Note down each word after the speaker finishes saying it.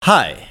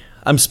Hi,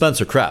 I'm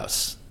Spencer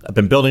Krause. I've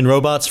been building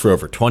robots for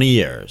over 20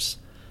 years.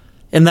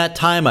 In that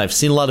time, I've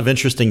seen a lot of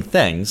interesting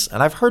things,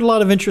 and I've heard a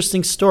lot of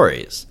interesting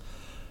stories.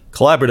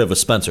 Collaborative with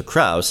Spencer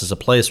Krause is a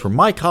place where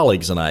my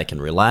colleagues and I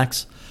can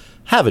relax,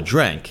 have a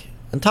drink,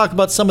 and talk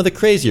about some of the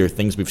crazier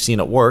things we've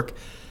seen at work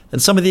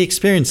and some of the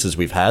experiences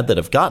we've had that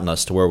have gotten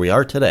us to where we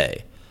are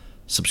today.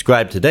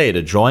 Subscribe today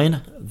to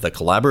join the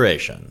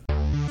collaboration.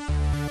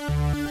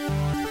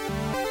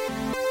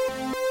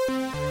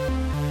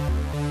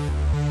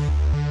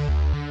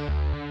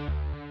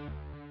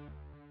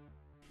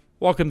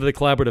 Welcome to the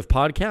Collaborative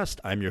Podcast.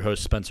 I'm your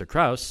host, Spencer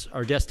Krause.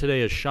 Our guest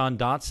today is Sean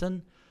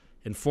Dotson,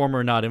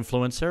 former Not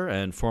Influencer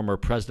and former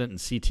president and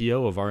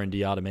CTO of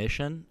R&D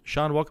Automation.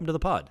 Sean, welcome to the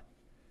pod.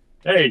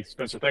 Hey,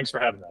 Spencer. Thanks for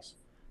having us.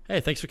 Hey,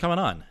 thanks for coming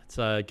on. It's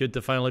good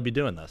to finally be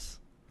doing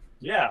this.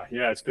 Yeah.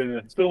 It's been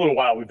a little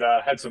while. We've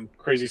had some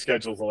crazy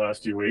schedules the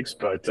last few weeks,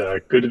 but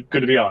good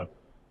to be on.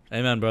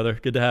 Amen, brother.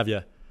 Good to have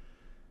you.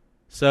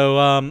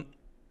 So,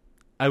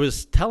 I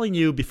was telling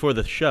you before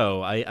the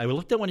show, I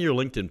looked at one of your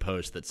LinkedIn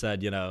posts that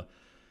said,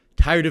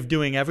 tired of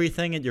doing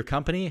everything at your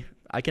company?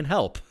 I can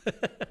help.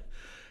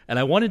 And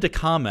I wanted to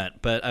comment,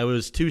 but I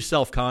was too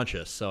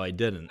self-conscious, so I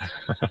didn't.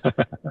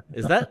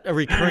 Is that a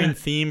recurring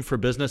theme for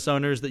business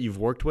owners that you've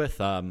worked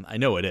with? I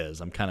know it is.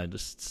 I'm kind of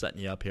just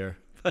setting you up here.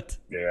 But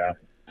yeah.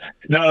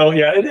 No,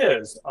 yeah, it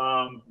is.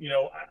 I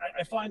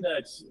find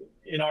that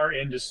in our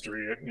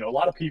industry, a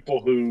lot of people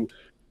who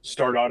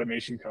start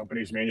automation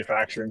companies,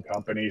 manufacturing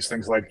companies,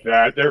 things like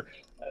that,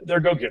 they're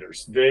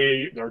go-getters.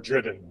 They're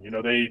driven.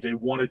 They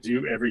want to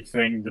do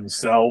everything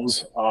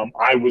themselves.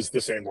 I was the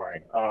same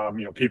way.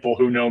 People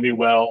who know me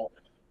well,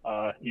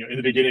 in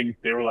the beginning,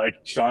 they were like,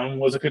 Sean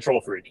was a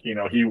control freak.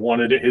 He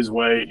wanted it his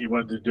way. He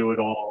wanted to do it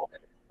all.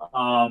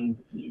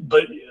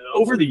 But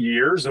over the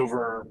years,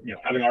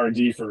 having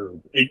R&D for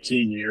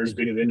 18 years,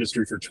 being in the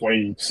industry for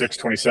 26,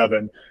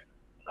 27,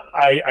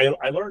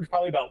 I learned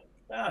probably about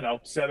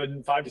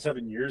 5 to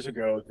 7 years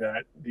ago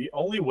that the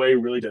only way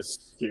really to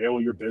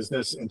scale your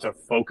business and to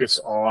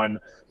focus on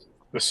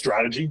the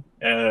strategy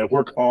and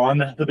work on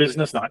the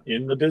business, not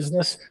in the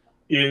business,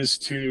 is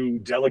to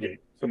delegate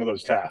some of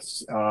those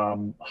tasks.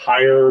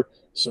 Hire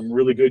some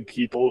really good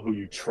people who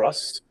you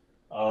trust,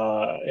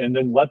 and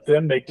then let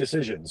them make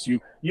decisions.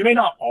 You may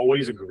not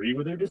always agree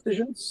with their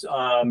decisions.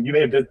 You may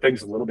have done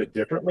things a little bit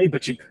differently,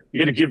 but you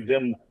got to give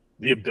them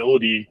the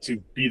ability to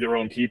be their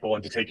own people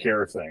and to take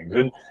care of things.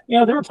 And,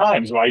 there were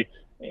times where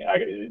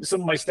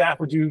some of my staff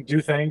would do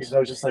things, and I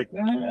was just like,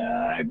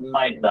 I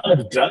might not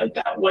have done it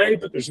that way,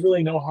 but there's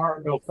really no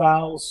harm, no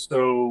foul,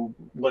 so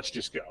let's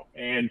just go.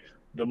 And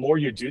the more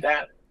you do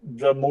that,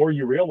 the more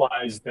you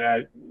realize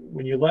that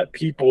when you let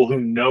people who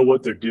know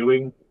what they're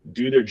doing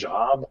do their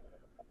job,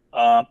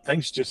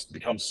 things just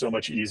become so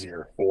much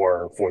easier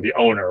for the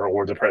owner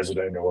or the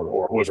president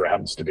or whoever it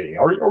happens to be,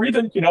 or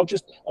even,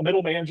 just a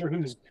middle manager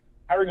who's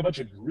hiring a bunch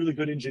of really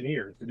good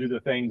engineers to do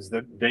the things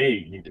that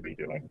they need to be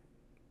doing.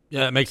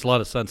 yeah, it makes a lot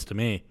of sense to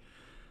me.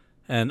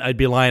 And I'd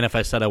be lying if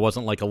I said I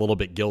wasn't a little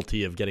bit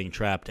guilty of getting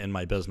trapped in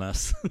my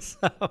business.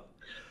 So,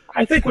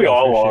 I think we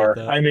all are.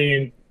 that. I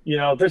mean,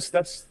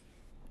 that's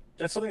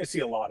something I see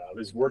a lot of,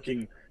 is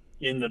working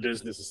in the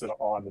business instead of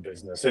on the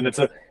business. And it's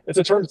a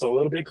term that's a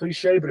little bit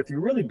cliche, but if you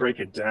really break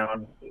it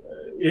down,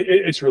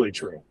 it's really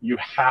true. You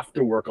have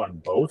to work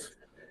on both,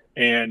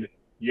 and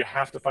you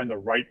have to find the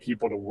right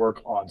people to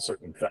work on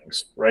certain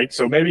things, right?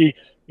 So maybe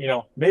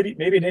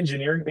an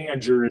engineering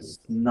manager is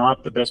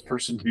not the best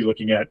person to be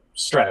looking at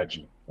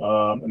strategy.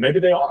 Maybe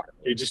they are.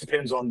 It just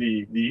depends on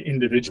the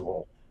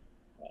individual.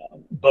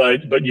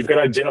 But you've got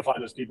to identify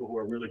those people who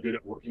are really good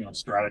at working on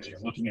strategy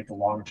and looking at the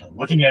long term,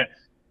 looking at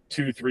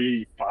 2,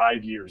 3,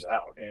 5 years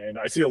out. And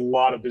I see a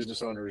lot of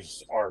business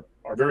owners are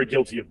very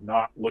guilty of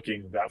not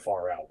looking that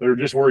far out. They're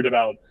just worried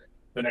about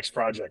the next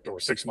project or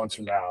 6 months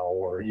from now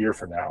or a year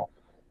from now.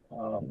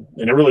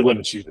 And it really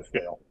limits you to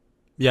scale.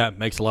 Yeah, it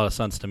makes a lot of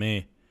sense to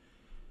me.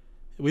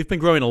 We've been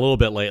growing a little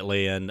bit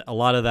lately, and a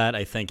lot of that,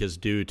 I think, is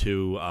due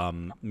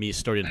to me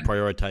starting to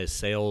prioritize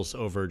sales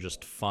over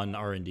just fun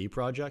R&D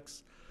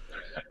projects.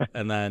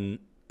 And then,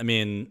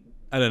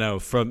 I don't know,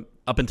 from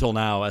up until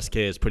now, SK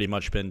has pretty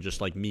much been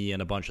just me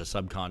and a bunch of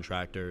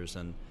subcontractors,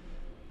 and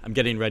I'm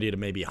getting ready to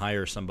maybe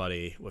hire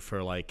somebody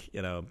for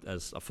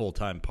as a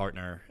full-time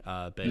partner,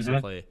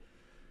 basically. Mm-hmm.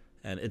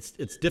 And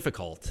it's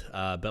difficult,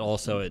 but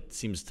also it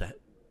seems to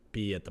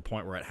be at the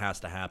point where it has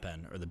to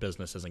happen, or the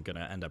business isn't going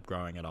to end up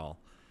growing at all.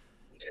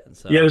 And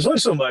so, there's only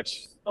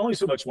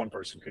so much one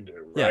person can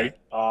do, right?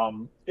 Yeah.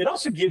 It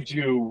also gives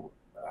you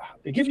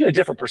a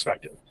different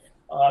perspective.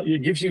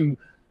 It gives you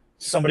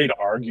somebody to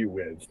argue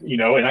with,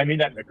 and I mean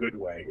that in a good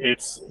way.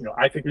 It's,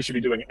 I think we should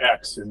be doing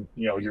X, and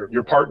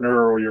your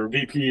partner or your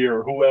VP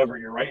or whoever,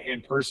 your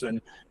right-hand person,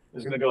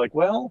 is going to go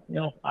well,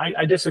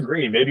 I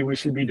disagree. Maybe we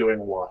should be doing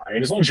Y.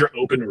 And as long as you're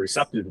open and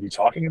receptive to be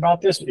talking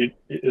about this,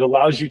 it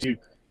allows you to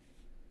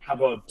have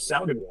a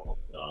sounding wall.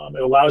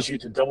 It allows you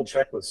to double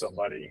check with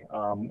somebody.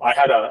 I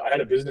had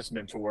a business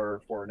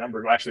mentor for a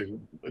number. Actually,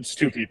 it's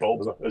 2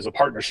 people. It was a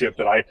partnership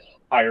that I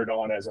hired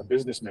on as a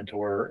business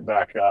mentor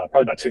back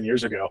probably about 10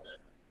 years ago.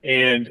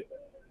 And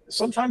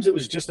sometimes it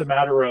was just a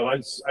matter of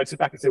I'd sit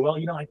back and say, well,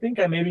 I think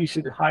I maybe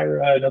should hire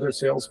another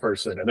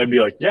salesperson, and they'd be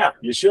like, yeah,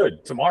 you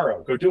should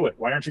tomorrow. Go do it.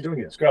 Why aren't you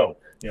doing this? Go.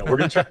 We're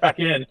going to check back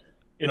in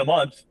a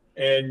month,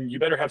 and you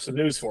better have some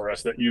news for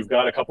us that you've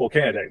got a couple of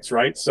candidates,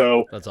 right?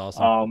 So That's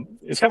awesome.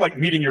 it's kind of like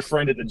meeting your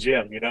friend at the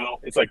gym.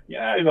 It's like,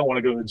 yeah, I don't want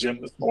to go to the gym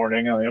this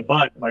morning,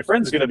 but my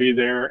friend's going to be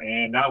there,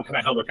 and now can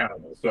I held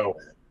accountable? So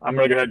I'm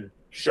going to go ahead and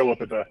show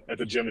up at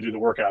the gym and do the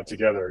workout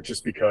together,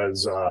 just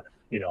because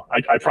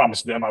I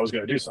promised them I was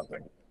going to do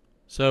something.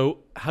 So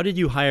how did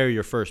you hire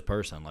your first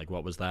person? Like,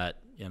 what was that,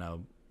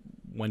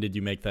 when did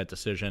you make that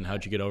decision?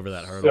 How'd you get over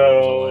that hurdle?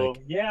 What was it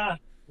like? Yeah,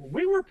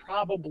 we were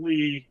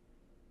probably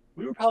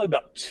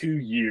about 2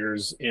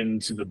 years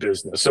into the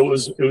business. So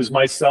it was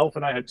myself,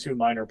 and I had two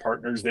minor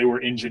partners. They were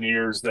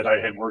engineers that I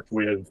had worked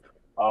with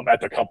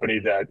at the company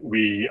that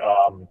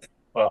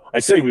I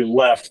say we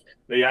left.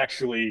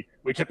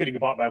 We kept getting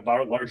bought by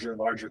larger and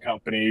larger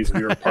companies.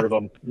 We were part of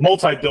a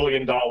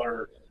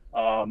multi-billion-dollar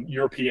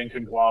European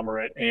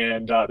conglomerate,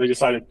 and they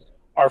decided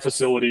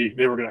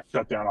they were going to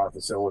shut down our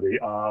facility.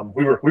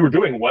 We were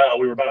doing well.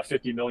 We were about a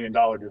 $50 million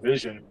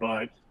division,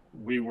 but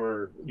we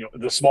were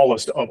the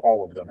smallest of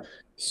all of them.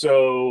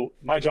 So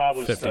my job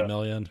was 50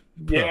 million.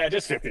 Yeah,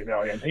 just 50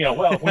 million.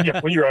 Well, when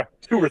you're a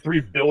 $2 or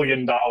 $3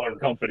 billion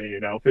company,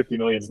 50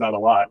 million is not a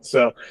lot.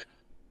 So,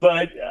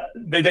 but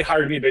they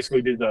hired me,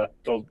 basically did the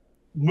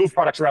move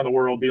products around the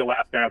world, be the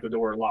last guy out the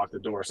door, and lock the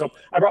door. So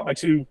I brought my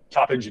two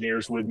top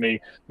engineers with me.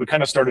 We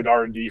kind of started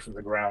R&D from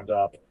the ground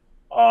up,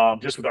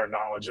 just with our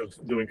knowledge of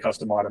doing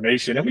custom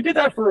automation. And we did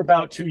that for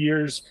about 2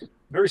 years,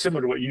 very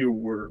similar to what you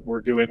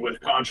were doing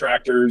with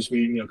contractors.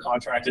 We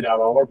contracted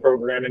out all our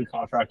programming,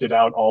 contracted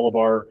out all of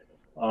our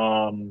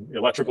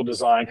electrical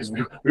design, because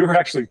we were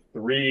actually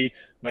three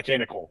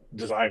mechanical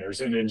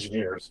designers and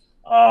engineers.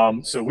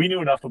 So we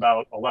knew enough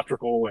about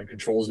electrical and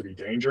controls to be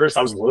dangerous.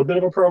 I was a little bit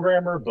of a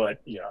programmer, but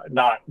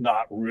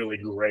not really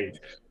great.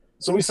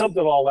 So we subbed it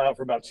all out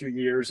for about 2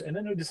 years, and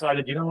then we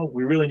decided,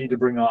 we really need to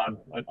bring on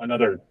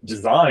another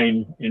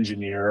design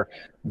engineer,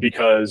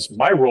 because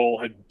my role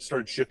had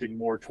started shifting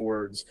more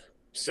towards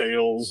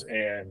sales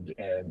and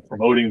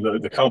promoting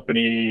the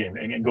company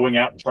and going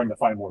out and trying to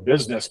find more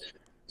business.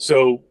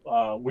 So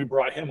we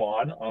brought him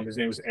on. His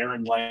name was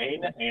Aaron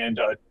Lane, and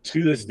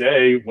to this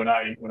day, when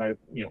I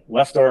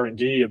left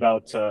R&D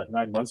about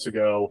 9 months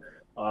ago,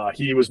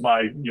 he was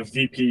my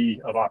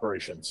VP of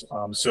operations.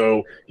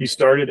 So he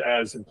started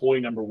as employee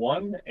number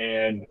one,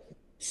 and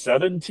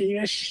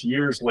 17-ish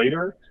years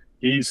later,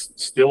 he's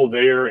still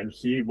there, and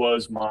he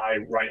was my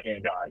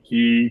right-hand guy.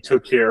 He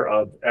took care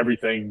of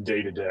everything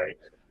day to day.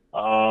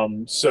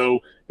 So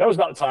that was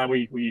about the time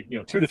we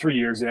 2 to 3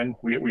 years in,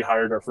 we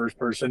hired our first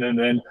person, and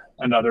then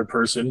another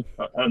person,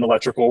 an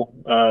electrical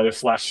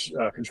slash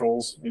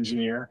controls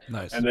engineer.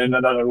 Nice. And then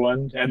another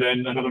one, and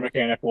then another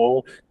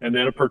mechanical, and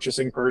then a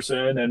purchasing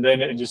person, and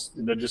then it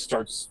just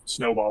starts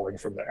snowballing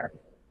from there.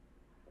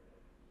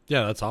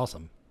 Yeah, that's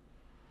awesome.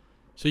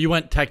 So you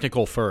went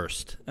technical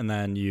first, and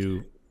then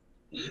you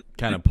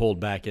kind of pulled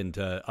back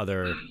into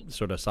other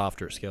sort of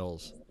softer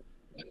skills.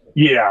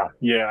 Yeah,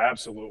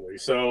 absolutely.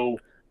 So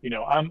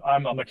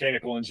I'm a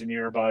mechanical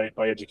engineer by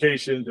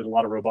education. Did a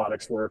lot of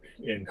robotics work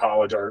in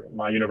college.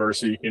 My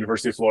University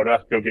of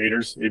Florida, go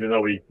Gators! Even though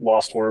we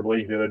lost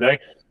horribly the other day.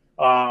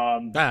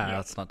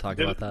 Let's not talk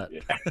about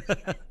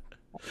that.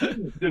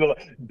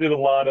 did a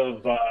lot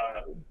of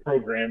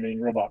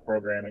robot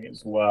programming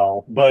as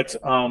well. But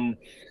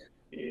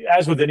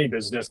as with any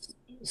business,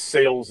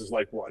 sales is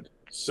lifeblood.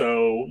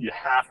 So you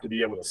have to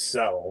be able to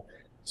sell.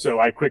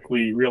 So I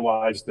quickly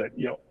realized that,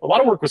 a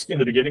lot of work in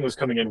the beginning was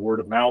coming in word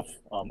of mouth.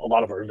 A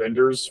lot of our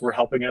vendors were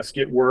helping us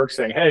get work,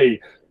 saying, hey,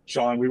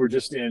 Sean, we were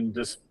just in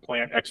this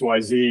plant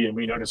XYZ, and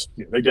we noticed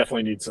they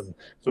definitely need some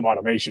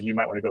automation. You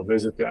might want to go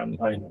visit them.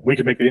 We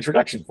could make the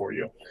introduction for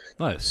you.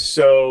 Nice.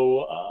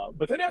 So,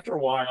 but then after a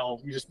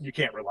while, you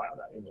can't rely on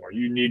that anymore.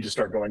 You need to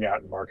start going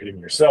out and marketing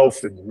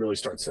yourself and really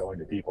start selling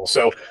to people.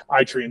 So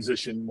I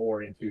transitioned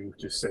more into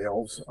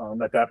sales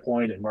at that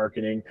point, and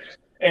marketing.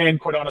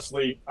 And quite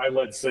honestly, I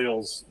led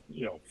sales,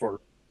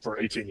 for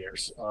 18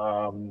 years.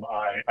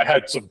 I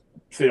had some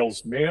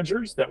sales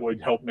managers that would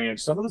help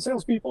manage some of the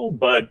salespeople,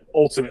 but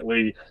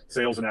ultimately,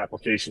 sales and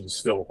applications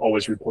still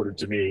always reported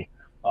to me,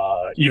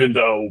 even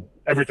though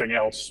everything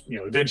else,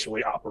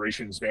 eventually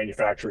operations,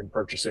 manufacturing,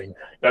 purchasing,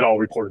 that all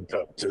reported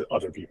to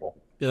other people.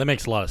 Yeah, that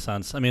makes a lot of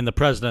sense. I mean, the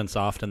president's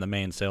often the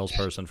main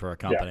salesperson for a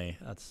company.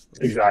 Yeah. That's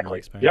exactly.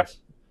 Experience.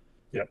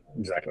 Yep,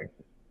 exactly.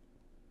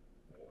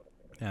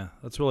 Yeah,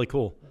 that's really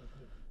cool.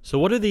 So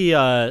what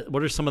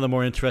are some of the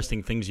more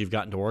interesting things you've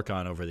gotten to work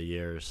on over the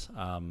years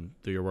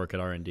through your work at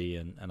R&D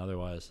and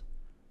otherwise?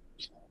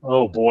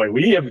 Oh boy,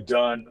 we have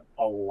done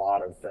a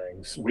lot of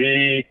things.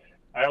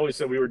 I always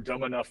said we were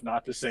dumb enough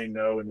not to say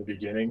no in the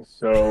beginning.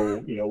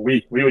 So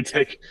we would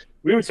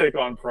take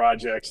on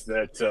projects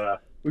that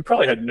we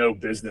probably had no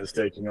business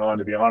taking on,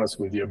 to be honest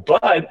with you.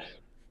 But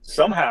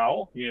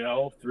somehow,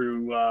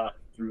 through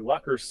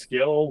luck or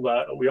skill,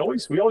 we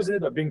always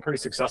ended up being pretty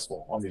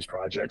successful on these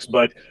projects.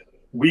 But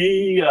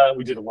We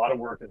did a lot of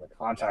work in the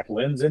contact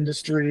lens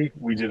industry.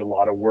 We did a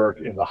lot of work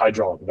in the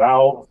hydraulic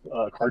valve,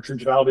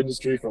 cartridge valve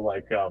industry for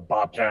like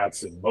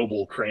bobcats and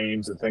mobile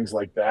cranes and things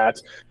like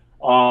that.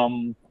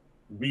 Um,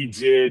 we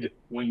did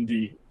when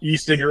the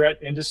e-cigarette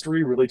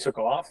industry really took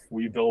off.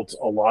 We built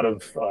a lot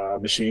of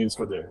machines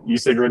for the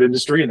e-cigarette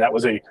industry, and that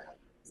was a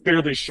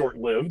fairly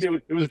short-lived.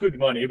 It was good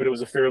money, but it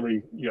was a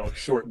fairly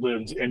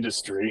short-lived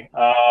industry.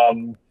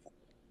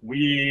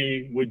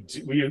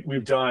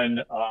 We've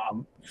done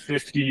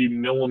 50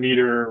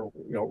 millimeter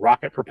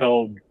rocket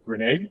propelled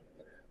grenade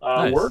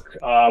Nice. work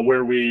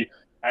where we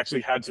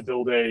actually had to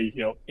build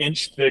a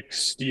inch thick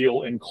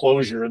steel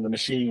enclosure and the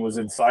machine was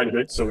inside of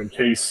it, so in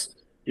case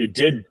it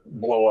did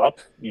blow up,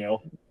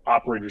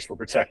 operators were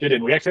protected.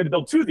 And we actually had to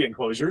build two of the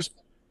enclosures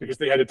because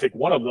they had to take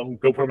one of them,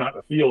 go put them out in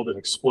the field, and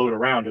explode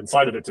around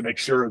inside of it to make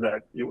sure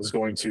that it was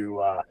going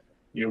to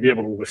be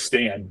able to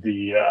withstand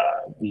the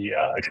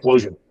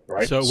explosion.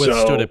 Right. So it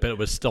withstood it, but it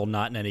was still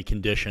not in any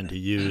condition to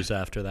use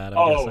after that,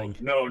 I'm guessing.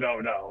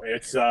 No.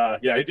 It's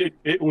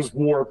it was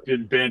warped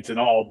and bent and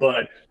all,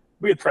 but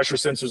we had pressure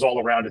sensors all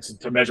around it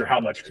to measure how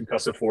much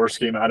concussive force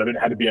came out of it.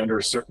 It had to be under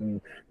a certain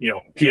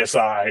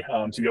psi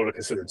to be able to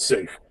consider it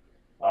safe.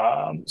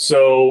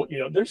 So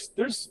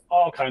there's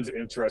all kinds of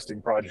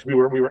interesting projects. We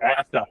were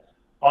asked to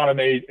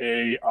automate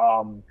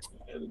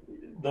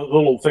the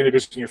little thing that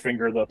goes in your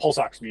finger, the pulse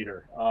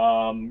oximeter,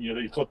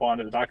 that you clip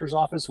onto the doctor's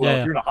office. Well,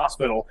 if you're in a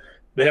hospital,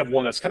 they have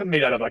one that's kind of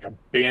made out of like a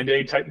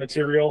Band-Aid type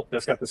material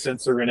that's got the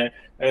sensor in it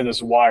and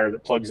this wire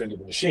that plugs into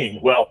the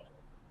machine. Well,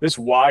 this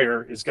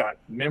wire has got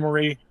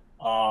memory.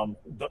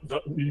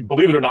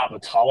 Believe it or not, the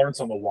tolerance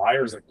on the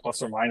wire is like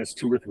plus or minus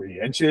 2 or 3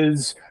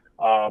 inches.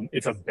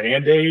 It's a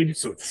Band-Aid,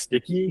 so it's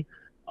sticky.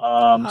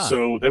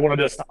 So they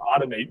wanted us to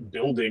automate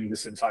building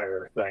this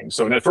entire thing.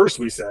 So at first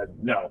we said,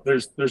 no,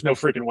 there's no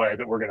freaking way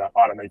that we're going to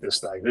automate this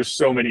thing. There's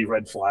so many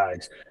red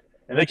flags.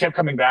 And they kept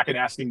coming back and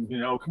asking,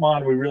 come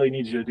on, we really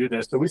need you to do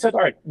this. So we said,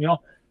 all right,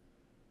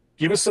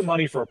 give us some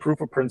money for a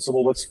proof of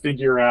principle. Let's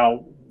figure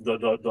out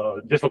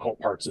the difficult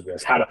parts of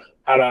this, how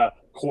to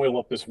coil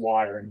up this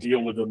wire and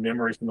deal with the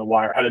memory from the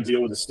wire, how to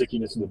deal with the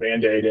stickiness of the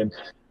Band-Aid. And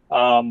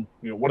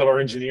one of our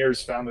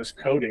engineers found this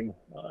coating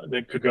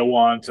that could go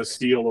on to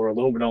steel or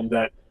aluminum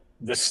that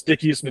the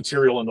stickiest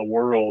material in the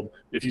world,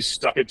 if you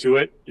stuck it to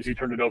it, if you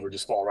turned it over,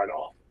 just fall right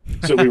off.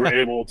 So we were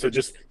able to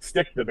just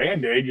stick the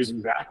Band-Aid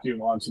using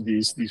vacuum onto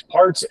these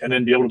parts and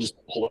then be able to just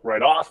pull it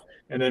right off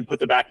and then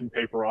put the backing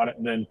paper on it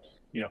and then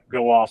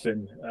go off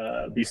and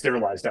be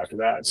sterilized after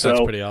that. So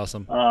that's pretty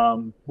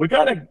awesome. We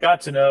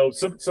got to know.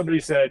 Somebody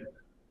said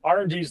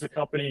R&D is the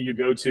company you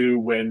go to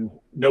when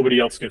nobody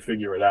else can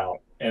figure it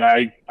out, and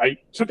I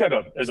took that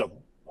as a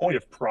point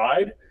of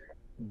pride.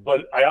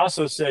 But I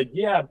also said,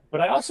 but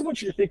I also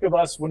want you to think of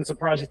us when it's a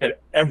project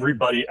that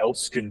everybody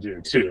else can do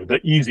too, the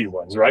easy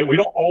ones, right? We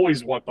don't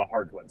always want the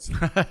hard ones.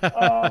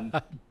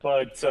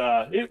 But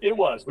it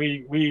was.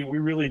 We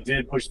really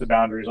did push the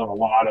boundaries on a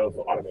lot of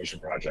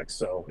automation projects.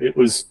 So it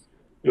was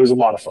a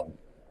lot of fun.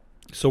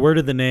 So where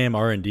did the name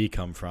R&D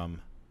come from?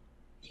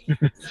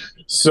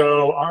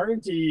 So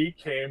R&D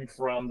came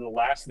from the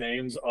last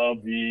names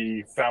of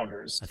the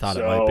founders. I thought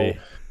it might be.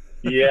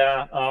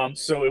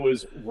 So it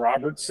was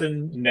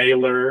Robertson,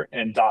 Naylor,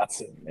 and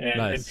Dotson.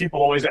 And people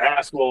always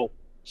ask, well,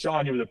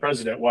 Sean, you were the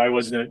president. Why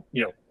wasn't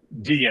it,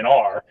 D and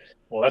R?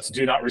 Well, that's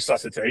do not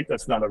resuscitate.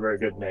 That's not a very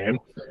good name.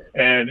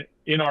 And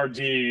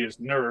NRD is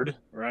nerd,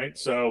 right?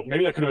 So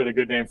maybe that could have been a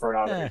good name for an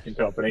automation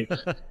company.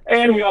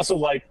 And we also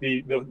like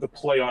the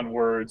play on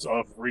words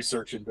of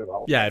research and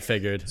development. Yeah, I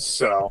figured.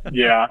 So,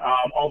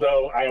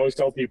 although I always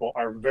tell people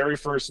our very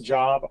first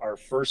job, our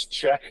first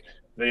check,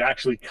 they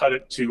actually cut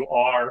it to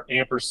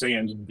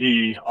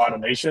R&D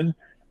automation,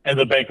 and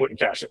the bank wouldn't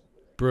cash it.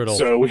 Brutal.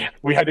 So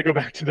we had to go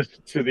back to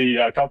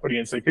the company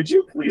and say, could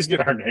you please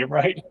get our name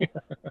right?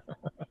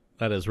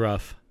 That is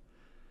rough.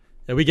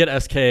 Yeah, we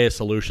get SKA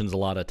Solutions a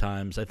lot of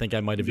times. I think I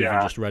might have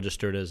even just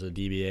registered as a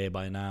DBA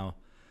by now,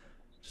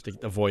 just to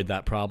avoid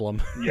that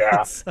problem.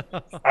 Yeah.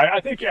 I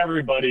think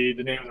everybody,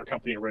 the name of their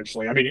company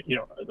originally,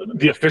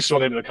 the official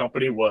name of the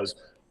company was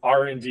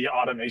R&D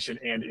Automation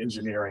and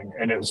Engineering,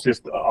 and it was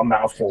just a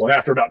mouthful. And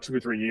after about 2 or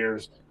 3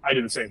 years, I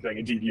did the same thing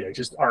in DBA,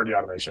 just R&D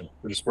Automation.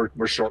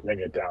 We're shortening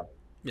it down.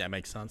 Yeah,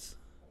 makes sense.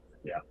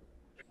 Yeah.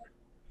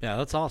 Yeah,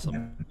 that's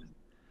awesome.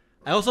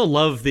 I also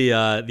love the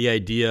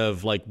idea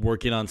of like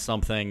working on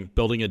something,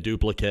 building a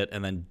duplicate,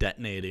 and then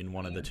detonating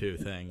one of the two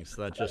things.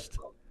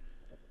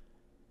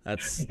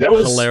 That's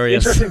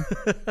hilarious.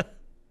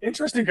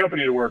 Interesting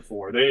company to work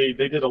for. They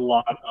did a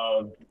lot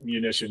of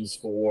munitions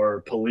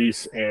for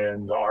police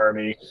and the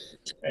army,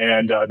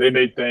 and they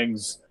made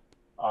things,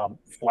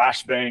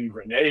 flashbang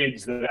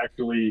grenades that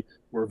actually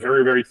were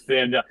very, very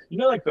thin.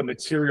 Like the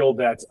material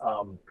that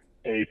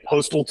a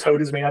postal tote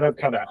is made out of,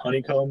 kind of that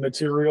honeycomb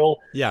material,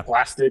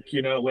 plastic,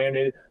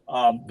 laminated.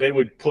 They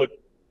would put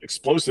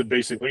explosive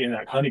basically in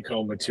that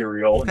honeycomb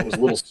material, and it was a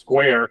little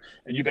square,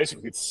 and you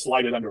basically could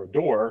slide it under a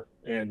door,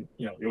 and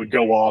it would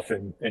go off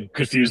and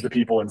confuse the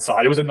people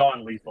inside. It was a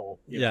non-lethal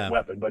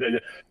weapon, but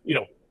it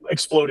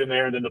explode in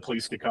there, and then the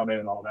police could come in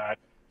and all that.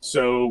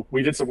 So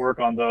we did some work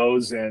on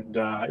those, and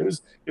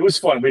it was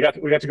fun. We got to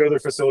go to their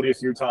facility a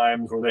few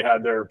times where they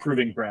had their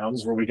proving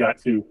grounds where we got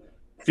to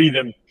see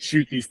them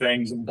shoot these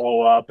things and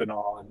blow up and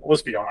all. And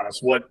let's be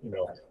honest, what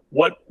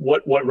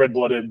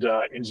red-blooded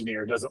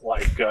engineer doesn't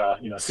like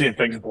seeing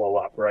things blow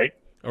up, right?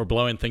 Or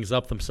blowing things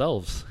up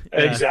themselves.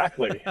 Yeah.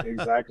 Exactly.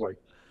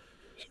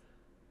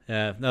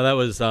 Yeah, no,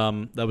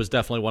 that was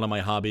definitely one of my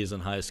hobbies in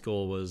high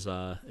school was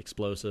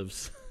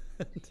explosives.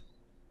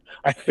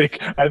 I think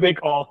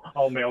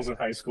all males in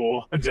high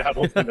school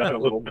dabbled in that a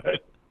little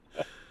bit.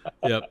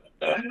 Yep.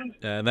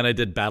 Yeah, and then I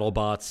did battle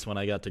bots when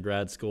I got to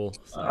grad school.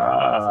 So that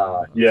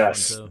was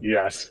Yes, fun too.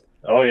 yes.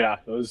 Oh yeah,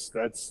 that's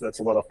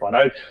a lot of fun.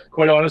 I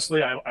quite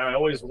honestly, I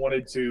always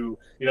wanted to,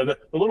 the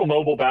little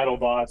mobile battle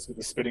bots with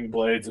the spinning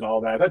blades and all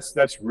that.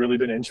 That's really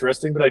been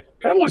interesting. But I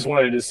kind of always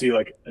wanted to see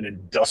like an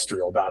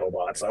industrial battle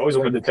bots. I always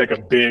wanted to take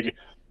a big,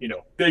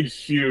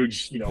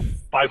 huge,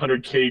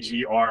 500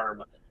 kg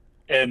arm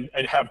and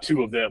have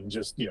two of them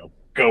just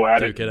go at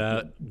Duke it, it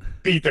out.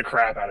 beat the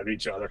crap out of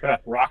each other, kind of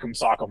rock'em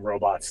sock'em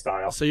robot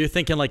style. So you're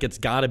thinking like it's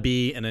got to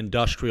be an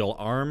industrial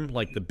arm,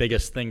 like the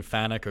biggest thing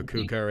Fanuc or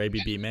Kuka or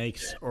ABB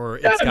makes, or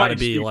Yeah, it's it got to might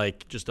be be.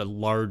 like just a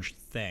large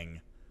thing.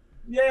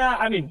 Yeah,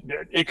 I mean,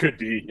 it could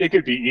be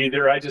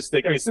either. I just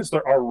think, since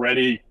they're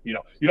already, you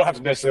don't have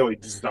to necessarily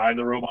design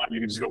the robot. You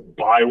can just go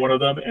buy one of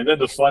them, and then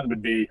the fun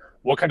would be,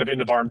 what kind of in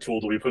the barn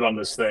tool do we put on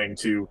this thing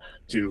to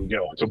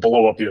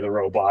blow up the other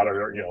robot,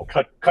 or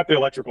cut the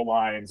electrical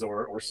lines,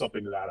 or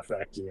something to that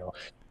effect.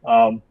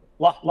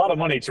 Lot of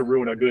money to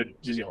ruin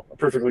a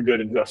perfectly good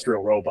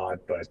industrial robot,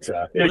 but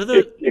What are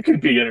the it could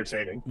be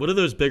entertaining. what do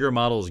those bigger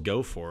models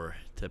go for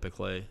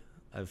typically?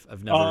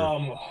 I've never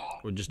Um,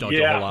 we just don't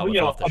do a whole yeah, lot with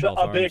off the shelf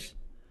arms.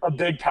 a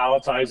big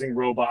palletizing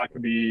robot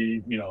could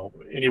be,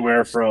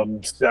 anywhere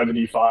from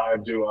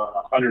 75 to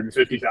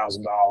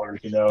 $150,000.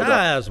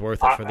 It's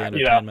worth it for the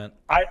entertainment.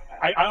 I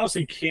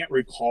honestly can't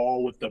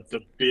recall with the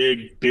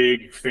big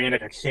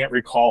Fanic. I can't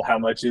recall how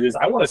much it is.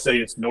 I want to say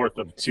it's north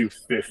of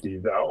 250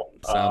 though.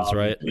 Sounds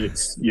right.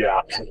 It's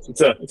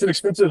an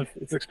expensive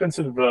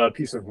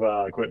piece of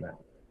equipment.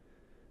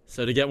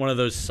 So to get one of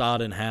those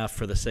sawed in half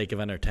for the sake of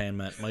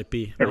entertainment might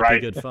be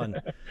Right. good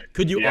fun.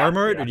 Could you Yeah,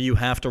 armor it, yeah. or do you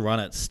have to run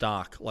it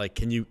stock? Like,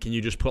 can you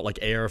just put like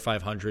AR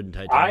 500 and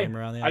titanium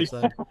around the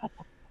outside?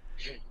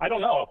 I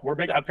don't know.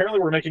 Apparently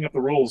we're making up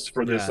the rules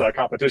for this Yeah.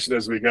 Competition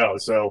as we go.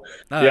 So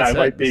No, yeah, that's it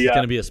might This be. is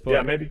going to be a sport.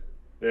 Yeah, maybe.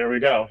 There we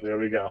go.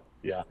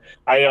 Yeah,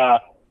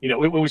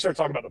 when we start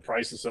talking about the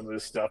price of some of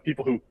this stuff,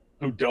 people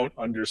who don't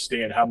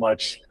understand how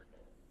much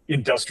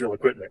industrial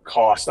equipment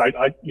costs.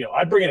 I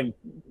bring in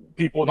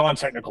people,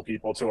 non-technical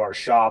people, to our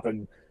shop,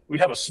 and we'd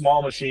have a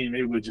small machine,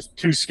 maybe with just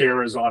two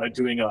scaras on it,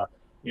 doing a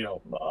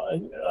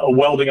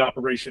welding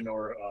operation,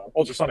 or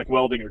ultrasonic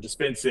welding or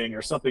dispensing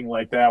or something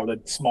like that, with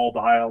a small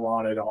dial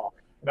on it all.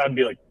 And I'd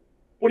be like,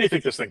 what do you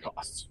think this thing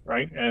costs?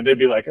 Right? And they'd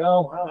be like,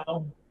 oh, I don't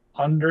know,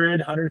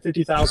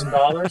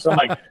 $150,000. I'm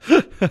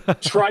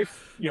like, try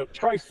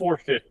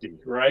 450,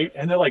 right?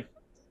 And they're like,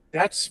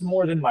 that's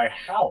more than my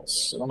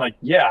house. And I'm like,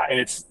 yeah, and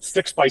it's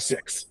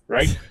 6x6,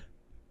 right?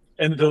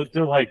 And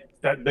they're like,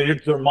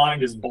 their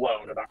mind is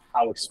blown about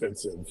how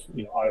expensive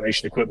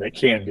automation equipment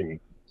can be.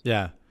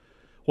 Yeah.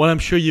 Well, I'm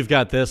sure you've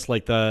got this,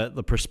 like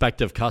the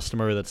prospective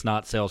customer that's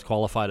not sales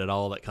qualified at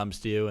all that comes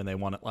to you and they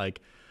want it like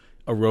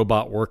a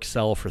robot work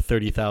cell for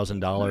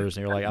 $30,000, and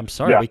you're like, I'm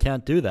sorry, Yeah. we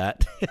can't do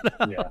that.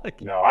 Yeah,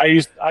 no, I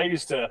used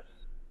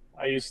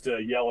to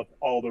yell at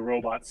all the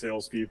robot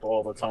salespeople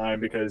all the time,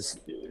 because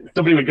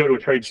somebody would go to a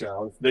trade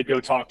show, they'd go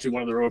talk to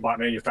one of the robot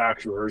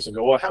manufacturers and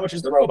go, well, how much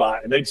is the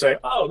robot? And they'd say,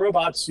 oh, the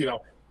robot's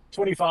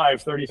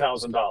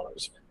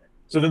 $25,000-$30,000.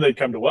 So then they'd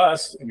come to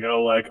us and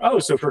go like, oh,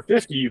 so for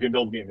 50 you can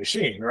build me a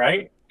machine,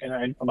 right? And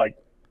I'm like,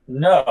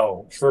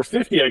 no, for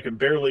 50 I can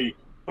barely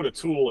put a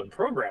tool and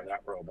program that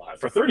robot.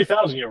 For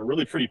 30,000, you have a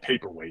really pretty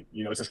paperweight.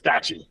 It's a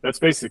statue. That's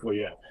basically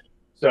it.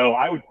 So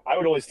I would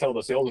always tell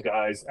the sales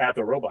guys at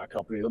the robot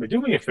company, let me do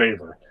me a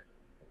favor.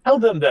 Tell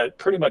them that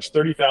pretty much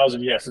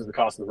 30,000, yes, is the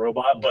cost of the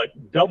robot, but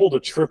double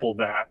to triple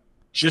that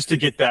just to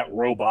get that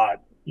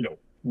robot,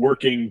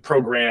 working,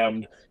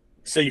 programmed,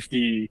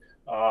 safety,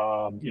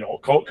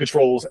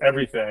 controls,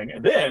 everything.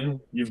 And then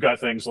you've got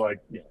things like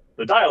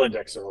the dial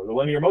indexer, or the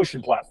linear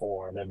motion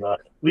platform, and the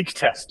leak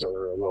tester,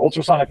 or the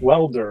ultrasonic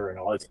welder, and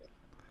all that.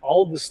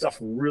 All of this stuff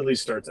really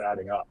starts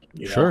adding up.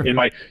 Sure.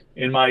 I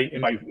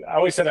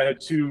always said I had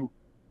two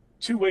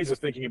ways of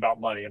thinking about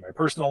money: in my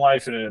personal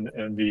life and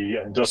in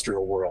the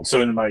industrial world.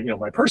 So in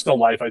my personal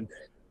life,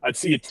 I'd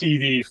see a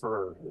TV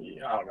for,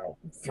 I don't know,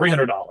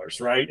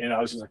 $300, right? And I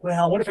was just like,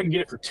 well, what if I can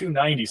get it for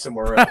 $290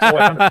 somewhere else? Oh,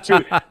 I found it for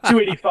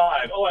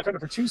 $285. Oh, I found it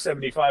for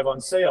 $275 on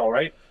sale,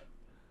 right?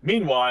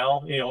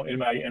 Meanwhile, in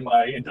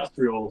my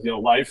industrial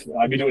life,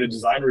 I'd be doing a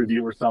design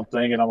review or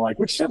something, and I'm like,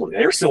 which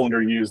air cylinder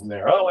are you using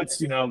there? Oh, it's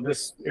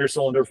this air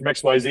cylinder from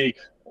XYZ.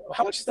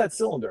 How much is that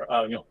cylinder?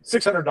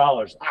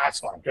 $600. It's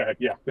fine. Go ahead.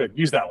 Yeah, good.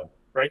 Use that one,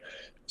 right?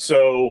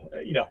 So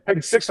paying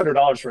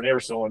 $600 for an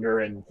air cylinder,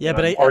 and Yeah,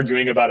 but I'm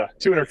arguing about a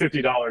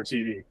 $250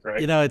 TV,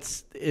 right?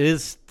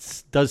 It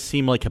does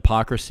seem like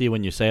hypocrisy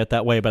when you say it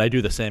that way, but I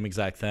do the same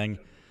exact thing.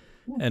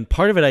 And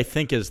part of it, I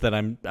think, is that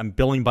I'm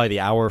billing by the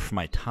hour for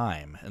my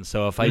time. And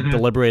so if I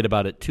deliberate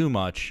about it too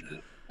much,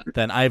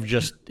 then I've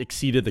just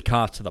exceeded the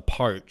cost of the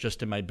part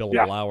just in my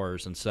billable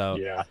hours. And so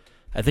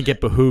I think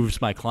it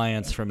behooves my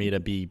clients for me to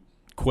be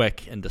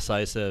quick and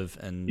decisive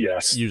and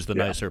use the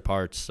nicer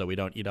parts so we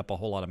don't eat up a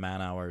whole lot of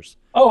man hours.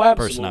 Oh,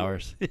 absolutely. Person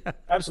hours.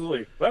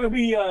 Absolutely. I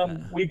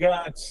mean, we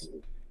got,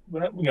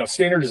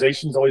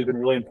 standardization's always been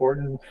really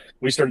important.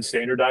 We started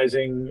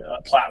standardizing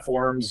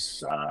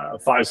platforms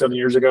 5-7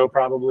 years ago,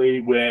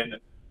 probably, when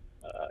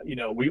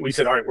we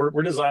said, all right,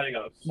 we're designing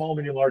a small,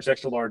 medium, large,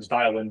 extra large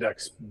dial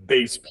index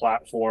base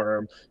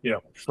platform,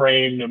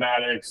 frame,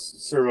 pneumatics,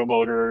 servo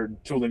motor,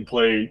 tooling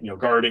plate,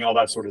 guarding, all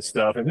that sort of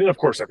stuff. And then, of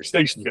course, every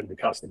station is going to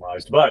be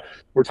customized, but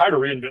we're tired of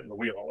reinventing the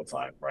wheel all the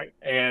time, right?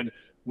 And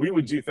we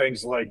would do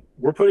things like,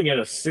 we're putting in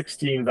a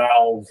 16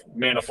 valve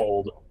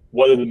manifold,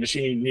 whether the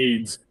machine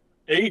needs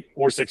 8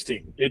 or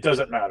 16, it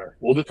doesn't matter.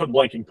 We'll just put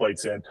blanking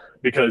plates in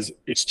because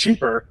it's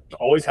cheaper to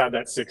always have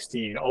that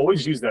 16,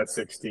 always use that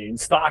 16,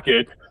 stock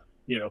it,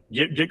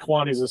 get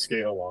quantities of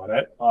scale on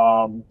it.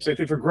 Same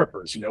thing for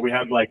grippers. We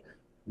had like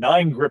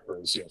 9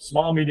 grippers,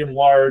 small, medium,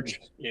 large,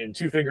 in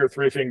 2-finger,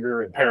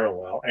 3-finger, and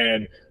parallel.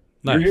 And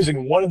you're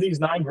using one of these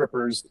 9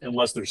 grippers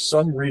unless there's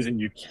some reason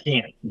you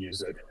can't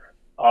use it.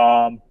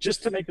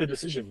 Just to make the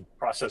decision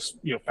process,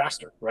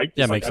 faster, right?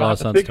 Yeah, makes a lot of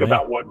sense. Think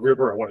about what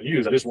gripper I want to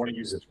use. I just want to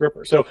use this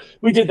gripper. So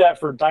we did that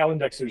for dial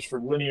indexers, for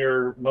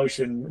linear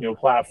motion,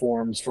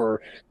 platforms,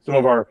 for some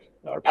of our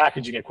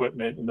packaging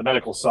equipment in the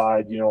medical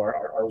side,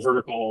 our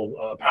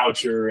vertical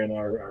poucher and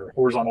our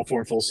horizontal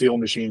form full seal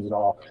machines and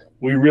all.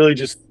 We really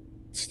just,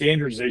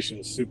 standardization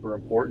is super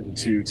important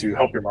to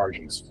help your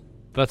margins.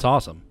 That's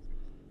awesome.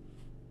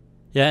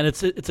 Yeah, and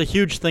it's a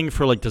huge thing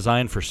for like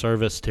design for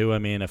service too. I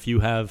mean, if you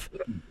have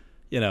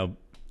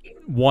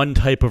one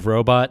type of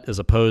robot as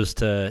opposed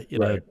to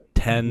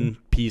 10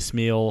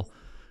 piecemeal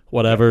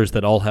whatevers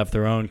that all have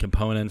their own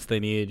components they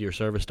need your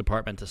service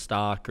department to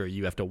stock, or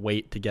you have to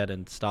wait to get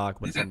in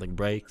stock when something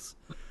breaks.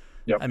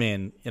 I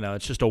mean,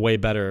 it's just a way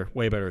better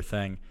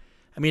thing.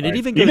 I mean, it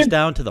even goes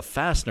down to the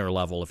fastener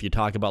level if you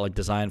talk about like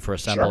design for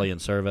assembly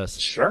and service.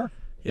 Sure.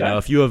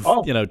 If you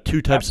have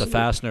 2 types of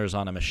fasteners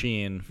on a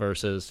machine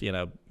versus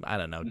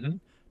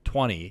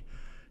 20.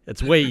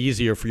 It's way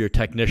easier for your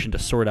technician to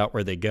sort out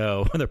where they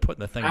go when they're putting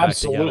the thing back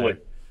together.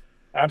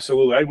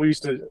 Absolutely. We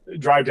used to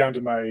drive down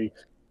to my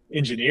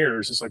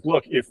engineers. It's like,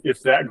 look,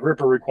 if that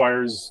gripper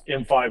requires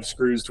M5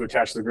 screws to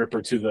attach the gripper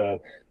to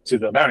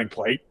the mounting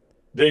plate,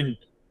 then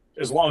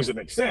as long as it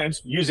makes sense,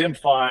 use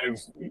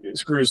M5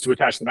 screws to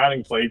attach the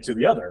mounting plate to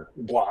the other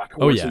block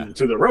or to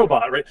the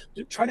robot, right?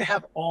 Try to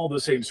have all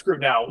the same screw.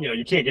 Now,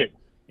 you can't get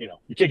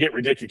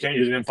ridiculous. You can't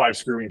use an M5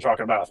 screw when you're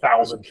talking about a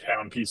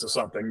 1,000-pound piece of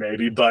something,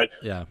 maybe. But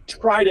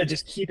try to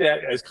just keep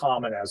that as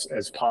common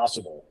as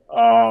possible.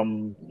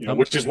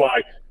 Which is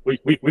why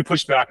we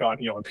pushed back on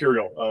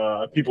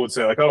Imperial. People would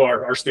say like, "Oh,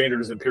 our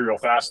standard is Imperial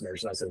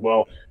fasteners," and I said,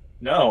 "Well,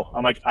 no."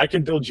 I'm like, I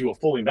can build you a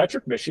fully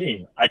metric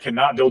machine. I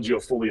cannot build you a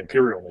fully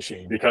Imperial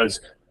machine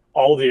because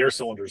all the air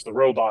cylinders, the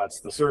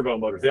robots, the servo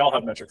motors, they all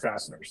have metric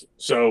fasteners.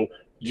 So,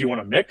 do you want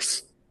to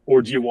mix?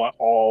 Or do you want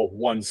all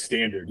one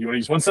standard? Do you want to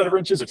use 1 set of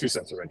wrenches or 2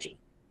 sets of wrenches,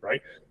 right?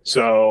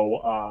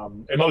 So,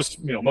 and most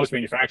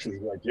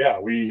manufacturers are like,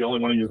 we only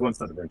want to use 1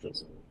 set of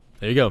wrenches.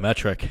 There you go,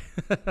 metric.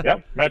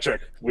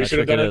 Metric. We should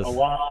have done it a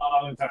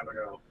long time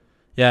ago.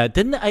 Yeah,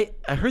 didn't I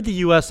heard the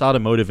U.S.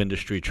 automotive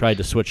industry tried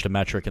to switch to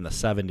metric in the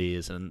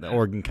 70s, and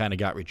Oregon kind of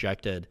got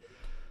rejected.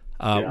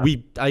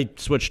 I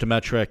switched to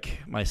metric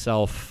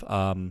myself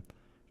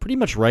pretty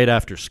much right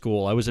after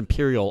school. I was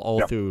Imperial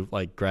all through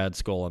like grad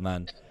school, and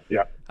then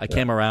I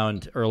came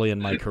around early in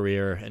my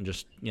career and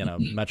just,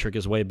 metric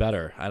is way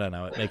better. I don't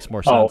know. It makes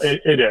more sense. Oh,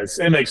 it is.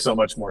 It makes so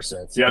much more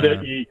sense. Yeah.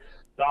 The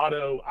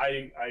auto,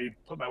 I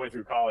put my way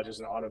through college as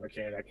an auto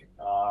mechanic.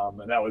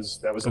 And that was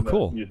in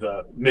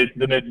the mid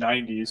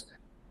 90s.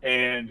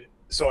 And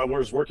so I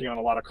was working on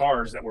a lot of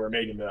cars that were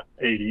made in the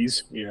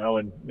 80s,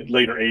 and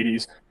later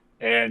 80s.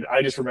 And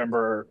I just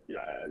remember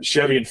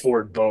Chevy and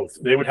Ford both,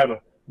 they would have a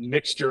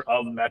mixture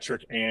of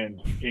metric and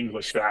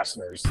English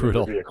fasteners in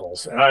their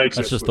vehicles. And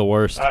that's just the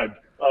worst.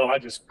 I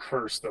just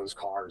curse those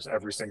cars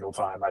every single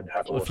time. I'd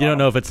have to. Well, if you don't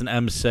know if it's an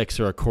M6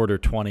 or a quarter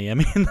 20, I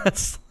mean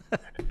that's.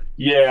 It's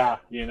you're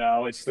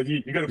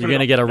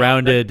gonna get a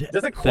rounded.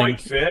 Does it quite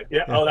fit?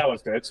 Yeah. Oh, that one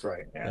fits,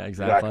 right? Yeah,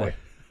 exactly.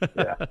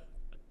 Yeah.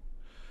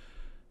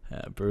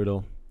 Yeah,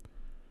 brutal.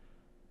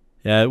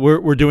 Yeah,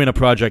 we're doing a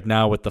project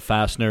now with the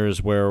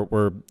fasteners where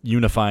we're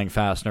unifying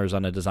fasteners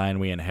on a design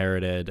we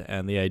inherited,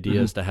 and the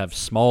idea is to have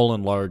small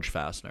and large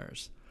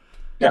fasteners.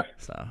 Yeah.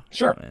 So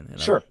sure,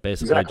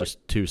 basically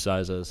just 2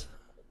 sizes.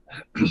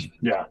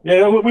 Yeah.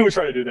 We would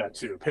try to do that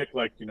too. Pick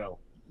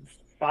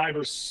 5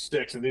 or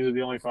 6, and these are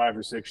the only 5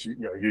 or 6 you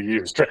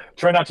use.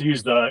 Try not to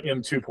use the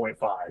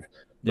M2.5.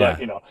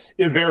 But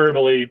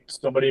invariably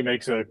somebody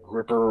makes a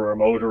gripper or a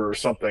motor or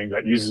something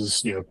that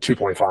uses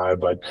 2.5.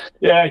 But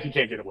you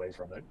can't get away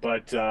from it.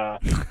 But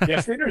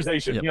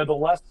standardization.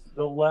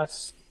 The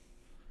less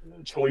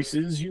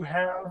choices you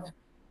have,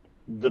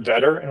 the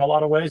better in a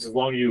lot of ways, as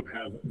long as you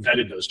have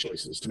vetted those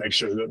choices to make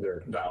sure that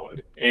they're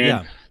valid. And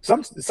Yeah.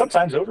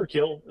 sometimes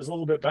overkill is a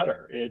little bit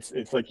better.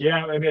 It's like,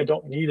 yeah, maybe I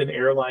don't need an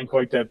airline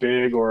quite that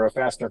big or a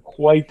fastener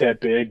quite that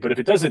big, but if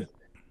it doesn't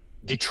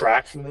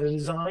detract from the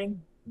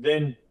design,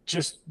 then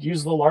just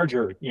use the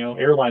larger,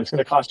 airline. It's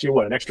going to cost you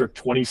what, an extra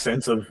 20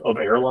 cents of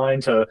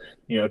airline to,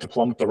 to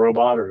plumb up the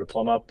robot or to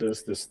plumb up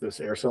this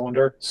air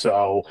cylinder.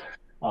 So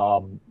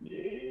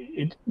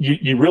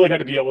you really got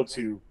to be able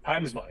to,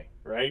 time is money,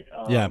 right?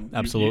 Yeah, And you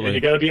absolutely.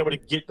 got to be able to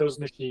get those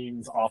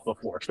machines off the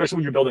floor, especially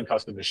when you're building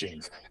custom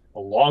machines. The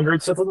longer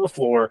it sits on the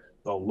floor,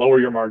 the lower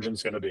your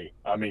margin's going to be.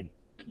 I mean,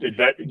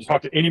 you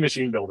talk to any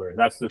machine builder, and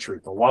that's the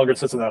truth. The longer it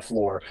sits on that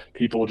floor,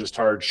 people will just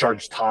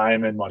charge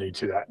time and money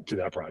to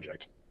that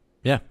project.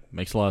 Yeah,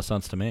 makes a lot of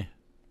sense to me.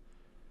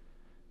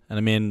 And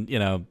I mean,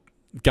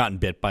 gotten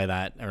bit by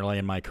that early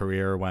in my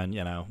career when,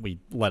 we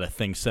let a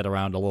thing sit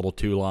around a little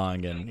too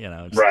long and,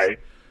 Right.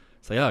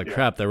 it's like, oh, Yeah.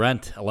 crap, the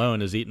rent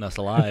alone is eating us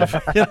alive.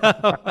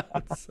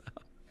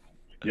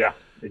 Yeah,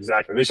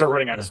 exactly. They start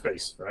running out of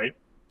space, right?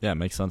 Yeah, it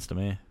makes sense to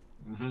me.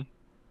 Mm-hmm.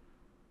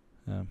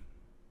 Yeah.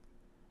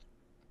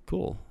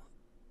 Cool.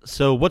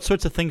 So what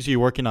sorts of things are you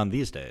working on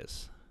these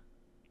days?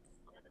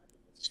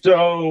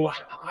 So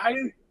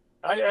I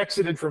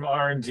exited from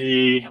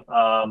R&D,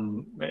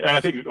 and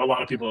I think a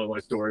lot of people know my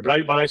story.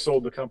 But I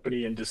sold the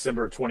company in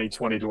December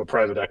 2020 to a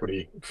private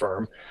equity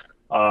firm.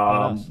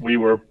 Oh, nice. We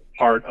were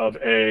part of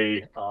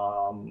a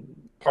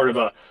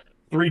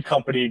three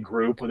company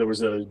group. There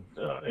was a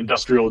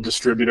industrial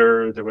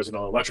distributor, there was an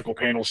electrical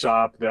panel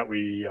shop that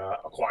we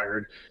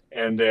acquired,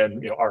 and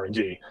then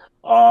R&D.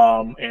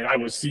 And I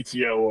was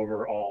CTO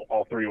over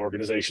all three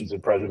organizations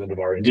and president of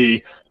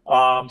R&D.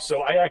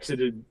 So I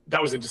exited.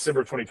 That was in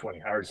December of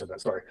 2020. I already said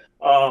that. Sorry.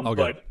 All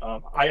good.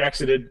 But I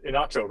exited in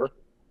October,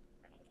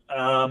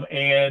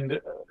 and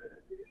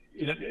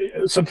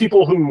some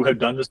people who had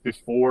done this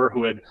before,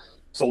 who had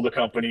sold the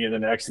company and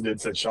then exited,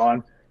 said,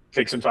 Sean,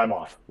 take some time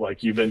off.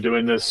 Like, you've been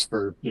doing this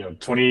for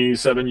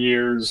 27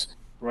 years,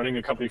 running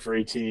a company for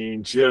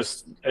 18,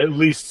 just at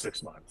least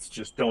 6 months.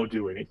 Just don't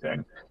do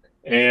anything.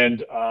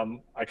 And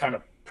I kind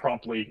of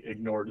promptly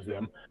ignored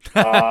them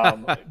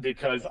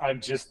because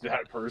I'm just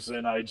that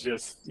person.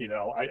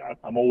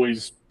 I'm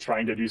always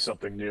trying to do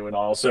something new and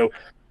all. So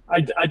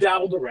I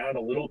dabbled around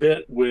a little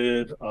bit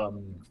with a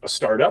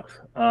startup.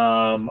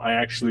 I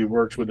actually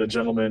worked with a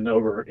gentleman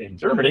over in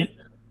Germany.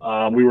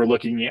 We were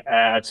looking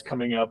at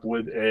coming up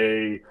with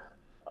a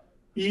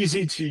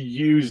easy to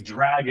use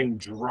drag and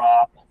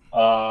drop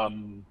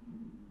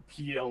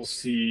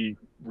PLC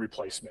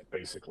replacement,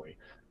 basically.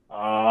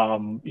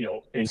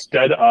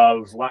 Instead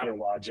of ladder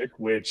logic,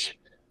 which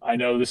I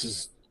know this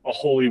is a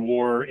holy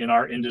war in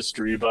our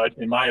industry, but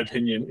in my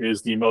opinion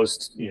is the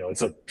most,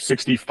 it's a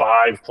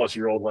 65 plus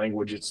year old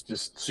language. It's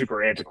just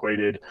super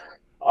antiquated.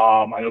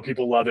 I know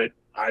people love it.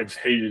 I've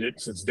hated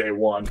it since day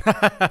one.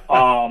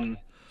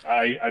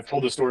 I've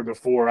told the story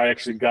before. I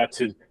actually got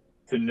to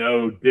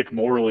know Dick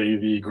Morley,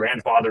 the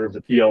grandfather of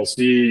the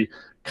PLC,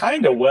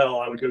 kind of well.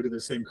 I would go to the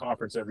same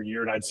conference every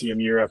year, and I'd see him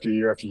year after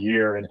year after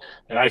year. And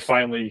I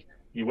finally,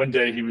 one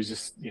day he was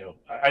just,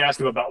 I asked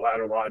him about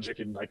ladder logic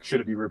and like,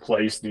 should it be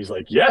replaced? And he's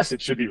like, yes,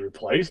 it should be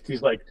replaced.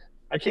 He's like,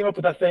 I came up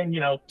with that thing,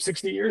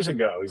 60 years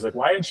ago. He's like,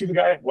 why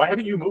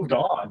haven't you moved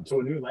on to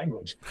a new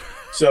language?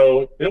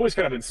 So it always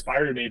kind of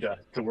inspired me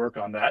to work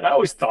on that. I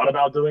always thought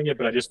about doing it,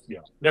 but I just,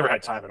 never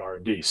had time at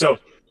R&D. So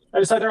I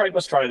decided, all right,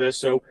 let's try this.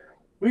 So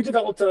we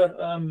developed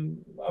a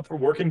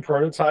working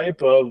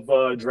prototype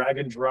of drag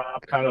and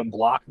drop kind of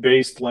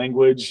block-based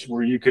language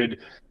where you could,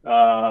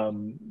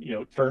 turn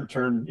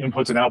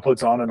inputs and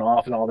outputs on and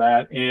off and all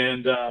that.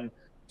 And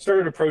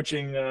started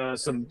approaching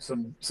some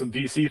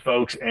VC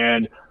folks,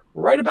 and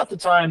right about the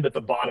time that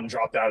the bottom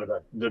dropped out of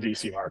the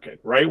VC market,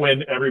 right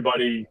when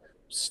everybody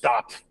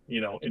stopped,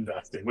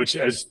 investing. Which,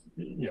 as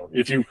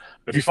if you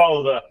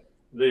follow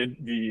the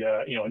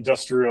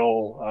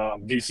industrial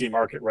VC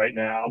market right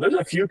now, there's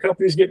a few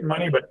companies getting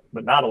money, but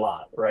not a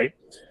lot, right?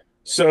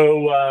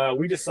 So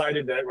we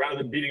decided that rather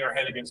than beating our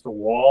head against the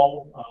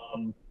wall,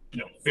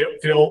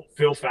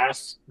 fail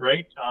fast,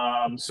 right?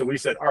 So we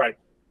said, all right,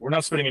 we're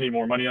not spending any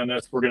more money on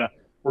this. We're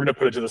gonna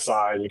put it to the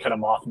side and kind of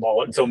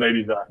mothball it until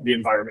maybe the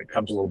environment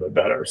comes a little bit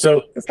better.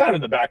 So it's kind of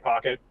in the back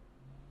pocket.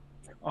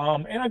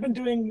 And I've been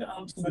doing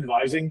some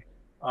advising,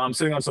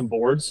 sitting on some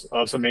boards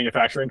of some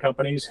manufacturing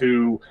companies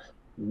who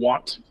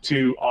want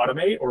to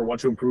automate or want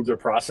to improve their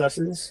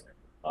processes,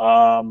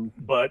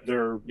 but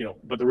they're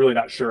really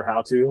not sure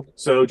how to.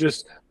 So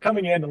just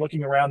coming in and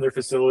looking around their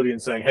facility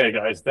and saying, hey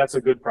guys, that's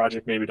a good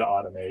project maybe to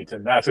automate,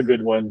 and that's a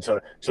good one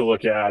to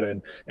look at,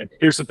 and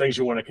here's some things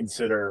you want to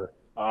consider.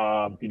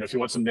 If you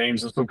want some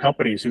names of some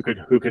companies who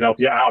could help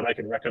you out, I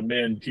can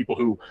recommend people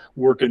who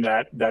work in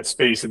that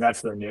space and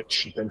that's their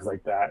niche and things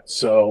like that.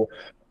 So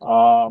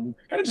kind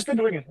of just been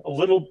doing a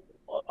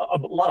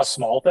lot of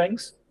small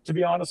things, to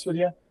be honest with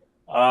you.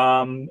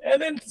 And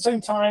then at the same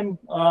time,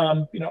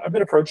 I've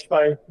been approached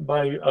by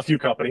a few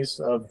companies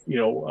of,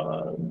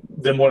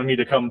 them wanting me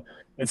to come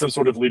in some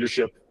sort of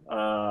leadership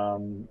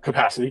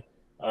capacity.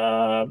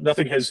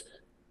 Nothing has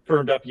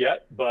firmed up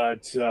yet,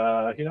 but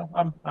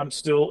I'm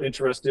still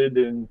interested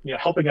in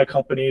helping a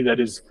company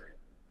that is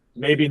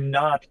maybe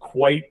not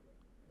quite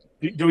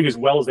doing as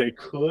well as they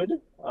could,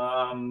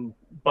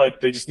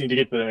 but they just need to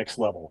get to the next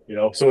level.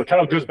 So it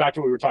kind of goes back to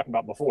what we were talking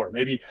about before.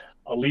 Maybe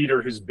a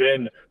leader who's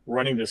been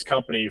running this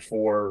company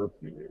for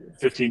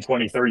 15,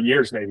 20, 30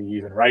 years, maybe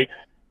even, right?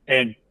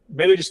 And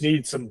maybe they just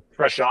need some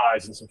fresh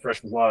eyes and some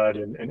fresh blood,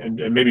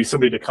 and maybe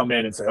somebody to come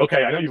in and say,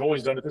 okay, I know you've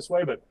always done it this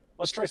way, but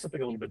let's try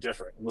something a little bit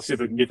different. Let's see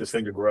if we can get this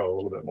thing to grow a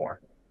little bit more.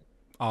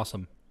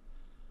 Awesome.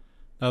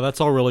 No,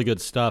 that's all really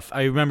good stuff.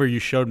 I remember you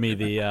showed me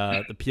the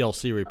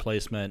PLC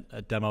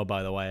replacement demo,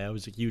 by the way. I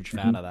was a huge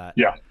fan of that.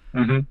 Yeah.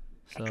 Mm-hmm.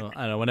 So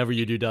I don't know, whenever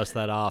you do dust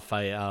that off,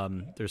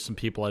 there's some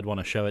people I'd want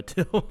to show it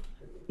to.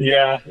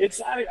 Yeah,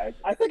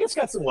 I think it's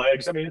got some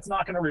legs. I mean, it's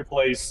not going to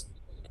replace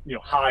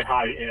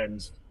high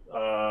end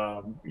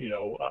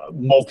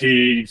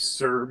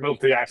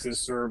multi-axis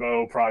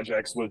servo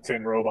projects with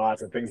 10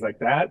 robots and things like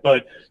that.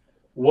 But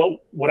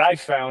what I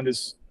found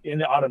is, in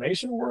the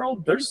automation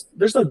world,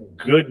 there's a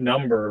good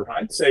number,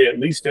 I'd say at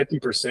least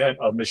 50%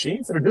 of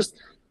machines that are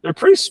they're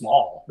pretty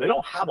small. They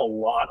don't have a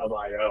lot of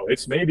I/O.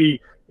 It's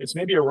maybe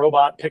a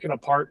robot picking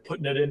apart,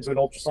 putting it into an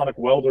ultrasonic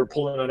welder,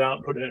 pulling it out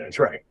and putting it in a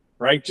tray,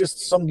 right?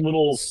 Just some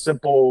little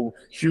simple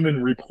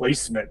human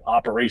replacement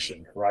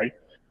operation, right?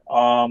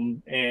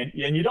 And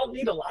you don't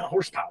need a lot of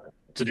horsepower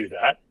to do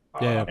that.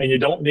 Yeah. And you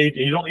don't need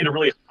a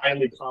really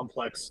highly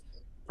complex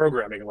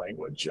programming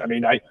language. I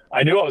mean, I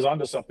knew I was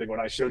onto something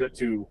when I showed it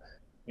to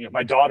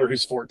my daughter,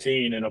 who's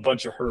 14, and a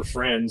bunch of her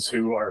friends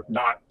who are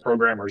not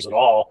programmers at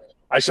all.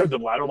 I showed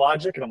them ladder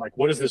logic, and I'm like,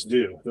 what does this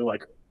do? They're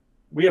like,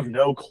 we have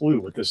no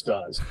clue what this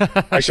does.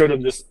 I showed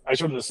them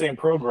the same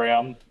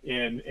program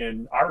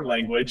in our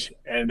language,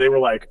 and they were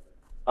like,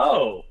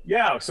 oh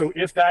yeah, so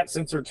if that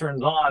sensor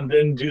turns on,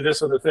 then do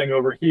this other thing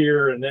over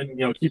here, and then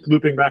keep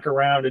looping back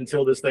around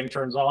until this thing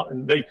turns on.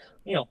 And they,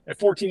 at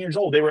 14 years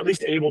old, they were at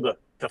least able to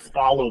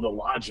follow the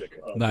logic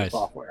of the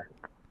software.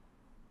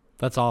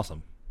 That's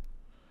awesome.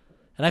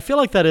 And I feel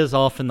like that is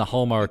often the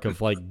hallmark of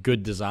like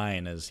good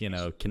design is,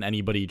 can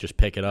anybody just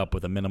pick it up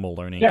with a minimal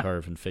learning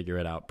curve and figure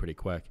it out pretty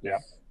quick? Yeah.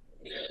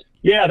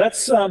 Yeah,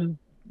 that's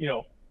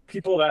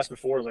people have asked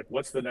before, like,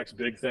 what's the next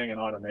big thing in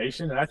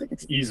automation? And I think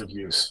it's ease of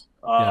use.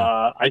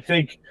 I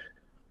think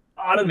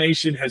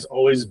automation has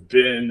always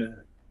been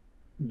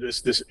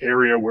this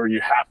area where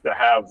you have to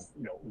have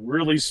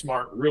really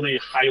smart, really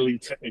highly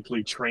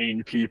technically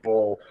trained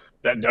people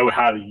that know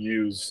how to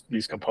use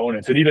these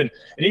components. And even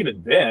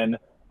then,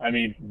 I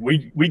mean,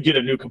 we get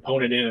a new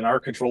component in, and our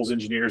controls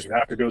engineers would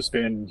have to go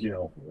spend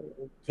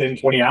 10,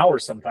 20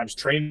 hours sometimes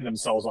training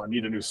themselves on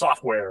either new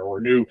software or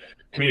new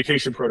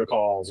communication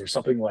protocols or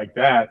something like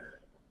that.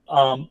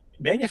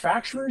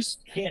 Manufacturers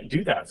can't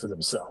do that for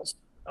themselves.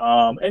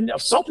 And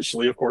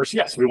selfishly, of course,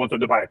 yes, we want them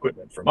to buy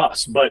equipment from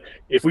us. But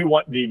if we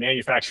want the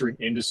manufacturing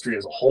industry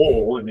as a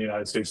whole in the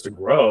United States to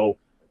grow,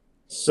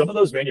 some of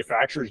those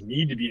manufacturers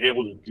need to be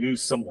able to do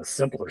some of the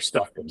simpler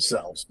stuff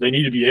themselves. They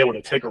need to be able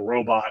to take a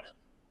robot,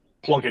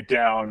 plunk it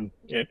down,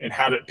 and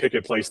have it pick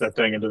and place that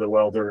thing into the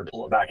welder and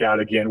pull it back out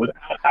again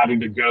without having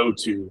to go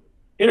to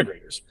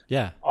integrators.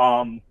 Yeah.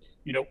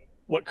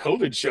 What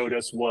COVID showed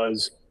us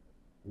was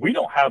we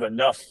don't have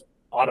enough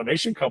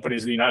automation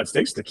companies in the United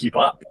States to keep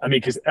up. I mean,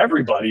 because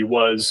everybody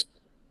was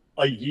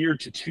a year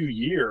to 2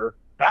 year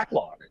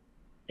backlog.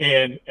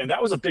 And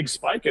that was a big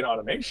spike in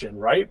automation,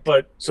 right?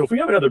 But so if we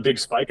have another big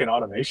spike in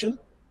automation,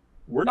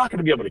 we're not going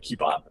to be able to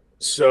keep up.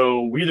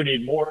 So we either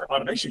need more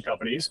automation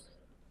companies,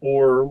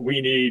 or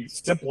we need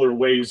simpler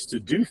ways to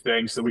do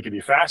things so we can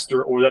be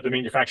faster, or that the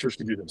manufacturers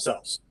can do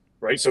themselves,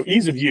 right? So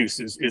ease of use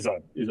is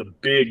a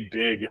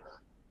big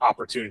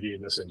opportunity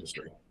in this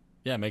industry.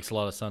 Yeah, it makes a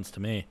lot of sense to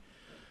me.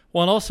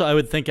 Well, and also I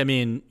would think,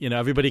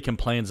 everybody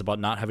complains about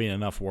not having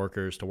enough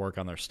workers to work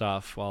on their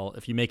stuff. Well,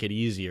 if you make it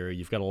easier,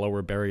 you've got a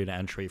lower barrier to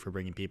entry for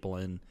bringing people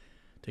in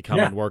to come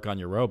and work on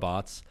your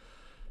robots.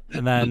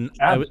 And then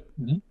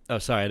oh,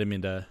 sorry, I didn't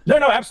mean to. No,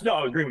 absolutely.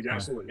 No, I agree with you.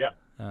 Absolutely, yeah.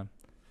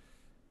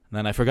 And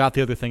then I forgot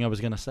the other thing I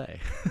was going to say.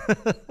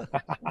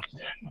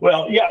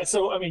 Well, yeah.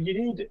 So, I mean, you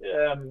need,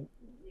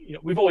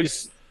 we've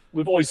always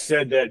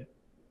said that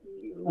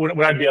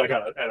when I'd be like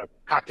at a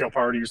cocktail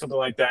party or something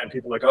like that, and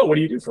people are like, oh, what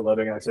do you do for a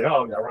living? And I'd say,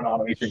 oh, I run an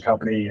automation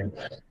company and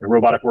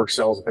robotic work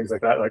cells and things like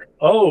that. Like,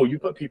 oh, you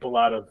put people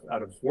out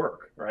of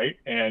work, right?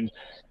 And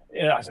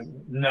I said,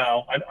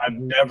 no, I've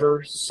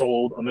never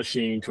sold a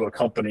machine to a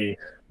company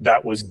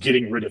that was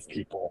getting rid of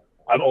people.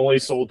 I've only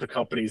sold to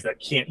companies that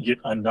can't get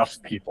enough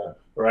people,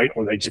 right?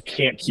 Or they just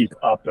can't keep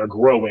up. They're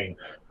growing.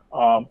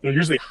 They're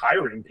usually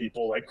hiring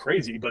people like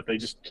crazy, but they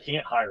just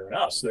can't hire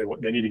enough. So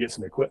they need to get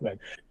some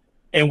equipment.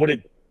 And one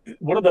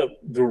of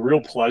the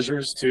real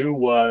pleasures too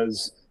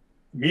was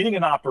meeting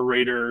an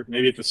operator,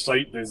 maybe at the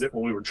site visit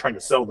when we were trying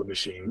to sell the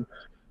machine,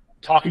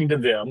 talking to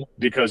them,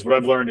 because what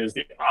I've learned is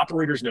the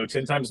operators know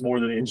 10 times more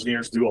than the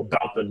engineers do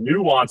about the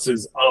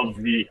nuances of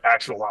the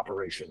actual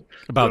operation.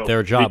 About So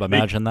their job,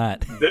 imagine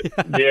that.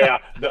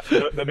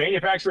 the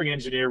manufacturing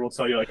engineer will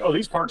tell you like, oh,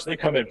 these parts, they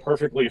come in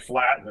perfectly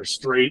flat and they're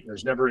straight and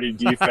there's never any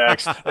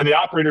defects. And the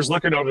operator's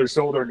looking over their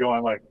shoulder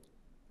going like,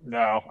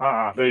 no,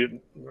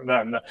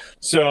 no.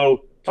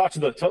 So talk to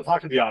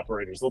the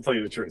operators. They'll tell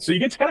you the truth. So you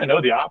get to kind of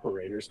know the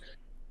operators.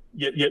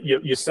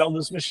 You sell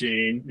this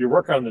machine, you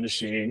work on the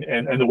machine,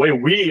 and the way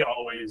we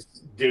always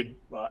did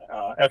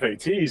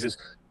FATs is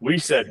we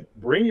said,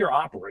 bring your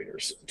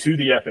operators to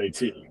the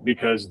FAT,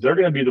 because they're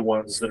going to be the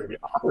ones that are going to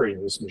be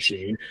operating this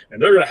machine,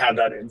 and they're going to have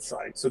that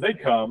insight. So they'd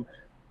come,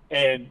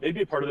 and they'd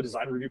be a part of the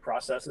design review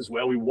process as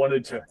well. We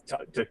wanted to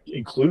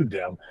include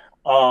them.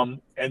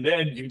 And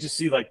then you just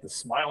see like the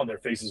smile on their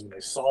faces when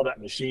they saw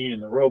that machine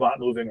and the robot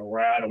moving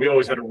around. And we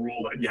always had a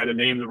rule that you had to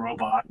name the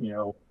robot,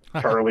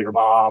 Charlie or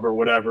Bob or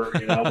whatever.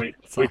 We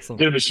awesome.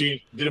 did a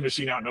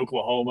machine out in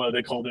Oklahoma.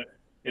 They called it.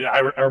 I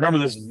remember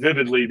this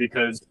vividly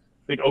because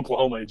I think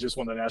Oklahoma had just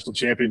won the national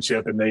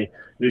championship, and they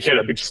had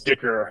a big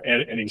sticker,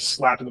 and he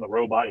slapped into the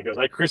robot. He goes,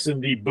 "I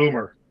christened the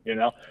Boomer."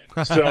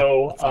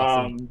 So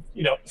awesome.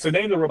 So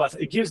name the robots.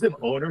 It gives them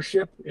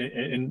ownership,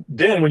 and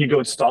then when you go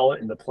install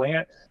it in the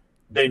plant,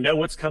 they know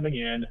what's coming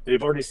in.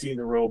 They've already seen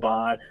the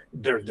robot.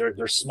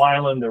 They're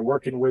smiling. They're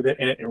working with it,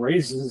 and it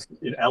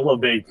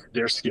elevates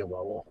their skill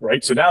level,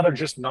 right? So now they're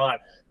just not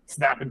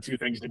snapping two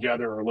things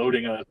together or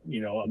loading a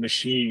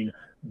machine.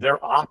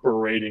 They're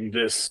operating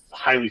this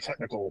highly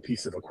technical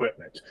piece of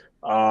equipment,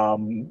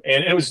 and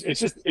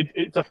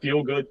it's a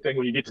feel good thing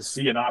when you get to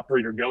see an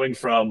operator going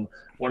from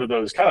one of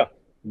those kind of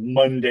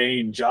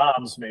mundane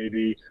jobs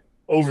maybe.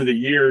 Over the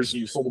years,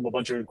 you sold them a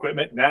bunch of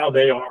equipment. Now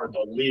they are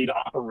the lead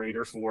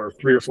operator for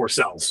 3 or 4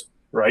 cells,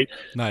 right?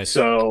 Nice.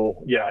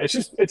 So yeah,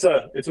 it's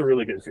a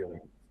really good feeling.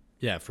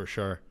 Yeah, for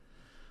sure.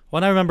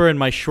 Well, I remember in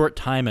my short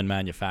time in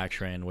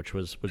manufacturing, which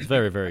was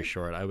very, very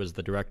short, I was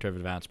the director of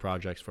advanced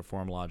projects for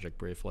FormLogic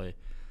briefly.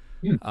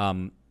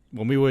 When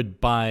we would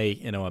buy,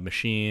 a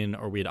machine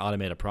or we'd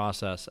automate a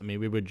process,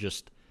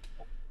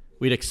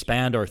 we'd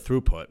expand our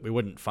throughput. We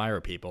wouldn't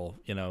fire people.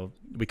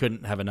 We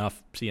couldn't have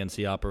enough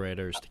CNC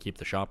operators to keep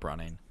the shop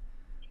running.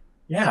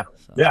 Yeah,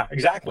 so, yeah,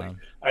 exactly.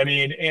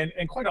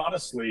 And quite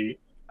honestly,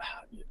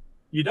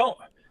 you don't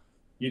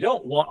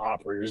want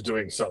operators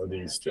doing some of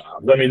these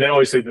jobs. They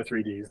always say the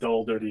 3Ds,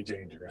 dull, dirty,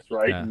 dangerous,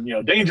 right? Yeah.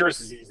 And, dangerous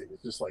is easy.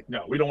 It's just like,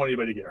 no, we don't want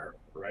anybody to get hurt,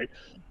 right?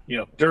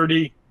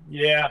 Dirty,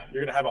 yeah,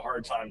 you're going to have a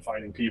hard time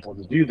finding people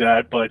to do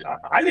that. But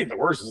I think the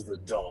worst is the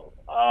dull.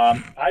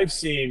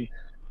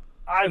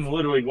 I've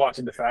literally walked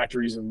into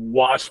factories and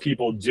watched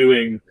people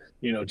doing,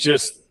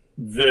 just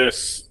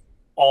this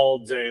all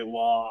day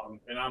long.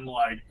 And I'm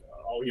like,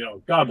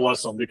 oh, God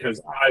bless them,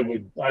 because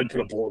I'd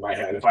put a bullet in my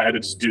head if I had to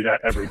just do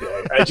that every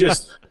day. I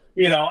just,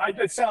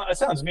 it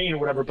sounds mean or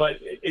whatever, but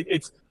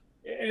it's,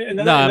 and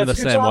then, I'm the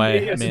same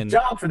way. It's a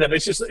job for them.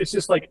 It's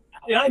just like,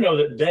 I know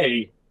that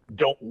they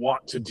don't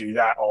want to do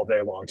that all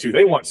day long too.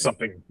 They want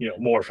something,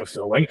 more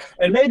fulfilling.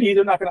 And maybe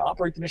they're not going to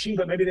operate the machine,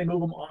 but maybe they move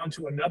them on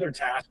to another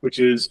task, which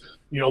is,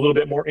 a little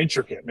bit more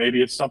intricate.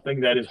 Maybe it's something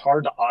that is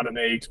hard to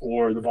automate,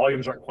 or the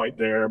volumes aren't quite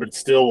there, but it's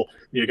still,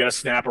 you got to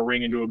snap a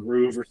ring into a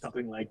groove or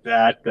something like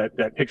that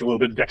takes a little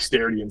bit of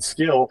dexterity and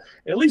skill.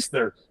 At least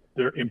they're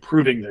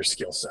improving their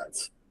skill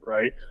sets,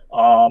 right?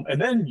 And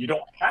then you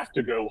don't have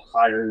to go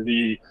hire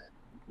the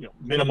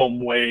minimum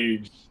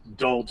wage,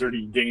 dull,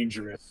 dirty,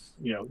 dangerous,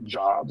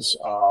 jobs.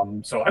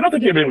 So I don't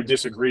think anybody would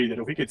disagree that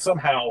if we could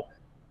somehow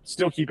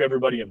still keep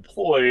everybody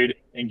employed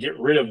and get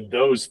rid of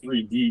those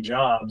 3D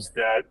jobs,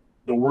 that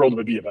the world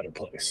would be a better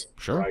place.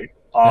 Sure. Right.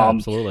 Yeah,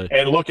 absolutely.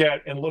 And look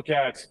at,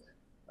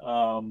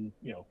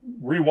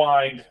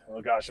 rewind.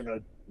 Oh gosh, I'm going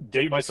to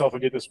date myself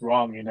and get this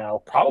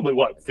wrong. Probably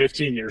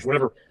 15 years,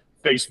 whatever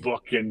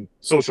Facebook and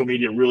social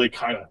media really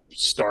kind of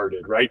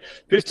started, right?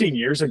 15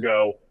 years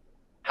ago,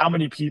 how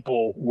many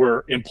people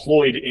were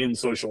employed in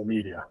social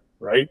media,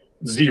 right?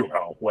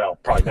 0. Well,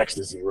 probably next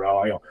to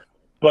 0.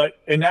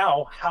 And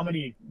now how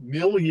many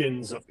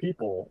millions of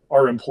people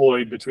are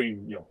employed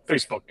between,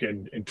 Facebook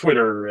and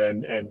Twitter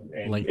and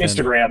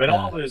Instagram and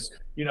all this,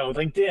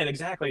 LinkedIn.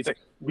 Exactly. It's like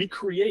we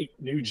create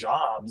new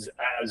jobs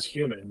as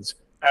humans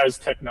as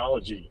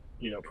technology,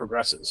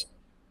 progresses.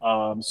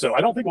 So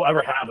I don't think we'll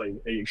ever have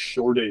a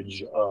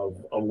shortage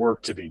of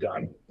work to be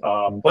done.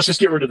 Let's just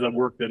get rid of the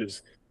work that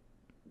is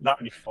not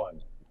any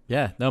fun.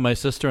 Yeah, no, my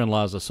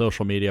sister-in-law is a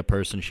social media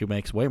person. She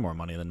makes way more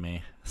money than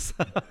me.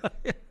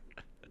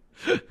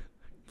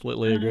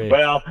 Completely agree.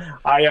 Well,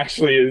 I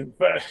actually,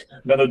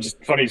 another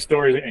just funny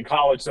story, in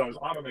college, so I was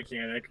auto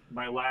mechanic.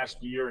 My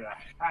last year and a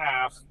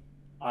half,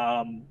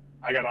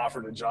 I got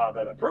offered a job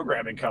at a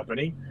programming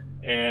company,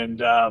 and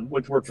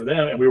went to work for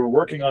them, and we were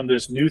working on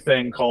this new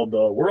thing called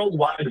the World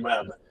Wide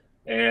Web.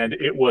 And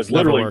it was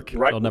literally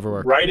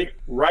writing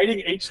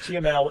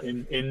HTML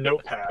in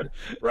Notepad,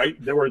 right?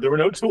 There were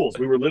no tools.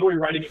 We were literally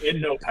writing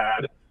in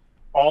Notepad,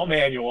 all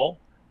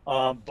manual.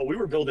 But we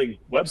were building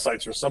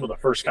websites for some of the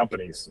first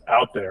companies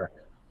out there.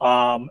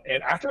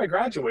 And after I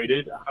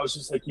graduated, I was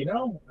just like,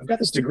 I've got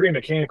this degree in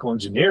mechanical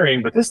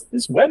engineering, but this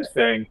web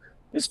thing,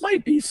 this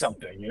might be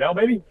something.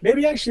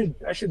 Maybe I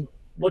should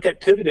look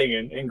at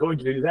pivoting and going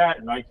to do that.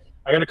 And I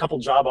got a couple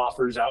job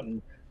offers out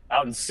in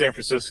San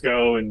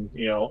Francisco and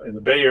in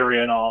the Bay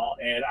Area and all.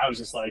 And I was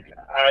just like,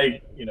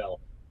 I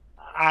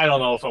don't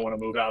know if I want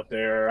to move out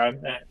there. I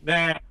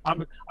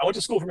went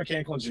to school for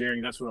mechanical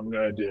engineering. That's what I'm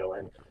going to do.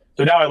 And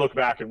so now I look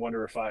back and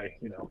wonder if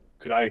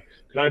could I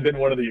have been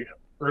one of the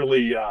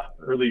early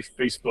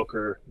Facebook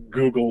or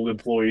Google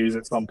employees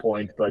at some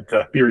point,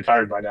 but be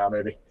retired by now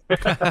maybe.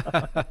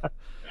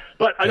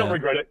 But I don't Yeah.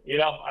 regret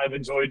it. I've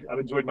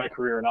enjoyed my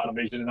career in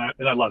automation,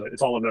 and I love it.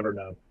 It's all I've ever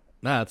known.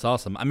 Nah, that's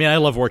awesome. I mean, I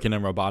love working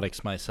in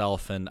robotics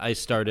myself, and I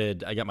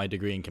got my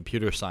degree in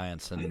computer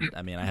science, and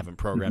I mean, I haven't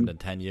programmed in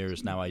 10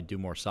 years. Now I do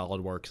more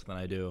SolidWorks than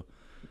I do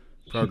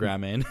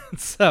programming.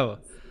 So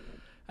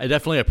I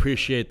definitely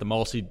appreciate the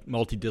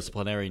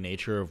multidisciplinary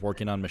nature of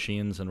working on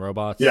machines and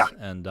robots. Yeah.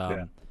 And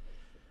Yeah.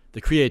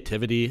 the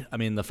creativity. I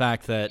mean, the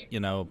fact that,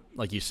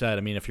 like you said,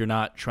 I mean, if you're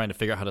not trying to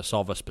figure out how to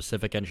solve a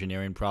specific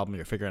engineering problem,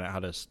 you're figuring out how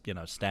to,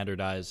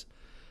 standardize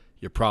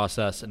your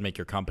process and make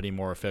your company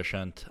more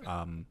efficient.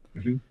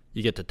 Mhm.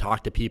 You get to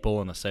talk to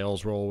people in a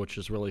sales role, which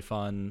is really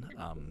fun.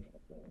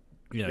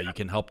 You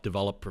can help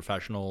develop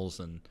professionals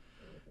and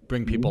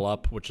bring people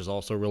up, which is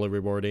also really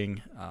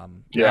rewarding.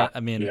 Yeah. I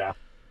mean, Yeah.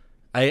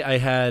 I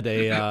had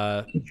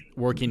a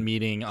working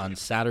meeting on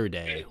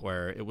Saturday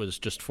where it was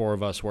just four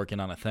of us working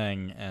on a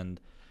thing, and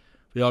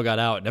we all got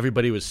out, and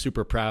everybody was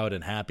super proud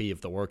and happy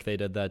of the work they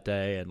did that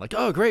day, and like,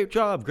 oh, great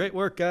job, great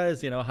work,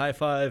 guys, high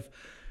five.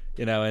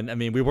 And I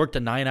mean, we worked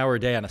a 9-hour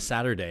day on a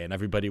Saturday, and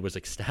everybody was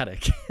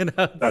ecstatic.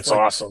 That's like,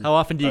 awesome. How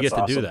often do you That's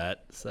get to do awesome.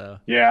 that? So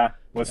Yeah.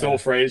 What's the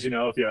old phrase? If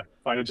you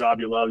find a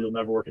job you love, you'll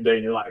never work a day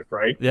in your life,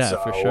 right? yeah, So,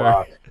 for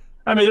sure.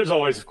 I mean, there's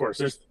always, of course,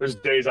 there's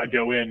days I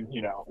go in,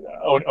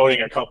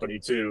 owning a company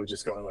too,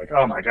 just going like,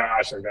 oh my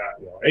gosh, I got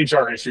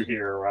HR issue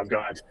here, or I've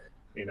got,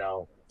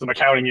 some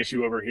accounting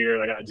issue over here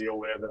that I got to deal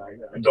with, and I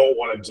don't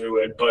want to do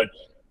it. But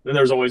then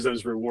there's always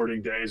those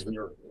rewarding days when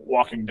you're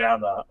walking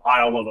down the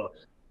aisle of a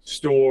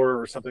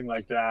store or something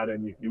like that,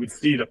 and you would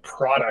see the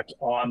product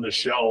on the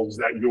shelves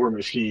that your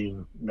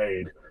machine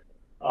made.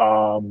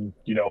 My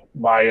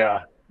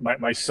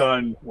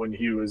son, when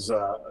he was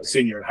a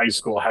senior in high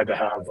school, had to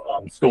have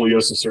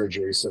scoliosis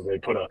surgery, so they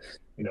put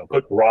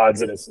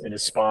rods in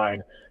his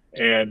spine,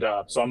 and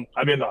so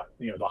I'm in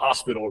the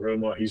hospital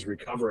room while he's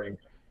recovering,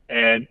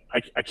 and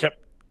I kept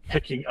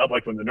picking up,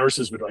 like when the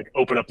nurses would like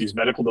open up these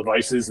medical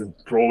devices and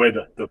throw away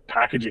the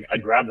packaging,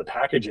 I'd grab the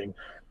packaging,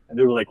 and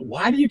they were like,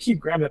 "Why do you keep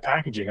grabbing the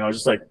packaging?" I was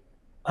just like,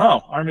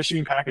 "Oh, our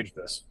machine packaged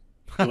this."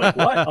 They're like,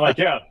 "What?" I'm like,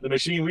 "Yeah, the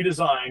machine we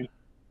designed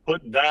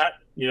put that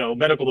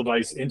medical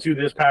device into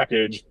this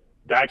package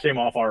that came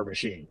off our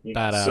machine."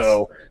 Badass.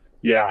 So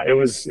yeah, it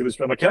was.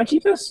 I'm like, "Can I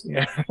keep this?"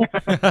 Yeah.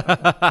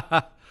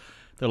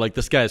 They're like,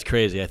 this guy's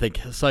crazy. I think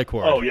psych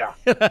ward. Oh yeah,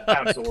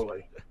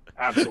 absolutely,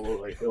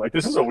 absolutely. They're like,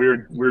 this is a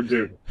weird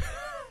dude.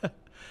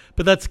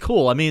 But that's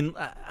cool. I mean,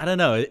 I don't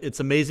know. It's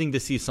amazing to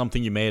see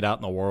something you made out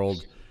in the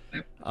world.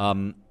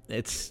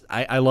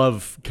 I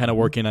love kind of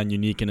working on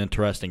unique and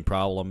interesting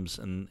problems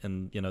in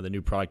the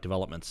new product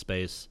development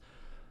space.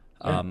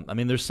 I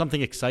mean, there's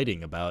something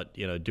exciting about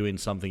doing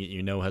something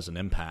that has an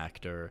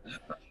impact, or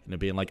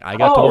being like, I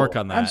got to work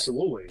on that.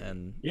 Absolutely.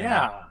 And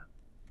yeah,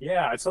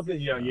 it's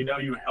something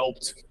you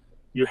helped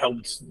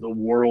the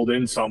world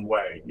in some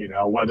way.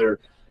 Whether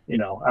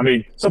I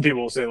mean, some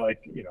people will say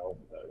like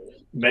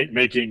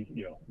making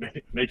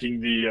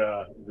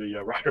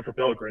the rocket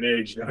propelled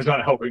grenade is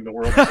not helping the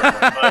world in some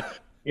way. But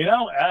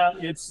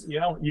it's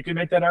you can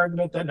make that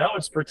argument that no,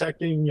 it's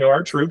protecting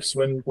our troops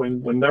when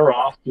they're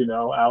off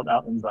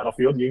out in the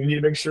battlefield. You need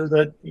to make sure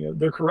that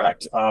they're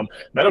correct.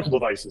 Medical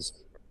devices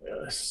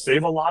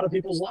save a lot of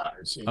people's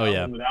lives. Oh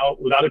yeah. And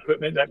without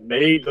equipment that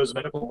made those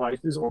medical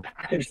devices or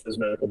packaged those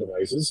medical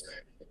devices,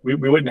 we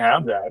wouldn't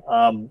have that.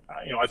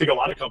 I think a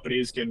lot of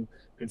companies can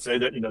say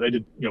that they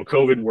did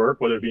COVID work,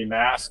 whether it be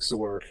masks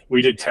or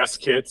we did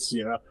test kits.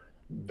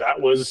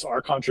 That was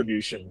our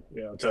contribution,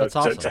 That's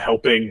awesome. to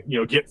helping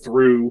get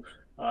through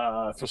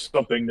for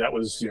something that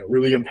was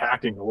really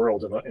impacting the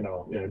world in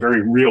a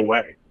very real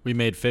way. We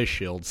made face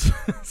shields.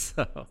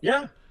 So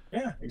Yeah,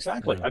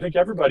 exactly. I think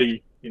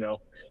everybody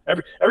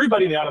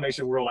everybody in the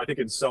automation world, I think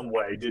in some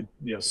way did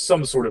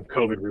some sort of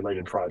COVID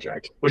related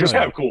project, which was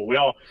kind of cool.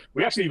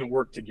 We actually even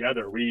worked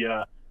together. We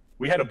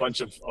had a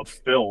bunch of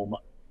film,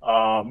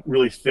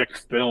 really thick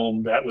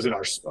film that was in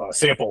our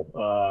sample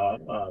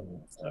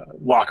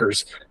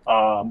lockers,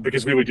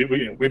 because we made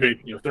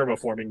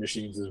thermoforming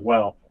machines as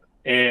well,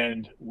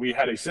 and we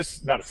had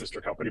not a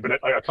sister company, but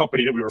a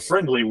company that we were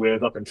friendly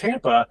with up in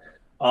Tampa,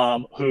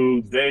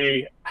 who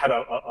they had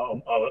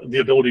the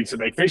ability to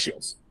make face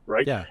shields,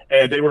 right? Yeah.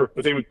 And they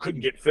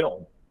couldn't get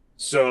film,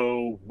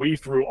 So we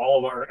threw all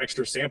of our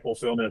extra sample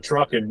film in a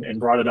truck and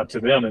brought it up to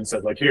them and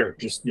said, like, here,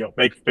 just,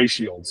 make face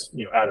shields,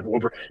 out of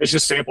it. It's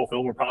just sample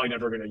film. We're probably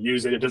never going to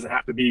use it. It doesn't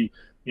have to be,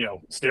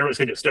 sterile. It's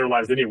going to get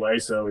sterilized anyway.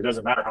 So it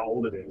doesn't matter how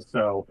old it is.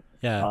 So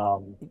Yeah.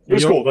 it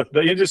was cool.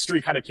 The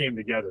industry kind of came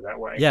together that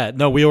way. Yeah,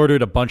 no, we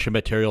ordered a bunch of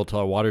material to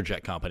a water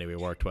jet company we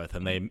worked with,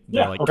 and they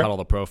cut all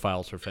the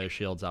profiles for face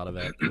shields out of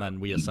it, and then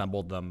we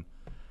assembled them.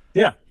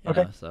 Yeah.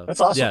 Okay. So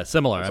that's awesome. Yeah,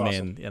 similar. That's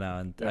awesome.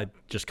 And I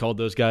just called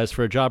those guys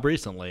for a job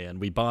recently,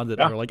 and we bonded.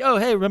 And we're like, oh,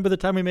 hey, remember the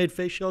time we made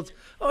face shields?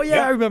 Oh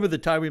yeah, I remember the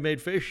time we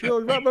made face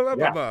shields.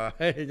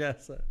 Hey,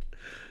 yes.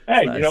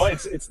 Hey,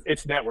 nice.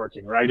 it's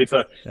networking, right?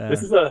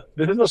 This is a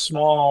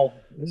small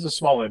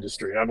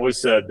industry. I've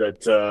always said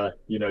that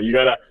you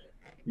gotta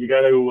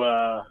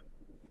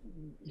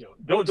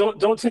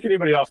don't take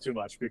anybody off too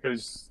much,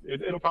 because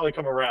it'll probably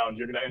come around.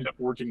 You're gonna end up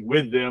working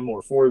with them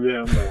or for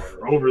them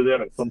or over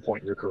them at some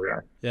point in your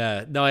career.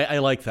 Yeah, no, I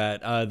like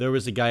that. There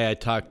was a guy I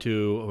talked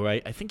to who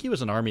I think he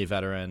was an Army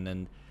veteran,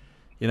 and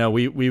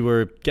we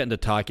were getting to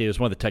talk. He was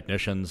one of the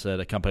technicians at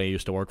a company I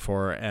used to work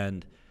for,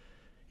 and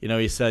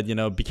he said,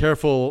 be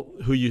careful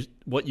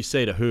what you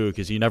say to who,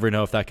 because you never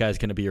know if that guy's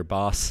going to be your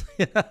boss.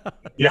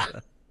 Yeah,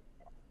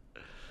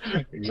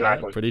 exactly.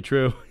 Yeah, pretty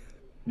true.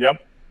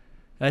 Yep.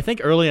 And I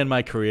think early in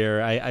my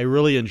career, I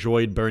really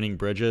enjoyed burning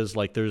bridges.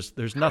 Like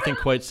there's nothing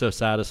quite so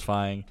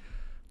satisfying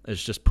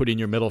as just putting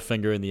your middle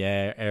finger in the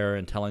air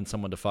and telling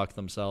someone to fuck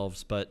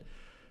themselves. But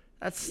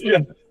that's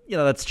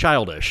that's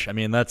childish. I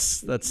mean, that's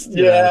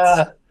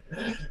There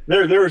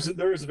was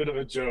a bit of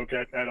a joke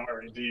at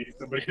R&D.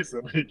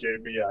 Somebody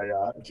gave me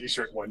a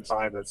T-shirt one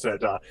time that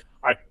said,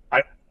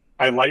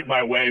 "I light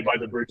my way by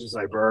the bridges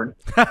I burn,"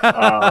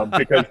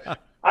 because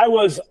I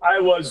was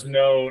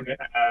known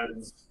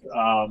as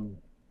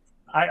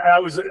I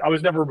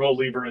was never a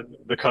believer in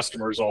the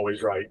customer is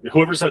always right.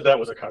 Whoever said that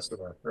was a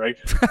customer, right?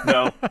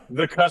 No,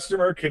 the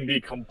customer can be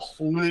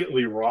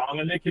completely wrong,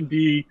 and they can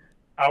be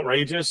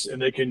outrageous,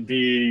 and they can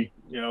be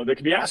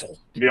assholes,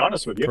 to be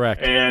honest with you.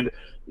 Correct. And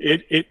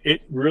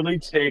it really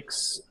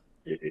takes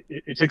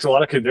it takes a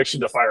lot of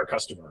conviction to fire a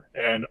customer,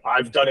 and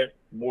I've done it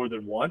more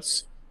than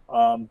once.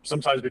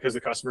 Sometimes because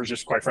the customers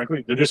just, quite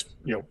frankly, they're just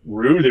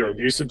rude, they're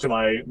abusive to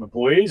my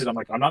employees, and I'm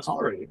like, I'm not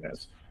tolerating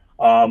this.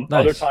 Nice.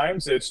 Other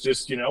times it's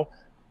just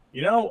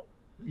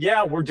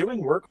yeah, we're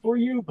doing work for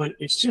you, but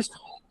it's just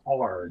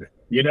hard.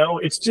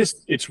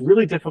 It's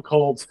really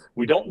difficult.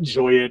 We don't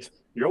enjoy it.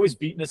 You're always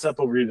beating us up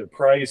over either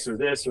price or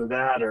this or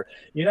that, or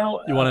you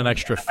want an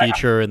extra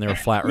feature in their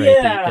flat rate.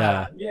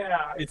 Yeah.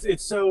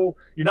 It's so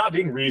you're not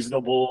being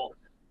reasonable.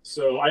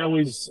 So I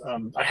always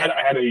I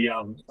had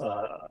a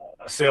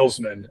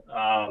salesman.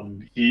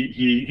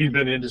 He'd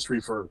been in the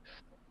industry for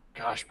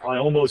probably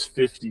almost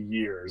 50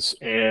 years,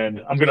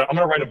 and I'm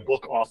gonna write a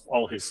book off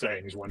all his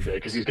sayings one day,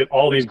 because he's got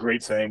all these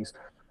great sayings.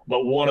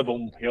 But one of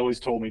them, he always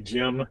told me,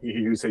 Jim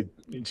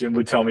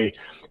would tell me,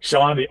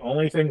 Sean, the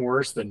only thing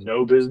worse than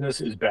no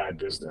business is bad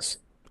business.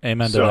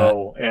 Amen to that.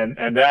 So,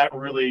 and that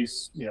really,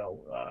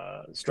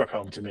 struck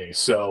home to me.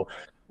 So,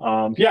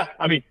 I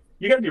mean,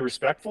 you got to be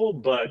respectful,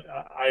 but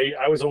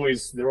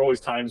there were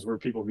always times where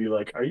people would be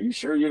like, are you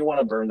sure you don't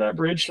want to burn that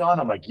bridge, Sean?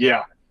 I'm like,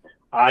 yeah,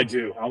 I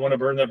do. I want to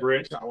burn that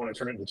bridge. I want to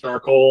turn it into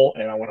charcoal,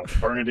 and I want to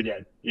burn it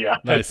again. Yeah.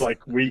 Nice. It's like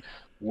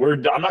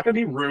I'm not going to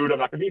be rude. I'm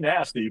not going to be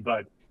nasty,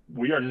 but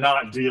we are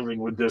not dealing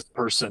with this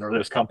person or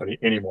this company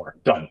anymore.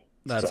 Done.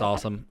 That's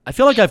awesome. I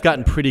feel like I've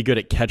gotten pretty good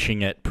at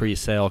catching it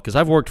pre-sale, because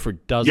I've worked for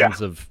dozens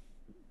of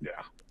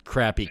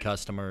crappy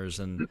customers,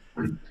 and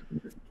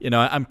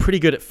I'm pretty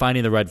good at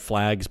finding the red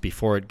flags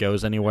before it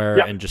goes anywhere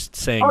and just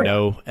saying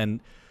no.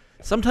 And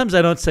sometimes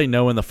I don't say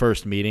no in the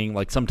first meeting.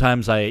 Like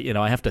sometimes I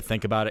have to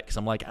think about it, because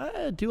I'm like,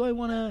 do I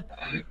want to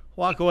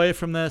walk away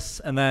from this?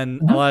 And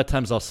then a lot of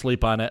times I'll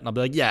sleep on it, and I'll be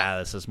like, yeah,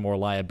 this is more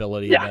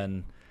liability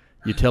than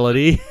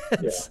utility.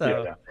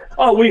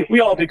 Oh,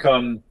 we all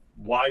become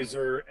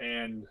wiser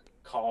and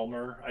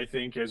calmer, I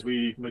think, as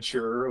we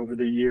mature over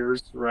the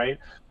years, right?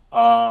 We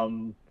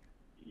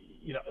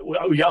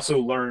also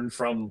learn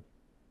from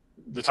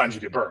the times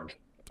you get burned.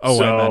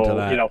 Oh, amen to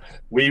that.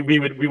 We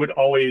would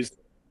always,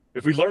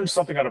 if we learned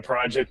something on a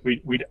project,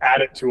 we'd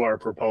add it to our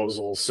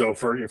proposals. So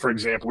for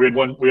example,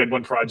 we had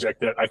one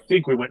project that I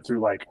think we went through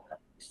like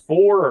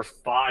 4 or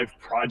 5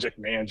 project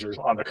managers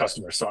on the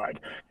customer side,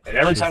 and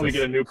every time we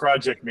get a new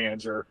project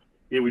manager,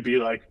 it would be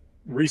like,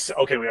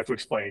 okay, we have to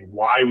explain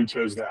why we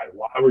chose that,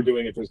 why we're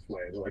doing it this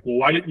way. They're like, well,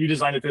 why didn't you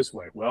design it this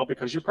way? Well,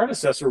 because your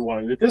predecessor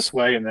wanted it this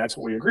way, and that's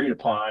what we agreed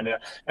upon.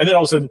 And then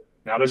all of a sudden,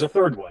 now there's a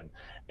third one,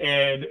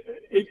 and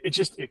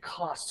it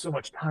costs so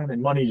much time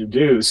and money to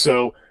do.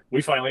 So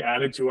we finally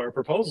added to our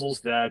proposals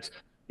that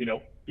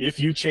if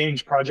you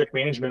change project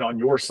management on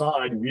your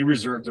side, we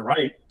reserve the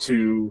right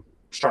to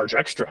charge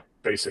extra,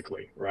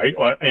 basically, right?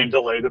 And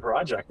delay the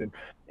project.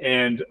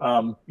 And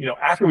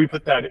after we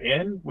put that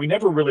in, we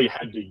never really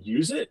had to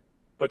use it,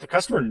 but the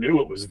customer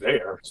knew it was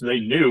there. So they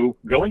knew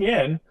going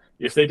in,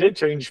 if they did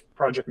change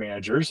project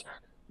managers,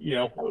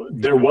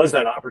 there was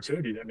that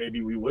opportunity that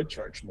maybe we would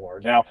charge more.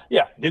 Now,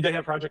 yeah, did they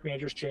have project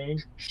managers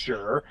change?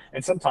 Sure.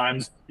 And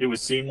sometimes it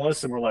was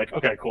seamless and we're like,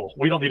 okay, cool.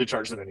 We don't need to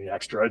charge them any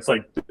extra. It's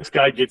like, this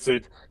guy gets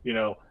it,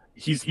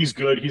 he's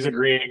good, he's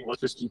agreeing,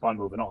 let's just keep on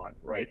moving on,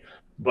 right?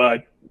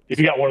 But if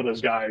you got one of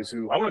those guys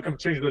who, I want to come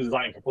change the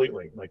design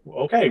completely, like,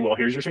 okay, well,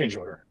 here's your change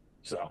order.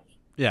 So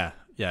Yeah,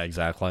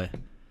 exactly.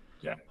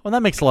 yeah. Well,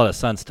 that makes a lot of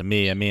sense to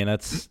me. I mean,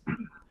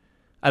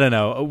 I don't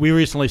know. We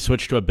recently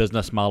switched to a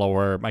business model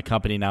where my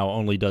company now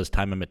only does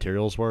time and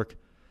materials work,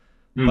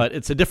 but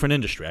it's a different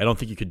industry. I don't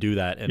think you could do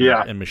that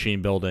in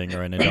machine building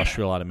or in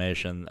industrial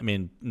automation. I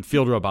mean, in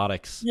field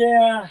robotics.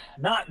 Yeah,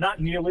 not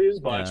nearly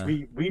as much.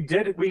 Yeah.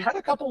 We had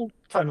a couple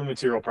time and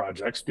material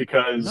projects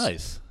because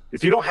nice.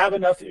 If you don't have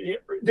enough,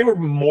 they were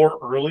more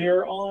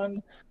earlier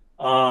on.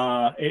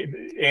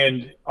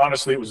 And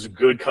honestly, it was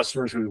good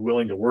customers who were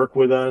willing to work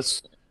with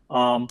us.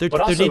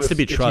 There needs to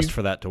be trust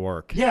for that to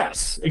work.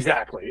 Yes,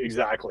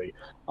 exactly.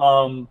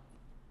 And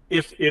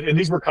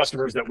these were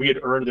customers that we had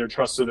earned their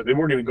trust so that they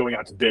weren't even going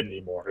out to bid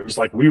anymore. It was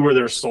like we were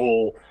their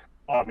sole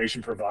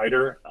automation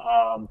provider.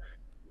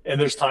 And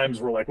there's times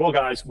where like, well,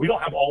 guys, we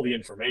don't have all the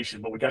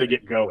information, but we got to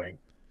get going.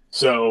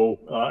 So,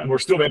 and we're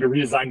still going to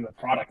redesign the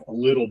product a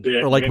little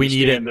bit. Or like we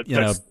need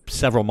it,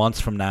 several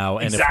months from now.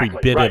 And if we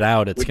bid it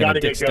out, it's going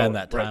to extend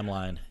that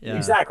timeline. Yeah.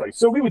 Exactly.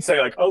 So we would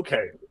say like,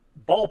 okay,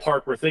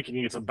 ballpark, we're thinking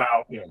it's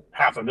about,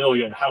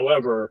 $500,000.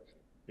 However,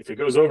 if it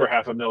goes over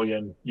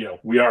 $500,000,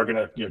 we are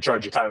going to,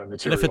 charge you time and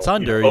material. And if it's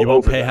under, you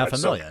won't pay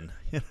 $500,000.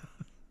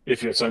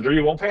 If it's under,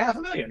 you won't pay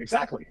 $500,000.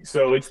 Exactly.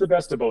 So it's the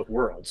best of both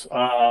worlds.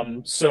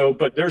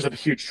 But there's a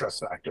huge trust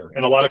factor,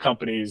 and a lot of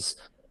companies,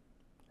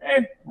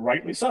 and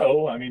rightly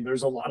so. I mean,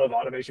 there's a lot of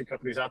automation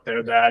companies out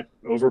there that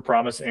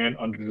overpromise and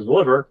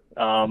underdeliver,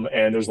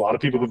 and there's a lot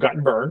of people who've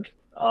gotten burned.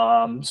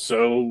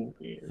 So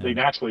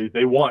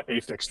they want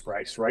a fixed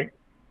price, right?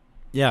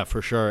 Yeah,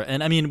 for sure.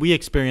 And I mean, we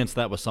experienced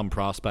that with some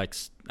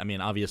prospects. I mean,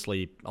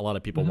 obviously, a lot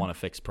of people want a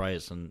fixed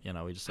price, and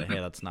we just say, hey,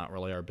 that's not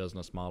really our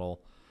business model.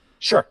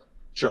 Sure.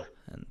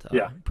 And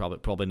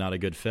probably not a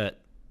good fit.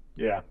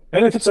 Yeah,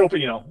 and if it's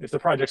open, if the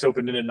project's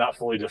open and not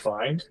fully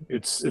defined,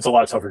 it's a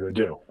lot tougher to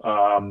do.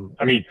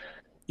 I mean,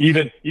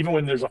 even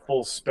when there's a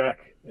full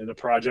spec and the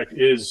project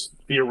is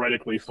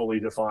theoretically fully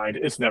defined,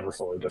 it's never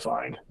fully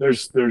defined.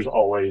 There's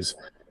always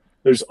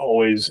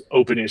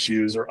open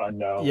issues or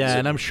unknowns. Yeah,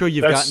 and I'm sure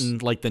you've gotten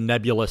like the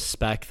nebulous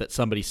spec that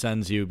somebody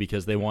sends you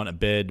because they want a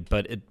bid,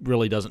 but it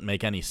really doesn't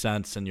make any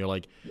sense, and you're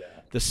like,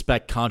 the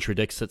spec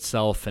contradicts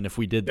itself, and if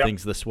we did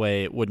things this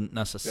way, it wouldn't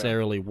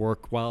necessarily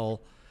work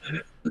well.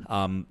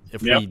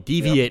 If we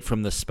deviate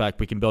from the spec,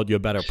 we can build you a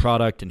better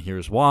product, and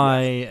here's why.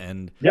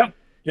 And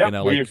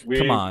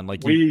come on,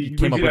 like you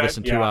came up with this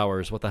in 2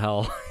 hours. What the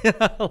hell?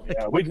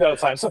 Yeah, we do that all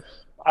the time. So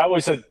I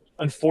always said,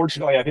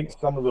 unfortunately, I think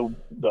some of the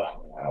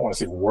I don't want to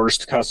say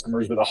worst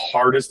customers, but the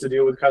hardest to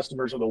deal with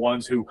customers are the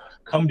ones who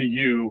come to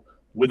you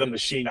with a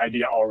machine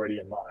idea already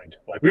in mind.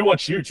 Like, we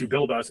want you to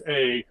build us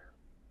a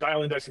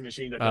dial indexing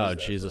machine that does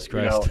this, Jesus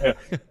Christ.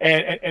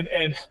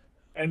 And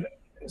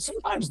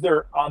sometimes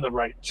they're on the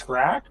right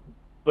track,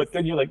 but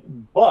then you're like,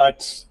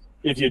 but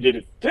if you did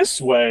it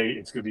this way,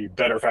 it's going to be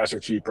better, faster,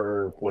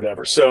 cheaper,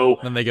 whatever. So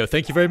then they go,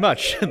 thank you very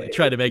much. And they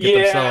try to make it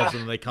themselves,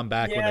 and then they come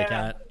back when they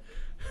can't.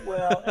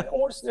 Well,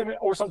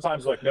 or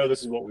sometimes like, no,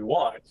 this is what we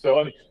want. So,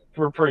 I mean,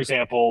 for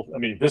example, I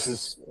mean, this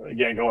is,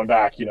 again, going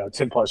back,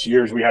 10 plus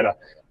years, we had a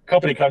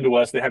company come to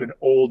us. They had an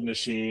old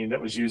machine that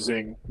was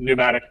using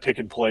pneumatic pick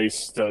and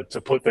place to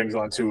put things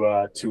onto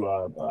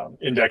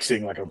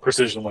indexing, like a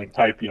precision link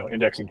type,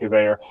 indexing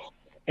conveyor.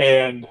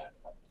 And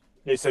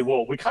they said,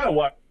 well, we kind of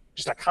want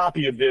just a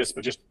copy of this,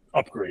 but just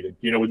upgraded,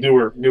 with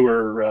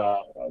newer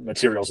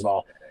materials and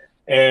all.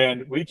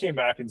 And we came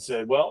back and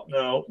said, well,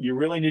 no, you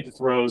really need to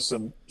throw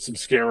some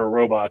Scara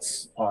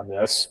robots on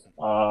this.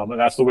 And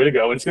that's the way to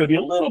go. And it's going to be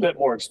a little bit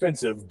more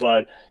expensive,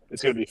 but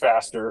it's going to be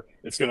faster.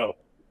 It's going to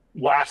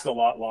last a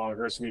lot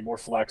longer. It's going to be more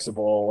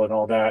flexible and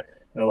all that.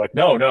 And they're like,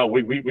 no,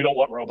 we don't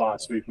want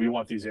robots. We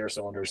want these air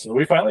cylinders. So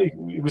we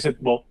said,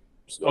 well,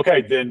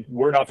 okay, then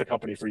we're not the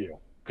company for you,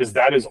 because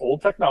that is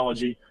old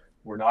technology.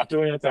 We're not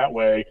doing it that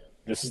way.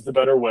 This is the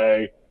better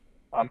way.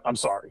 I'm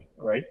sorry,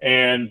 right?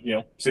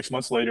 And 6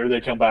 months later, they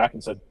come back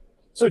and said,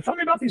 "So tell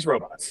me about these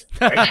robots."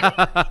 Right?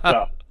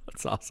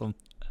 That's awesome.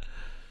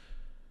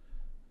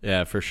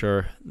 Yeah, for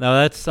sure.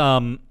 No, that's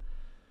kind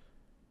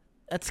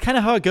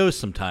of how it goes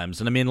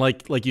sometimes. And I mean,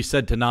 like you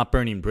said, to not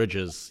burning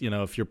bridges.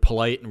 If you're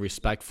polite and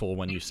respectful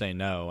when you say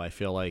no, I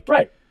feel like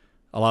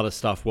a lot of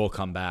stuff will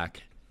come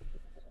back.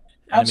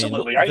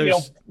 Absolutely.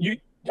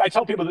 I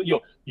tell people that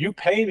you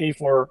pay me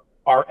for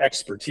our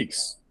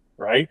expertise,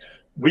 right?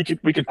 We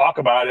could talk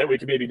about it. We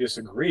could maybe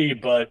disagree,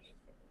 but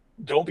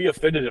don't be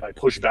offended if I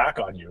push back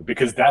on you,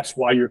 because that's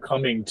why you're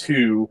coming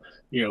to,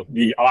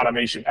 the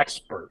automation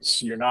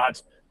experts. You're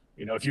not,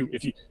 if you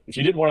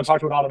didn't want to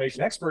talk to an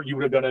automation expert, you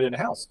would have done it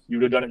in-house. You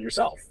would have done it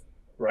yourself,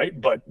 right?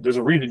 But there's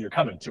a reason you're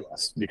coming to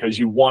us, because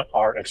you want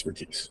our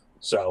expertise.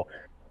 So,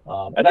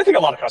 and I think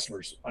a lot of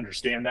customers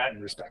understand that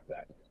and respect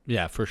that.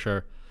 Yeah, for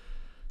sure.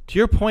 To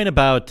your point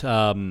about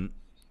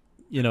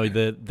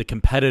the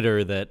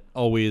competitor that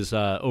always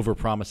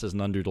overpromises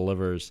and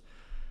underdelivers.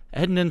 I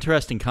had an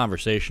interesting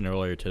conversation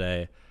earlier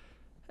today,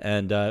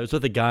 and it was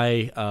with a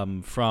guy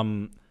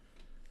from,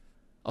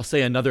 I'll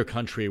say, another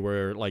country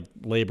where like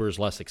labor is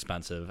less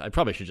expensive. I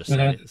probably should just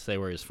say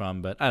where he's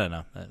from, but I don't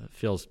know. It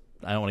feels,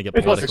 I don't want to get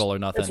political or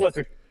nothing.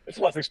 It's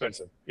less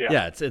expensive.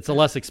 Yeah, it's a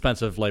less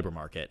expensive labor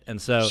market,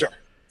 and so.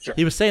 Sure.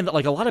 He was saying that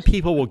like a lot of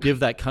people will give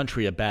that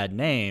country a bad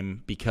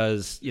name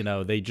because,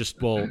 they just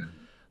they'll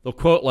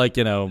quote like,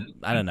 I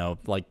don't know,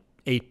 like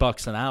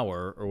 $8 an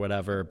hour or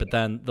whatever, but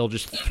then they'll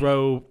just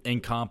throw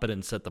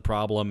incompetence at the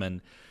problem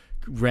and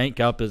rank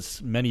up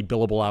as many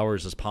billable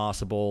hours as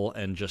possible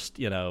and just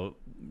do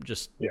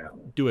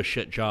a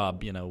shit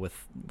job,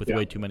 with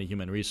way too many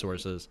human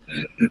resources.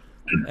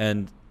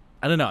 And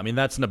I don't know. I mean,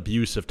 that's an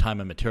abuse of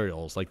time and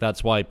materials. Like,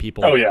 that's why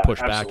people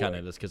push back on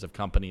it, is because of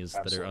companies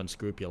that are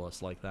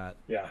unscrupulous like that.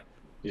 Yeah.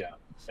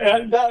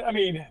 And that, I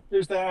mean,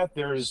 there's that.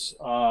 There's,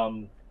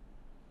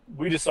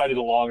 we decided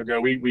long ago,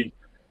 we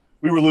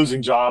were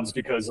losing jobs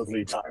because of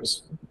lead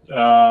times.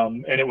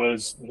 And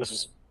this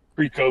was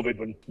pre-COVID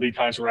when lead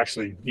times were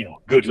actually,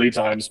 good lead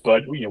times.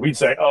 But, we'd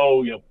say,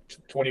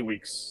 20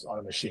 weeks on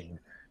a machine.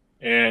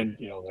 And,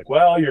 like,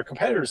 well, your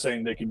competitor's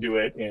saying they can do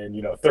it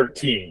in,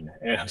 13.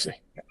 And I'm saying,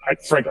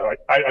 frankly,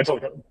 I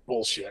told them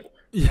bullshit.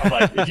 Yeah. I'm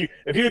like,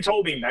 if you had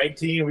told me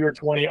 19, we were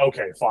 20,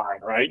 okay, fine,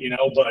 right?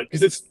 But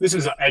because this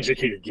is an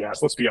educated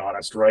guess, let's be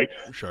honest, right?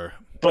 Sure.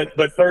 But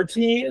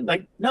 13,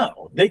 like,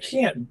 no, they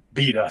can't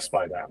beat us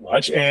by that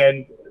much.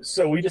 And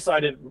so we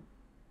decided,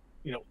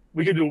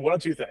 we could do one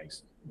of two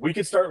things. We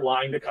could start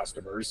lying to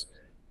customers.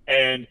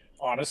 And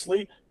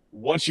honestly,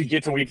 once you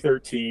get to week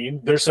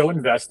 13, they're so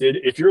invested.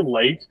 If you're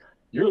late,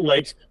 you're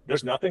late.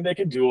 There's nothing they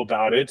can do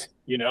about it.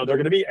 They're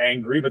going to be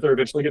angry, but they're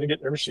eventually going to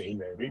get their machine,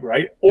 maybe,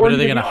 right? Or are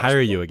they going to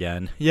hire you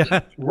again?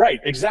 Yeah.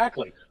 Right,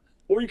 exactly.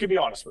 Or you can be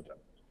honest with them,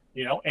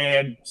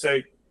 and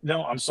say,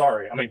 no, I'm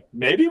sorry. I mean,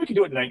 maybe we can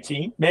do it in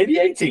 19, maybe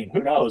 18. Who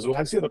knows? We'll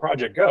have to see how the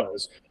project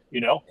goes.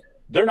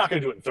 They're not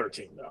going to do it in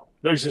 13, though.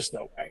 There's just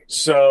no way.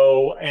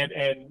 So, and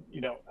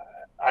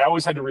I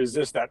always had to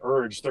resist that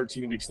urge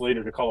 13 weeks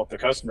later to call up the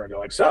customer and go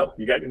like, so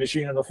you got your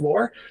machine on the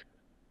floor?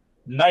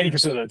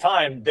 90% of the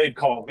time they'd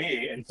call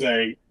me and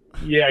say,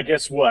 yeah,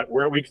 guess what?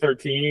 We're at week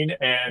 13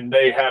 and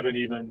they haven't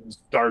even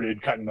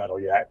started cutting metal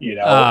yet, or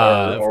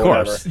of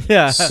course. Whatever.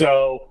 Yeah.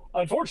 So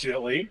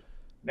unfortunately,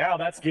 now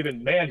that's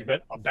given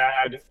management a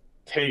bad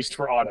taste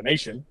for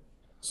automation.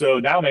 So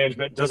now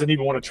management doesn't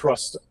even want to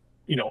trust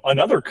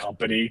another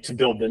company to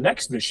build the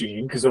next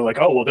machine because they're like,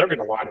 oh, well, they're going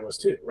to lie to us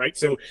too, right?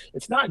 So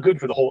it's not good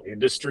for the whole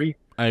industry.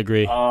 I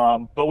agree.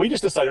 But we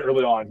just decided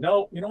early on,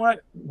 no, you know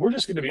what? We're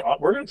going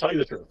to tell you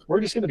the truth. We're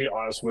just going to be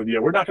honest with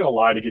you. We're not going to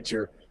lie to get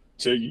your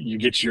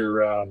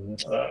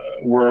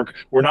work.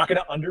 We're not going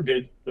to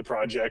underbid the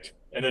project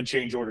and then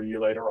change order you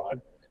later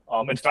on.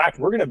 In fact,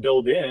 we're going to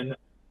build in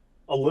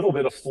a little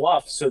bit of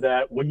fluff so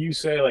that when you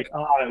say like,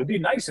 it would be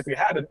nice if we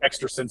had an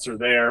extra sensor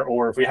there,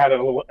 or if we had a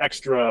little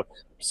extra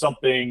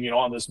something,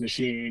 on this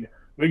machine,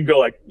 we can go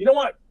like, you know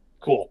what?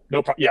 Cool.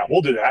 No problem. Yeah,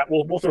 we'll do that.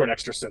 We'll throw an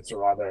extra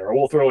sensor on there, or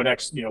we'll throw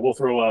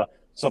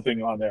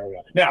something on there.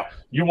 Now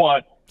you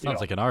want, sounds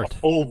like an art,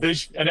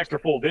 an extra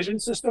full vision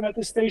system at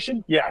this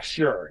station. Yeah,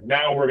 sure.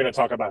 Now we're going to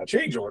talk about a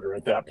change order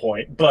at that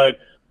point, but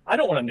I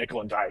don't want to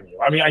nickel and dime you.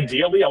 I mean,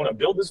 ideally I want to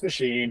build this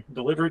machine,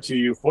 deliver it to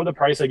you for the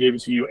price I gave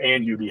it to you,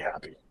 and you be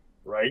happy.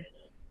 Right.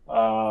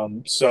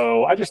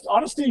 So I just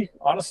honesty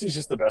is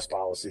just the best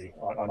policy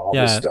on all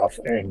this stuff.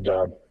 And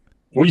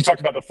when you talked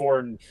about the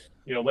foreign,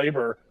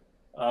 labor,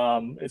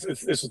 it's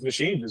with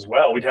machines as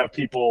well. We'd have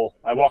people.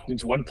 I walked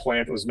into one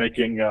plant that was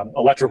making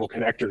electrical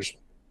connectors,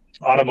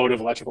 automotive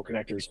electrical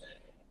connectors,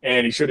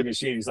 and he showed a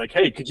machine. He's like,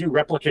 "Hey, could you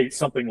replicate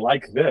something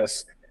like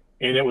this?"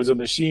 And it was a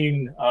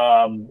machine.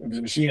 I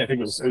think it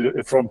was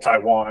from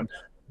Taiwan,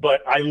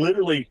 but I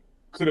literally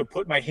could have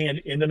put my hand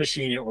in the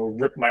machine and it would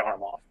rip my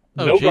arm off.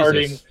 Oh, no Jesus.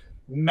 Guarding,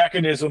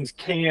 mechanisms,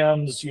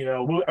 cams,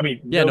 I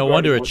mean, no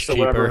wonder it's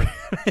whatsoever.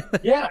 cheaper.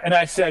 Yeah. And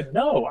I said,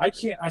 no, I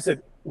can't. I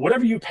said,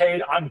 whatever you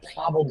paid, I'm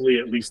probably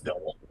at least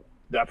double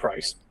that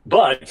price,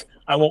 but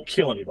I won't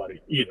kill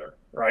anybody either.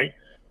 Right.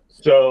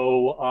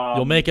 So,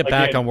 you'll make it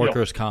back on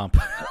workers' comp.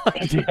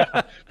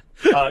 Yeah.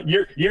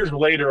 Years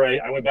later,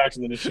 I went back to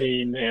the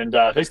machine and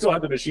they still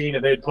had the machine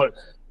and they'd put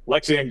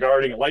Lexan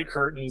guarding and light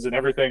curtains and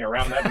everything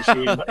around that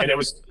machine. And it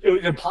was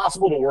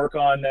impossible to work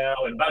on now.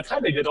 And by the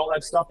time they did all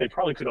that stuff, they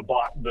probably could have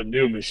bought the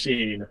new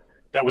machine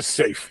that was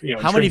safe.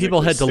 How many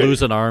people had to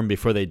lose an arm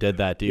before they did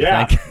that, do you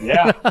think?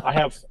 Yeah.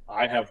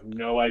 I have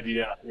no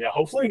idea. Yeah.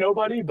 Hopefully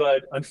nobody,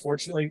 but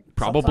unfortunately,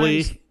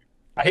 probably.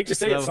 I hate to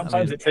say it.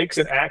 Sometimes it takes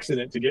an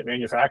accident to get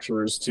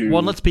manufacturers to.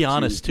 Well, let's be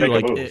honest too.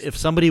 Like, if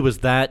somebody was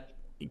that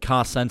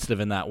cost sensitive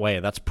in that way,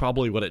 that's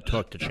probably what it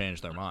took to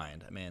change their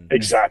mind. I mean,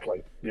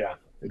 exactly. Yeah.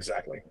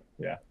 Exactly.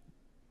 Yeah.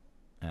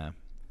 Yeah.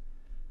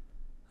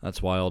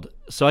 That's wild.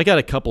 So I got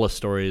a couple of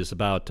stories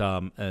about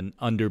an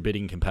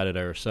underbidding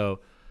competitor.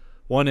 So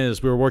one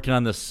is we were working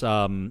on this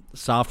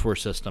software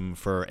system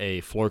for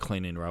a floor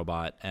cleaning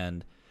robot,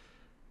 and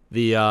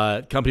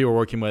the company we're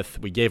working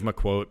with, we gave them a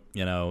quote.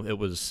 It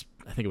was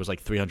I think it was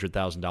like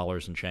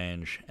 $300,000 and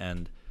change.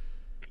 And,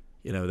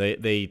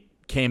 they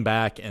came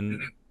back,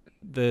 and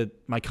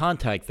my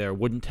contact there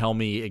wouldn't tell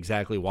me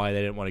exactly why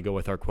they didn't want to go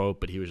with our quote,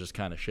 but he was just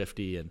kind of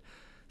shifty. And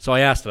so I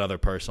asked another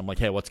person, I'm like,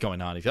 hey, what's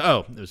going on? He said,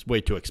 oh, it was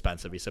way too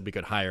expensive. He said we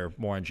could hire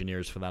more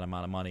engineers for that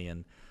amount of money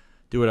and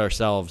do it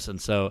ourselves.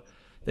 And so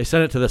they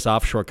sent it to this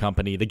offshore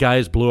company. The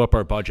guys blew up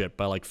our budget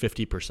by like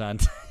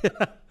 50%,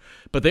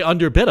 but they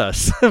underbid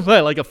us by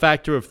like a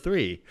factor of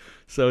 3.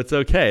 So it's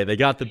okay. They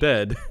got the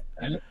bid.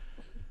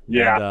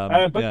 Yeah,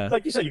 And, but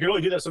like you said, you can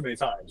only do that so many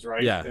times,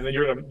 right? Yeah, and then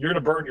you're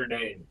gonna burn your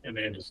name in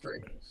the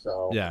industry.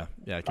 So yeah,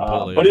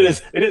 completely. But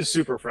it is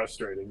super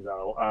frustrating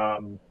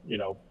though.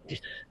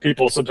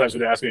 People sometimes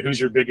would ask me, "Who's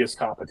your biggest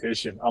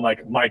competition?" I'm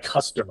like, my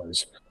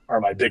customers are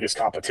my biggest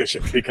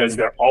competition because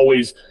they're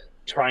always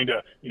trying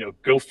to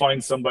go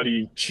find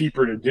somebody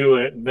cheaper to do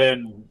it, and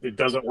then it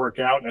doesn't work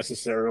out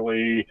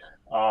necessarily.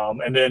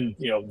 And then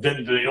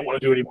then they don't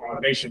want to do any more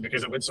automation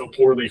because it went so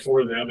poorly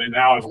for them, and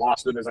now I've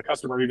lost them as a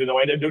customer, even though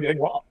I didn't do anything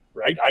wrong.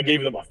 Right? I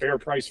gave them a fair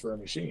price for a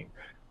machine.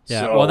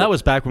 Yeah. So, well, that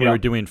was back when we were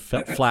doing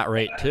flat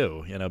rate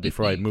too.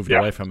 Before I moved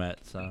away from it.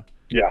 So.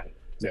 Yeah,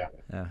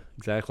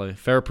 exactly.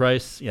 Fair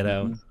price.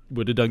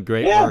 Would have done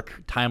great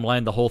work.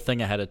 Timeline the whole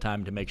thing ahead of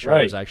time to make sure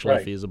it was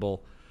actually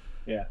feasible.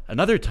 Yeah.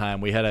 Another time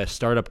we had a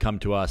startup come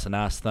to us and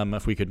asked them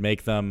if we could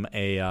make them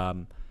a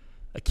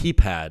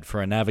keypad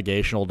for a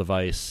navigational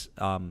device.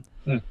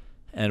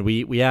 And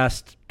we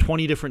asked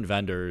 20 different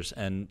vendors,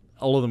 and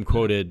all of them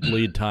quoted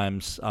lead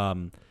times.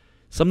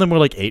 Some of them were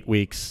like 8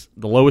 weeks.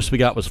 The lowest we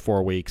got was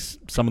 4 weeks.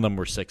 Some of them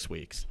were 6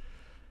 weeks.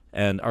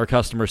 And our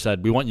customer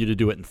said, we want you to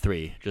do it in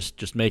 3.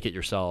 Just make it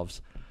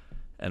yourselves.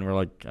 And we're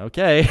like,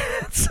 okay.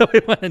 So we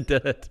went and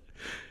did it.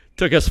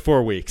 Took us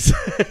 4 weeks.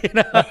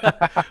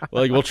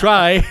 We'll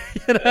try.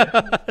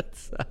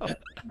 So.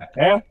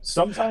 Yeah,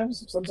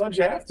 sometimes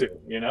you have to.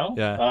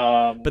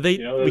 Yeah. But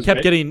we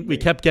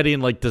kept getting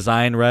like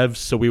design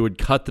revs, so we would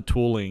cut the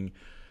tooling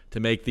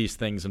to make these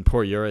things in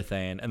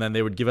polyurethane, and then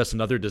they would give us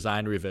another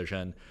design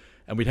revision,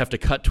 and we'd have to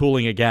cut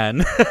tooling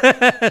again.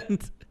 And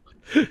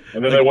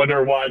then they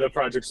wonder why the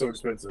project's so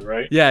expensive,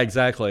 right? Yeah,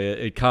 exactly.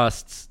 It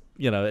costs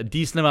a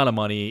decent amount of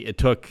money. It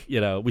took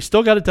we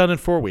still got it done in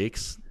 4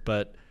 weeks,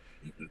 but.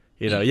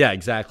 Yeah,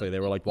 exactly. They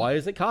were like, why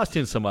is it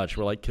costing so much?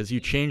 We're like, because you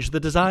changed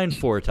the design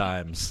 4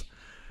 times.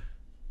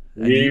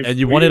 And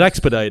you want it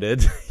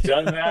expedited.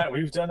 Done that.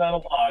 We've done that a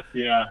lot.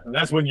 Yeah. And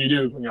that's when you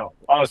do,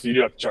 honestly, you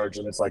do have to charge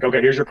them. It's like, okay,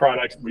 here's your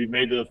product. We've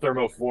made the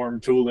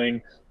thermoform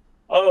tooling.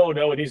 Oh,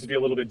 no, it needs to be a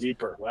little bit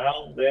deeper.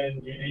 Well,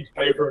 then you need to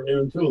pay for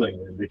new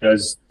tooling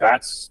because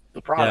that's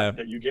the product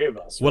that you gave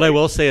us. What I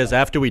will say is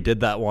after we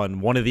did that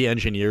one of the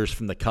engineers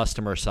from the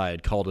customer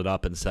side called it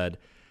up and said,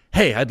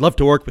 hey, I'd love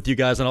to work with you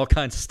guys on all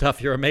kinds of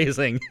stuff. You're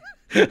amazing.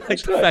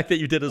 Like the fact that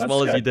you did as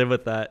well as you did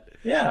with that.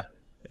 Yeah.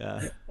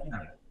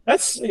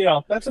 That's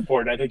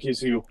important. I think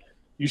you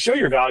show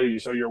your value, you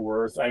show your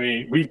worth. I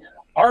mean,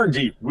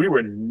 R&D, we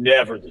were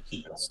never the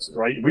cheapest,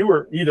 right? We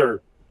were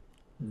either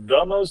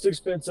the most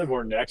expensive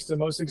or next to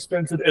most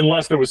expensive,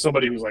 unless there was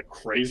somebody who was like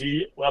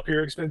crazy up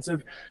here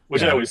expensive,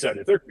 which I always said,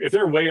 if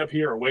they're way up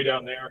here or way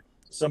down there,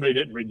 somebody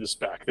didn't read the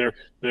spec.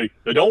 They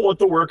don't want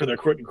the work, or they're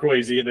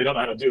crazy and they don't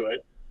know how to do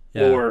it.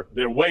 Yeah. Or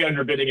they're way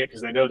underbidding it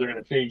because they know they're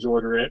going to change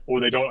order it,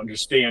 or they don't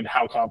understand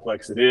how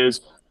complex it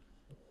is.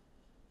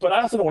 But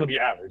I also don't want to be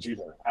average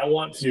either. I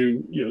want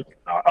to,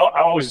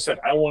 I always said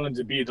I wanted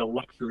to be the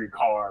luxury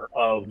car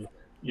of,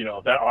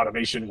 that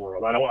automation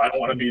world. I don't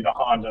want to be the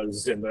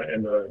Hondas and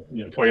the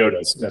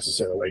Toyotas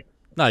necessarily.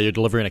 No, you're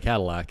delivering a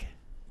Cadillac.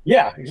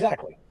 Yeah,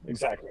 exactly.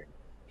 It's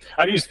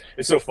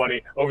so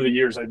funny. Over the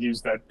years, I've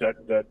used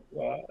that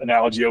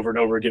analogy over and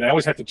over again. I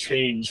always have to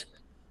change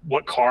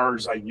what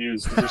cars I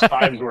use. There's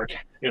times where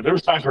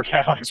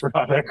Cadillacs were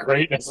not that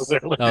great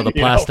necessarily. Oh, the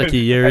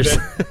plasticky years.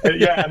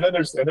 And then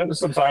there's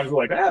some times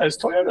we're like, it's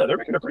Toyota. They're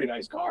making a pretty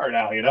nice car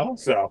now,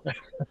 So.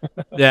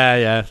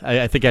 Yeah.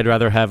 I think I'd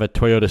rather have a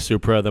Toyota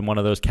Supra than one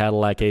of those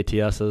Cadillac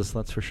ATSs.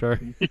 That's for sure.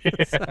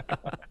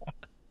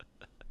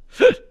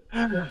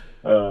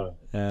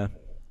 Yeah,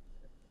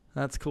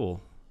 that's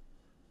cool.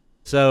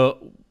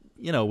 So,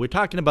 we're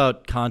talking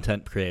about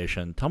content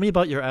creation. Tell me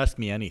about your Ask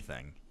Me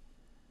Anything.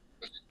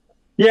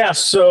 Yeah,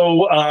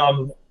 so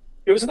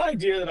it was an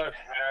idea that I've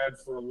had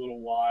for a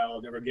little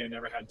while. Never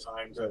had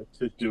time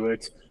to do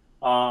it.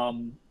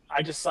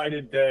 I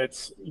decided that,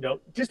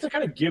 just to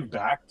kind of give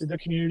back to the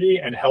community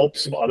and help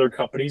some other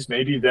companies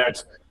maybe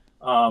that,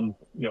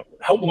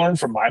 help learn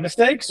from my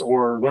mistakes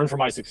or learn from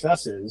my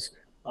successes.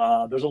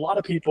 There's a lot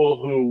of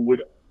people who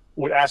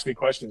would ask me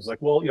questions like,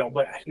 well,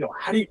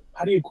 how do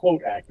you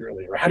quote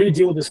accurately, or how do you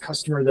deal with this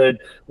customer that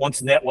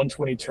wants net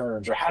 120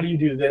 terms, or how do you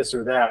do this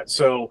or that?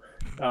 So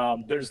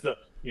there's the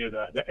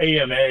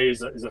AMA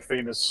is a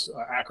famous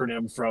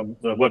acronym from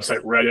the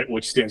website Reddit,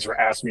 which stands for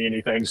Ask Me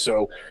Anything.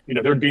 So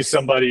there'd be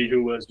somebody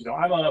who was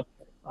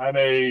I'm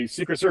a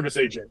Secret Service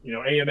agent,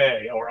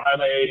 AMA, or I'm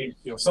a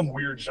some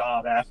weird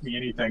job, Ask Me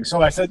Anything.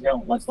 So I said,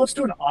 let's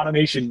do an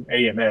automation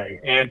AMA,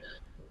 and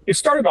it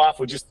started off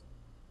with just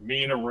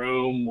me in a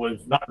room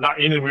with not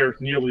anywhere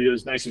nearly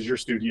as nice as your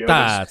studio.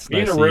 That's me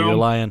nice in a of room. you,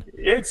 Lion.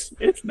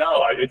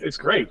 It's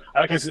great.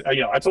 Like I said,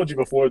 I told you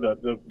before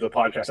the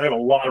podcast, I have a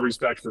lot of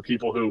respect for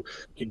people who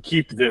can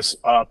keep this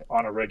up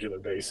on a regular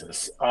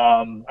basis.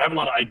 I have a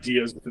lot of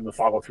ideas, but then the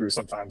follow through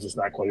sometimes is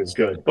not quite as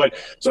good. But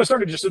so I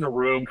started just in a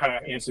room, kind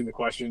of answering the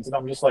questions, and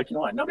I'm just like, you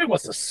know what? Nobody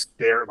wants to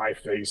stare at my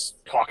face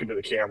talking to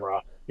the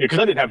camera, because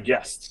I didn't have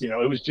guests.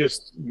 It was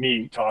just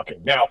me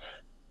talking. Now,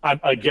 I'm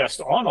a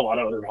guest on a lot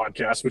of other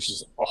podcasts, which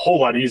is a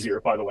whole lot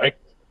easier, by the way.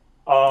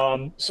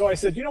 So I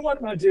said, you know what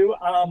I'm going to do?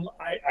 I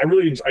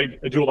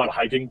do a lot of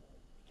hiking.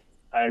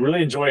 I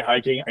really enjoy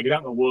hiking. I get out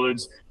in the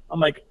woods. I'm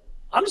like,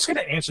 I'm just going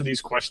to answer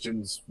these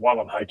questions while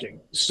I'm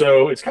hiking.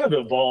 So it's kind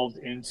of evolved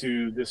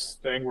into this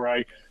thing where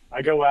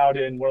I go out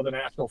in one of the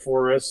national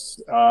forests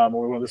or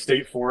one of the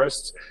state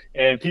forests,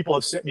 and people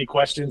have sent me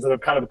questions that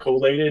I've kind of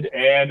collated,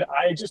 and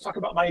I just talk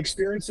about my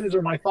experiences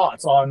or my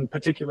thoughts on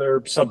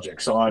particular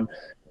subjects, on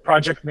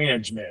project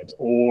management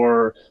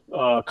or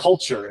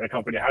culture in a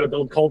company, how to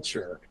build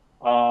culture,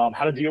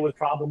 how to deal with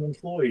problem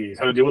employees,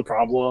 how to deal with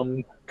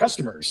problem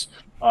customers.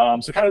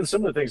 So kind of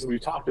some of the things that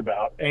we've talked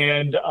about.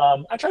 And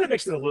I try to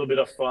mix in a little bit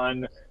of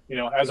fun,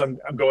 as I'm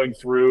going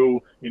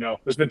through.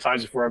 There's been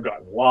times before I've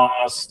gotten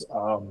lost.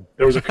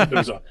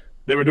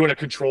 They were doing a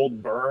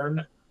controlled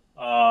burn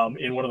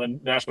in one of the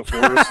national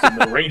forests,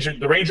 and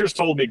the rangers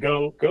told me,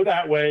 go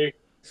that way,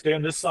 stay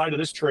on this side of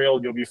this trail,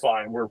 and you'll be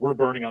fine. We're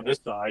burning on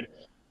this side.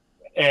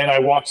 And I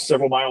walked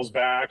several miles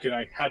back, and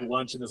I had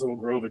lunch in this little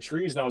grove of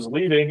trees, and I was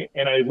leaving,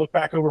 and I looked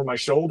back over my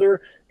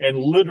shoulder, and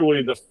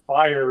literally the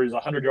fire is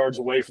 100 yards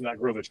away from that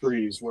grove of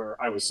trees where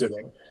I was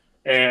sitting.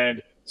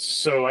 And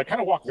so I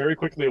kind of walked very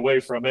quickly away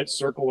from it,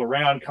 circle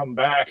around, come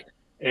back,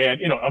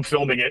 and, I'm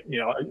filming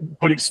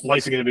it,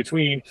 splicing it in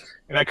between.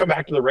 And I come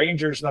back to the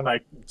Rangers, and I'm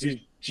like, did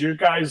your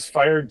guys'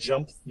 fire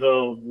jump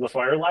the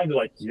fire line? They're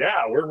like,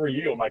 yeah, where were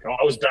you? I'm like, oh,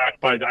 I was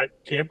back by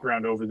that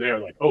campground over there.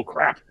 Like, oh,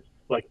 crap.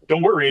 Like,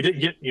 don't worry, it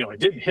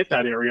didn't hit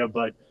that area,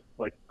 but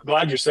like,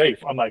 glad you're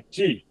safe. I'm like,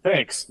 gee,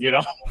 thanks, So,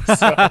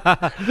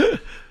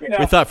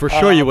 we thought for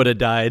sure you would have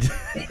died.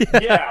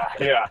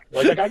 yeah.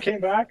 Like I came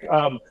back.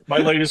 My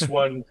latest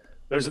one,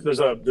 there's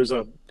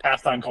a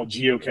pastime called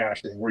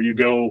geocaching, where you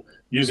go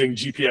using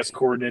GPS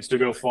coordinates to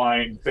go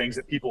find things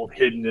that people have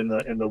hidden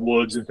in the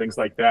woods and things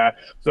like that.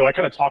 So I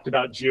kind of talked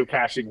about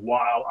geocaching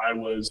while I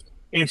was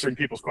answering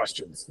people's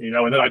questions,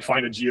 and then I'd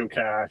find a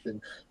geocache.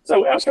 And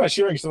so I was kind of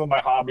sharing some of my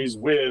hobbies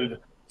with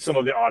some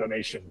of the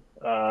automation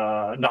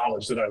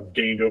knowledge that I've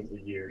gained over the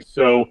years.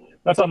 So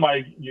that's on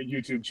my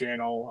YouTube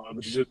channel,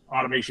 which is just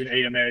Automation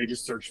AMA.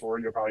 Just search for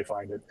it, you'll probably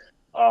find it.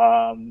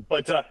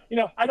 But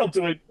I don't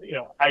do it.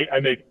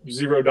 I make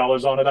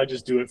 $0 on it. I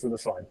just do it for the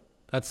fun.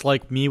 That's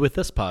like me with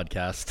this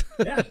podcast.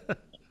 Yeah.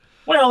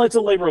 Well, it's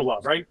a labor of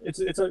love, right? It's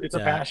a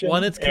passion. Well,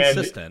 and it's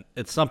consistent.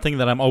 It's something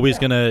that I'm always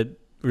going to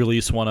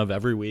release one of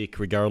every week,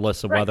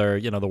 regardless of whether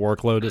the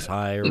workload is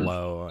high or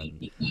low.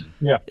 And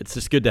it's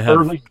just good to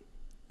have.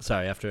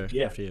 Sorry, after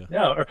you.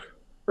 Yeah,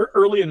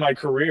 early in my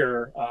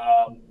career,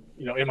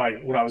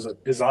 when I was a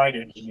design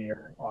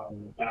engineer,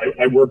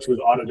 I worked with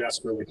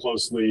Autodesk really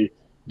closely,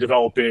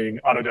 developing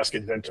Autodesk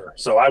Inventor.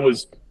 So I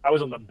was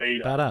on the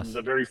beta,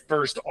 the very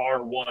first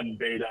R1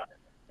 beta,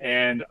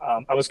 and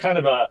I was kind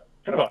of a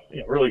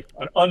really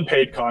an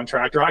unpaid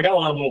contractor. I got a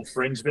lot of little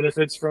fringe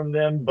benefits from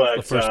them, but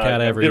the first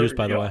CAD I ever used,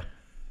 by the way.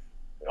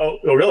 Oh,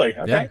 really?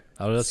 Okay.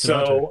 Yeah.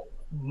 So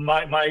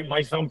my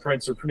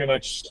thumbprints are pretty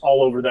much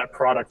all over that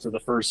product for the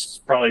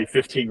first probably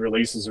 15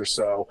 releases or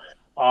so.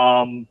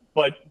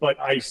 But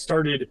I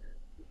started,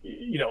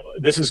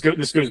 this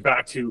goes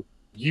back to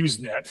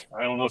Usenet.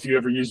 I don't know if you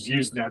ever used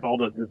Usenet, all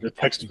the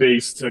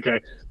text-based.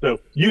 Okay, so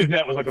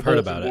Usenet was like a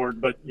bulletin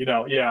board, but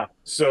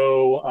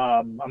So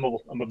I'm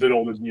a bit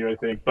older than you, I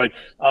think. But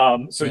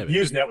so maybe.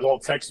 Usenet was all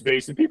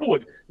text-based, and people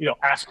would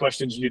ask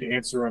questions, you'd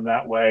answer them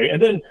that way,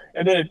 and then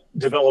it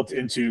developed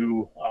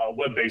into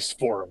web-based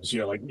forums,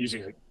 like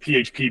using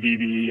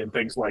PHPBB and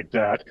things like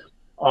that.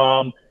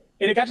 And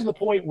it got to the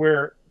point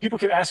where people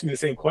kept asking me the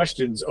same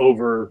questions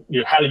over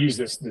how to use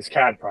this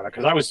CAD product,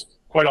 because I was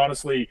quite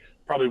honestly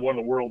probably one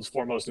of the world's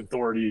foremost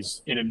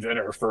authorities in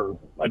Inventor for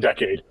a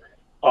decade.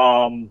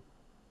 And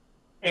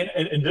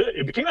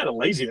it became out of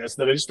laziness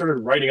that I just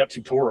started writing up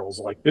tutorials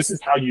like, this is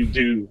how you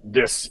do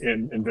this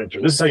in Inventor.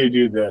 This is how you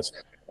do this.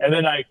 And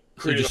then I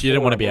created you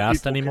didn't want to be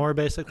asked anymore,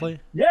 basically?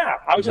 Yeah.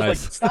 I was just like,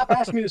 stop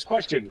asking me this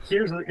question.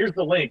 Here's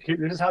the link.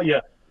 This is how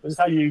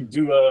you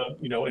do a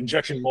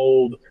injection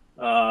mold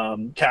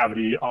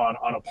cavity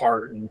on a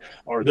part,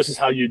 or this is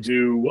how you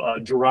do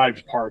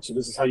derived parts, or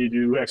this is how you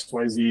do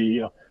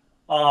XYZ.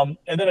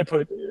 And then I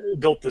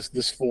built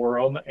this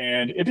forum,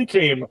 and it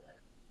became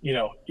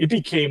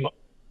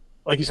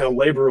like you said, a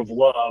labor of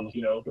love.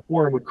 The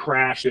forum would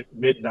crash at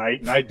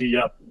midnight, and I'd be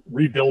up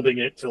rebuilding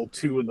it till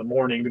 2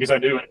 a.m. because I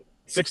knew at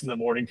 6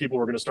 a.m. people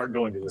were going to start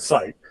going to the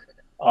site.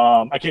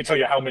 I can't tell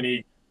you how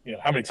many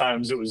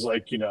times it was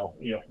like,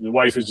 the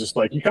wife is just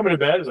like, you coming to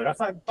bed? It's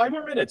like, 5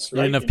 more minutes. Right?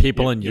 You didn't have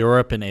people in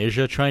Europe and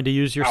Asia trying to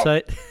use your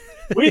site?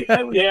 we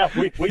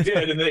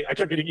did, and I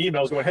kept getting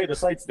emails going, "Hey, the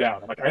site's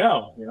down." I'm like, "I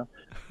know,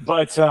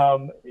 but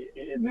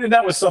and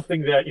that was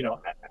something that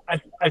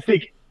I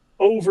think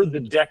over the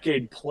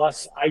decade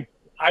plus, I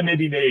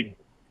maybe made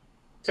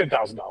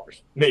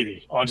 $10,000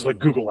 maybe on just like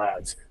Google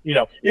Ads.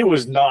 It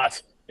was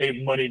not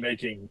a money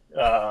making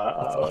That's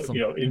awesome.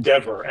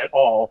 endeavor at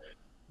all.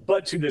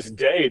 But to this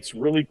day, it's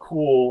really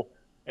cool,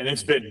 and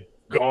it's been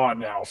gone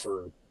now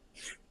for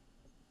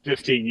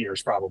 15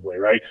 years probably,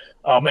 right?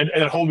 And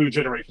a whole new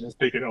generation has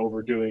taken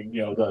over doing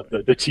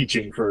the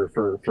teaching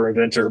for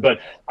Inventor. But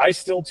I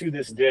still to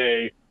this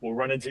day will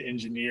run into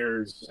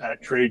engineers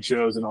at trade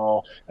shows and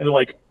all, and they're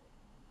like,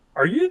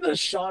 "Are you the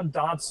Sean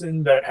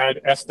Dotson that had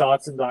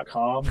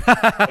sdotson.com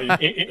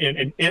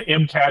in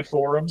MCAD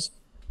forums?"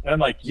 And I'm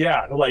like,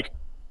 "Yeah." They're like,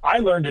 "I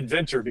learned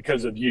Inventor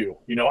because of you.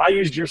 I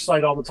used your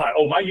site all the time.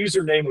 Oh, my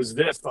username was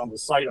this on the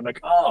site." I'm like,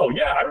 "Oh,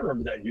 yeah, I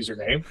remember that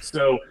username."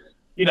 So,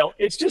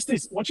 it's just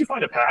this, once you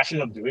find a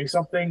passion of doing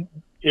something,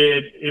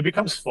 it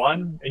becomes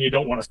fun and you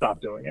don't want to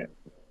stop doing it.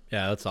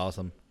 Yeah, that's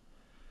awesome.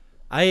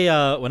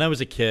 When I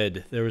was a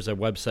kid, there was a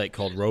website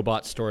called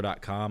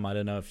robotstore.com. I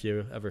don't know if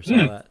you ever saw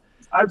that.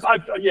 I've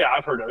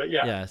heard of it.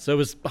 Yeah. Yeah, so it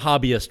was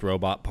hobbyist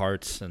robot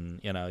parts, and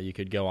you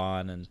could go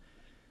on, and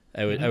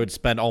I would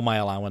spend all my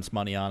allowance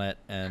money on it,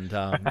 and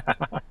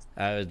I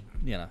would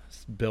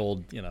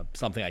build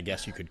something I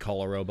guess you could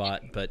call a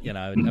robot, but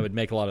I would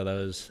make a lot of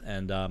those,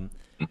 and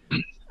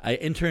I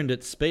interned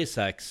at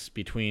SpaceX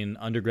between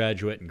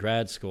undergraduate and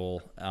grad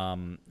school,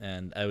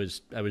 and I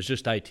was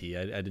just IT.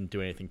 I didn't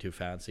do anything too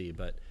fancy,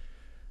 but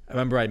I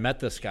remember I met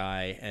this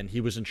guy, and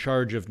he was in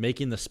charge of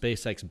making the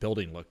SpaceX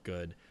building look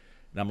good.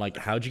 And I'm like,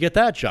 "How'd you get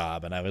that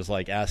job?" And I was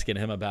like asking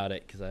him about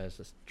it because I was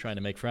just trying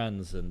to make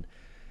friends. And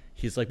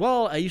he's like,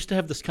 "Well, I used to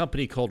have this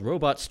company called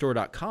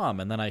robotstore.com,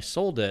 and then I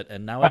sold it,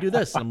 and now I do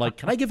this." And I'm like,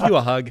 "Can I give you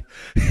a hug?"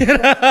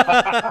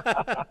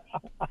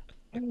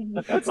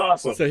 That's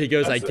awesome. So he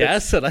goes, "I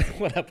guess," and I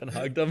went up and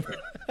hugged him.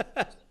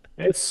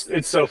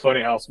 It's so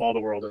funny how small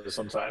the world is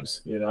sometimes,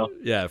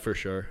 Yeah, for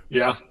sure.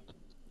 Yeah.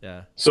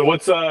 Yeah. So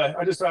what's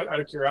I just out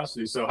of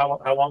curiosity, so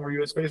how long were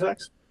you at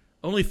SpaceX?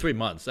 Only 3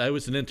 months. I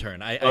was an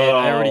intern. I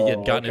already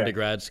had gotten okay. into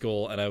grad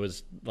school, and I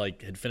was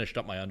had finished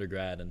up my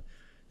undergrad, and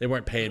they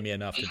weren't paying me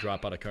enough to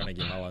drop out of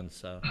Carnegie Mellon.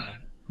 So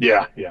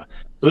yeah. So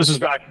this is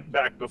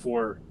back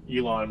before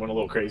Elon went a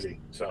little crazy.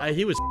 So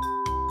he was.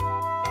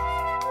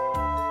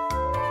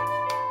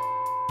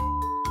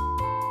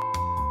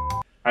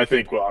 I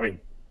think. Well, I mean,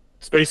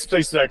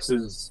 SpaceX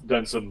has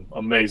done some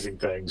amazing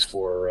things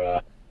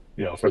for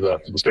the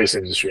space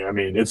industry. I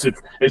mean, it's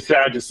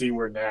sad to see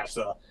where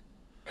NASA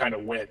kind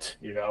of went,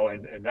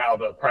 and now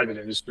the private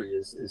industry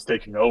is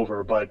taking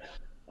over. But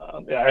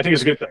yeah, I think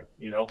it's a good thing.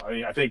 I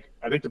mean, I think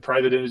the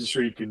private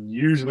industry can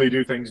usually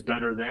do things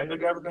better than the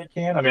government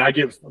can. I mean, I've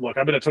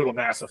been a total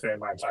NASA fan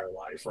my entire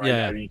life, right?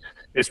 Yeah. I mean,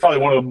 it's probably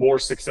one of the more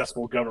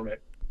successful government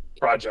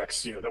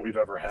projects, that we've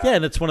ever had. Yeah,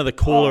 and it's one of the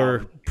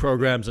cooler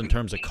programs in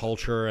terms of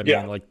culture. I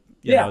mean,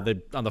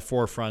 they're on the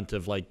forefront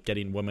of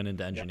getting women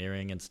into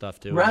engineering and stuff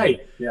too. Right.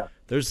 I mean,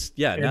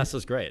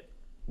 NASA's great.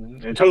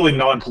 And totally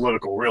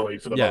non-political, really,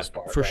 for the most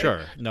part. For right?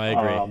 sure. No, I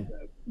agree.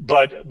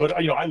 But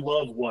I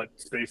love what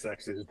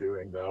SpaceX is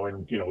doing, though,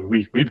 and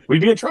we'd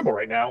be in trouble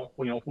right now,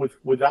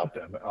 without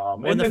them,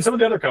 and some of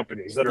the other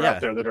companies that are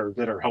out there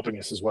that are helping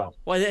us as well.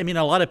 Well, I mean,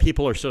 a lot of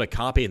people are sort of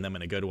copying them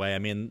in a good way. I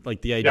mean,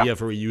 the idea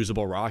of a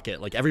reusable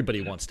rocket,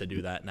 everybody wants to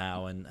do that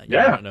now, and I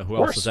don't know who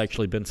else has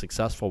actually been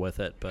successful with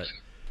it, but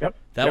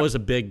that was a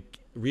big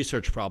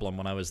research problem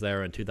when I was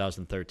there in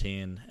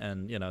 2013,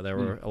 and there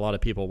were a lot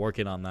of people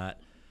working on that.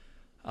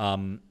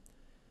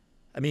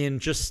 I mean,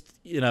 just,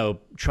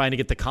 trying to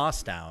get the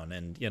cost down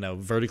and,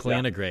 vertically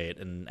integrate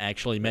and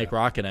actually make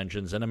rocket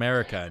engines in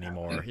America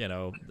anymore,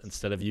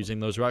 instead of using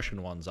those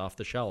Russian ones off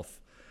the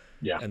shelf.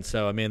 Yeah. And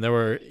so, I mean, there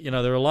were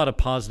a lot of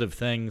positive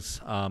things,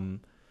 a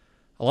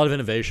lot of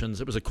innovations.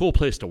 It was a cool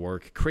place to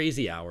work.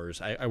 Crazy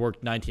hours. I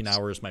worked 19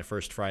 hours my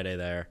first Friday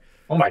there.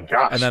 Oh my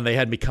gosh. And then they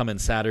had me come in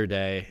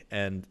Saturday,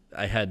 and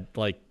I had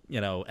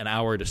an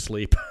hour to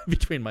sleep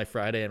between my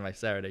Friday and my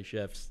Saturday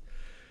shifts.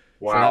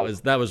 Wow. So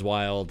that was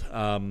wild.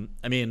 I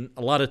mean,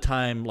 a lot of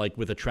time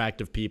with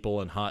attractive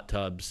people in hot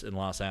tubs in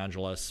Los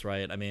Angeles,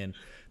 right? I mean,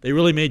 they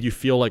really made you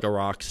feel like a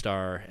rock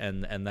star,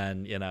 and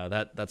then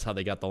that's how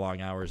they got the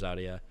long hours out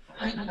of you.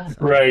 So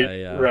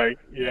right.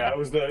 Yeah, it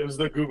was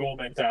the Google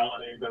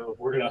mentality.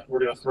 We're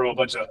gonna throw a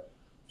bunch of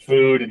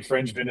food and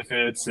fringe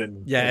benefits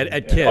and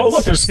at kids. Oh,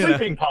 look, there's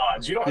sleeping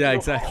pods. You don't have to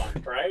go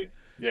exactly. home, right?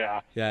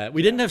 Yeah. Yeah,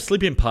 we didn't have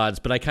sleeping pods,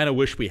 but I kind of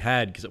wish we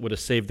had, because it would have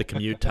saved the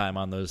commute time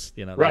on those,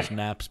 those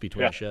naps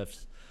between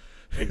shifts.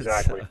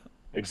 Exactly.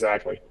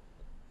 Exactly.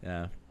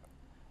 Yeah.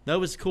 That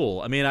was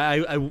cool. I mean,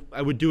 I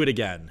would do it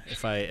again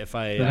if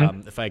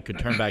I could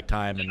turn back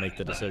time and make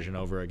the decision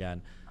over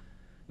again.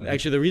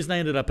 Actually, the reason I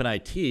ended up in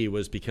IT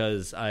was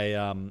because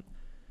I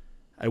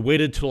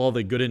waited till all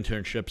the good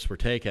internships were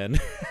taken.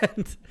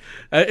 And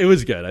it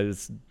was good.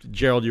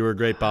 Gerald, you were a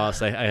great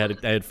boss. I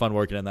had fun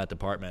working in that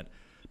department.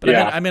 But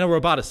I'm a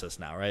roboticist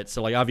now, right?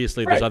 So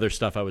obviously there's other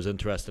stuff I was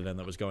interested in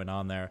that was going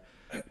on there.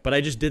 but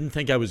I just didn't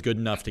think I was good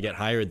enough to get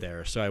hired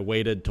there. So I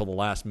waited till the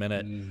last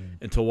minute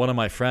until one of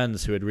my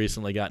friends who had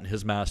recently gotten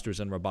his master's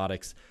in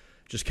robotics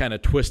just kind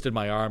of twisted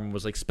my arm and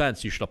was like,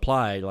 Spence, you should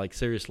apply. Like,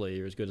 seriously,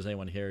 you're as good as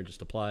anyone here.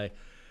 Just apply.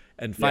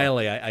 And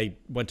finally, I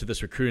went to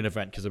this recruiting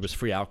event because it was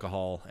free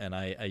alcohol, and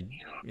I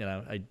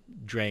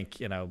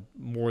drank,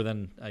 more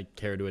than I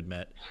care to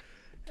admit.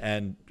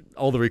 And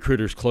all the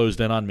recruiters closed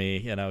in on me,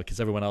 because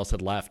everyone else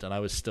had left, and I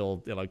was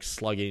still,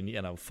 slugging,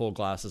 full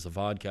glasses of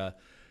vodka,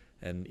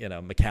 and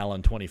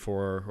Macallan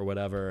 24 or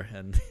whatever,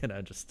 and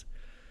just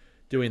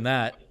doing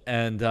that.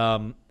 And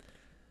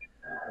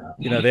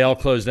they all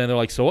closed in. They're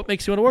like, so what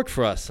makes you want to work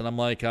for us? And I'm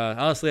like,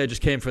 honestly, I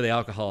just came for the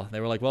alcohol. They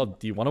were like, well,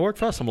 do you want to work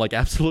for us? I'm like,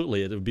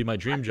 absolutely. It would be my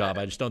dream job.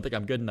 I just don't think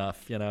I'm good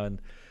enough, And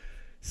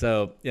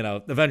so,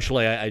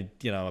 eventually I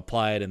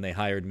applied and they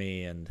hired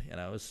me, and,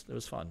 it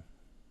was fun.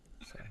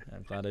 So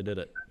I'm glad I did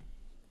it.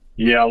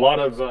 Yeah, a lot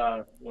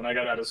of when I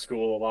got out of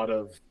school, a lot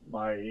of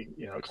my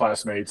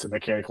classmates in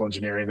mechanical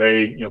engineering,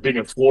 they being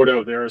in Florida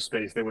with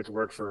aerospace, they went to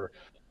work for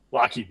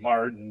Lockheed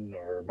Martin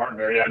or Martin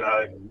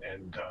Marietta,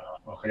 and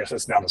well, I guess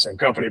that's now the same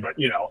company, but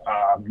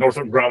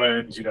Northrop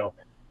Grumman,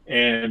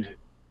 and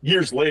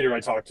years later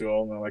I talked to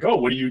them and I'm like, oh,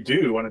 what do you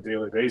do on a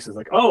daily basis?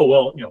 Like, oh,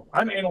 well,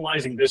 I'm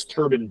analyzing this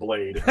turbine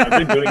blade. I've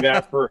been doing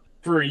that for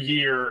a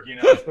year,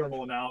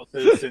 thermal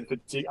analysis and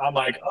fatigue. I'm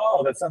like,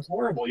 oh, that sounds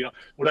horrible.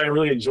 What I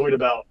really enjoyed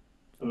about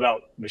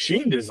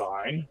machine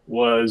design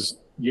was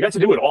you got to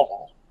do it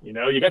all.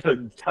 You got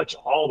to touch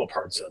all the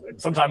parts of it.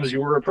 Sometimes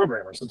you were a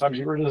programmer, sometimes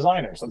you were a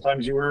designer,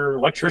 sometimes you were an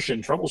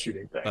electrician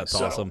troubleshooting things. That's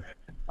awesome.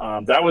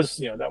 That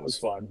was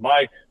fun.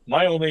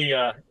 My only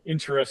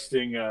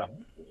interesting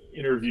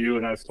interview,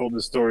 and I've told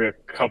this story a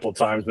couple of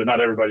times, but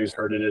not everybody's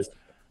heard it, is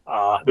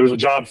there was a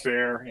job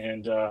fair,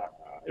 and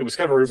it was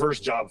kind of a reverse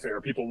job fair.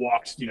 People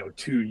walked,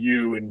 to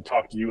you and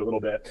talked to you a little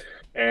bit,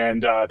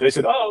 and they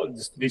said, "Oh,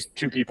 these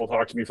two people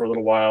talked to me for a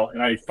little while,"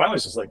 and I finally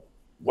was just like,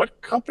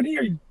 "What company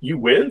are you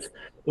with?"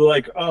 They're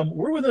like,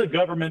 "We're with a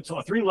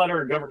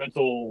 3-letter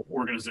governmental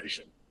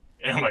organization,"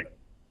 and I'm like,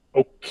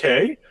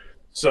 "Okay."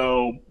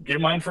 So gave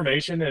my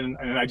information, and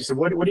I just said,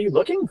 what are you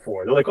looking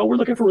for? They're like, oh, we're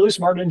looking for really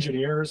smart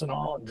engineers and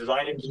all,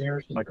 design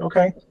engineers. I'm like,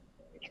 okay.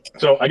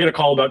 So I get a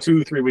call about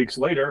 2-3 weeks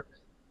later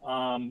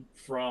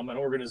from an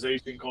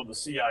organization called the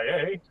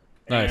CIA,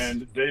 nice.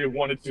 And they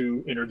wanted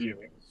to interview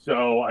me.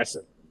 So I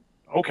said,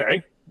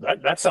 okay,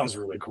 that sounds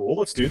really cool.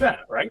 Let's do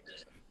that, right?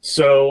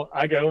 So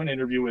I go and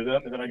interview with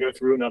them, and then I go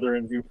through another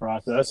interview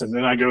process, and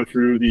then I go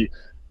through the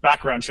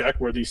background check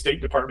where the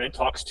State Department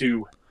talks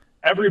to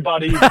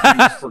everybody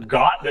you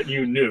forgot that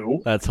you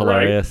knew. That's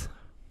hilarious.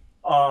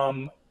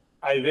 Right?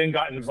 I then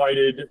got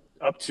invited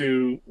up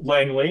to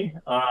Langley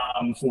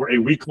for a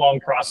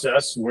week-long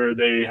process where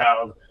they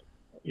have,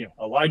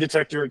 a lie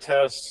detector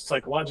test,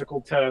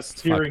 psychological test,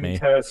 hearing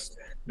test.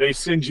 They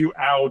send you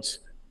out.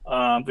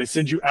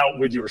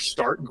 With your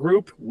start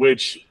group,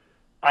 which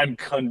I'm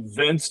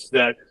convinced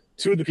that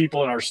 2 of the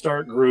people in our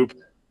start group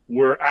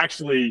were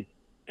actually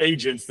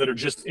agents that are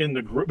just in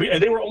the group,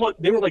 and they were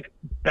like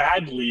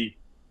badly,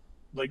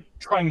 like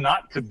trying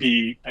not to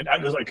be, and I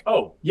was like,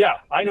 oh yeah,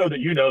 I know that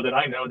you know that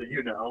I know that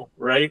you know,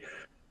 right?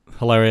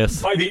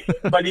 Hilarious. By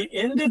the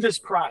end of this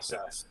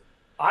process,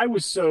 I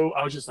was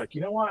just like,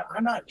 you know what?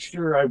 I'm not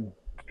sure I'm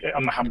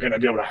going to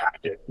be able to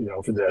hack it,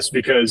 for this,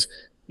 because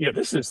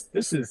this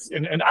is,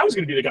 and I was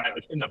going to be the guy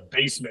like in the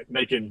basement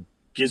making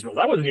gizmos.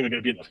 I wasn't even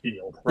going to be in the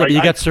field. Right? Yeah,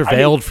 but you got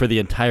surveilled for the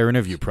entire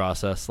interview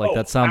process. Like,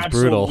 that sounds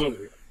absolutely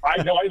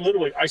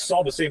brutal. I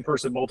saw the same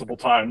person multiple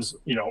times,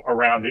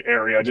 around the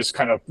area, just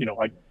kind of,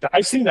 like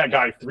I've seen that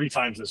guy 3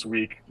 times this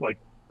week, like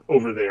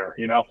over there,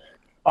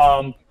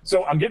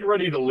 So I'm getting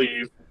ready to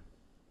leave.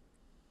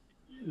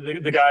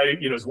 The guy,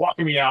 is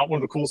walking me out. One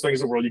of the coolest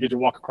things in the world, you get to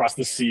walk across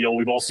the seal.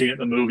 We've all seen it in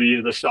the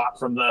movie, the shot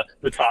from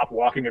the top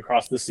walking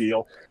across the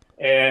seal.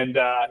 And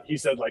he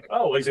said, like,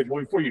 well,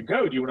 before you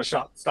go, do you want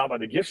to stop by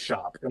the gift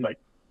shop? I'm like,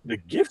 the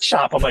gift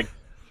shop? I'm like,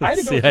 I had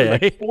to go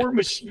through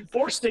like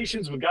 4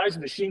 stations with guys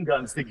with machine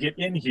guns to get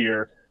in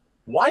here.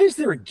 Why is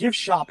there a gift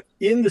shop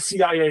in the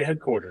CIA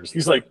headquarters?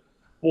 He's like,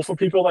 well, for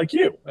people like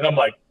you. And I'm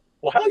like,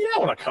 well, hell yeah, I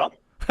want a cup.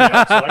 So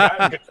I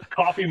got a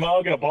coffee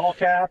mug and a ball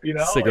cap,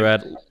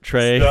 cigarette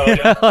tray,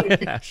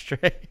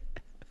 ashtray.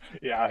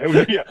 Yeah,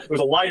 it was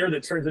a lighter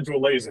that turns into a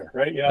laser,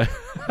 right? Yeah,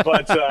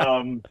 but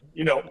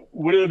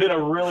would it have been a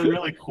really,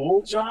 really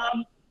cool job?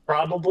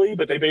 Probably,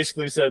 but they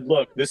basically said,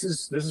 look, this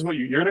is what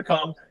you're going to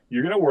come,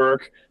 you're going to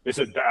work. They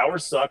said the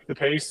hours suck, the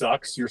pay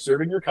sucks, you're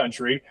serving your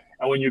country,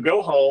 and when you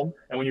go home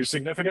and when your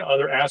significant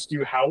other asks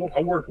you how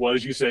work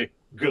was, you say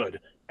good,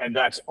 and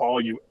that's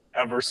all you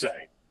ever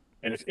say.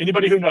 And if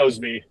anybody who knows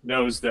me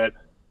knows that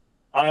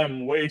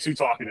I'm way too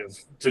talkative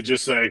to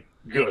just say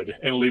good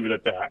and leave it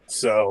at that.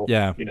 So,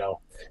 yeah,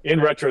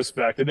 in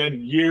retrospect, and then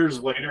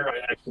years later, I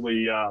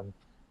actually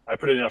I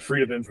put in a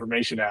Freedom of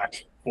Information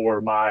Act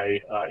for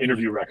my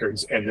interview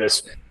records, and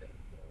this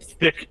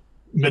thick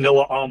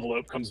manila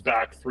envelope comes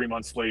back 3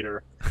 months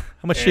later. How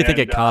much do you think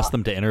it cost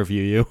them to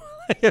interview you?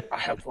 I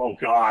have, oh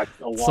God,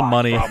 a lot. Some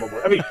money.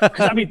 Probably.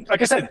 I mean,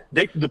 like I said,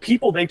 the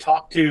people they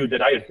talked to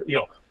that I had,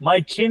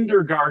 my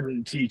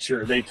kindergarten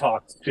teacher they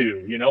talked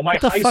to, my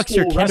What the high fuck's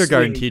school your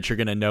kindergarten wrestling, teacher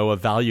going to know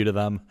of value to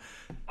them?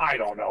 I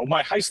don't know,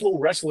 my high school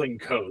wrestling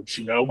coach,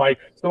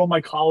 some of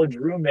my college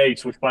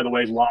roommates, which by the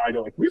way lied.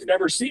 They're like, we've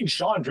never seen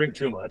Sean drink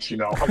too much. I'm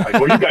like,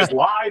 well, you guys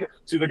lied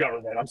to the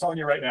government. I'm telling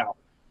you right now.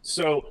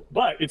 So,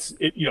 but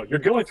you're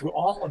going through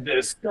all of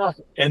this stuff,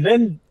 and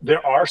then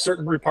there are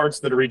certain parts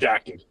that are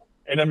redacted,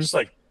 and I'm just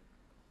like,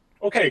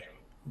 okay,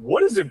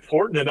 what is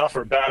important enough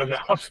or bad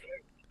enough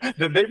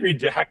that they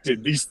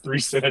redacted these 3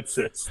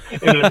 sentences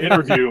in an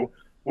interview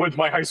with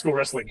my high school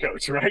wrestling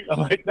coach, right?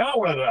 I'm like, now I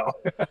want to know.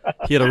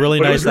 He had a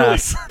really nice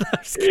ass.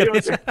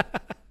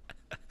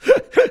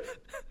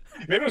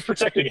 Maybe it was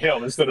protecting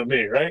him instead of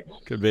me, right?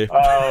 Could be.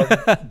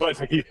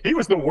 But he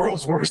was the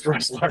world's worst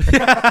wrestler.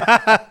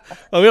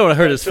 Well, we don't want to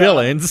hurt his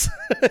feelings.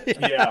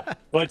 Yeah,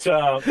 but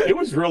it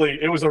was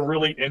a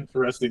really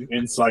interesting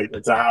insight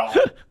into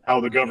how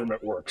the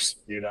government works,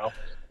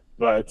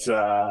 But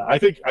I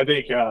think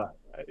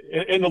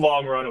in the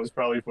long run, it was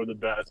probably for the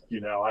best.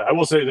 I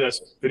will say this: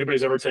 if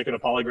anybody's ever taken a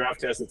polygraph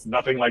test, it's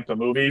nothing like the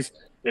movies.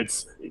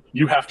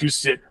 You have to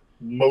sit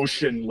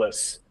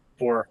motionless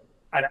for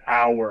an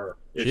hour.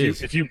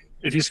 If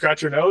you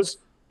scratch your nose,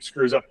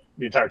 screws up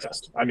the entire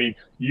test. I mean,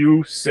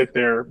 you sit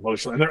there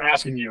motionless, and they're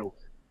asking you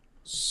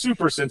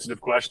super sensitive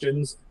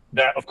questions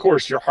that, of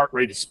course, your heart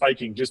rate is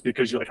spiking just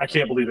because you're like, I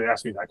can't believe they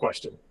asked me that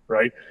question,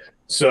 right?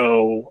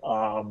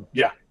 So,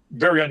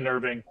 very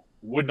unnerving.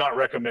 Would not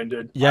recommend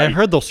it. Yeah, I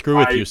heard they'll screw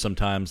with you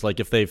sometimes. Like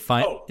if they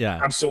find,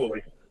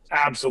 absolutely.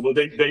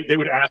 They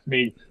would ask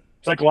me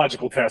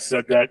psychological tests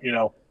that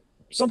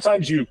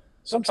sometimes you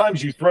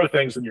throw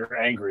things when you're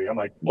angry. I'm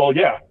like, well,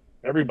 yeah,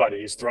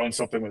 everybody's thrown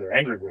something when they're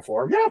angry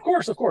before. Yeah, of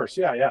course,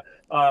 yeah.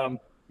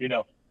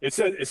 It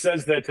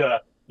says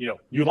that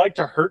you like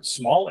to hurt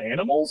small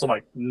animals. I'm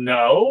like,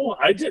 no,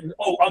 I didn't.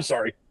 Oh, I'm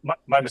sorry,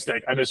 my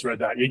mistake. I misread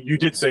that. You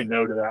did say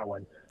no to that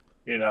one.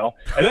 And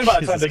then by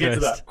the time they get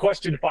to the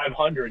question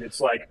 500, it's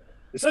like,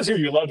 it says here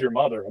you love your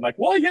mother. I'm like,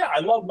 well, yeah,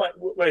 I love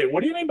wait,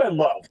 what do you mean by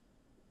love?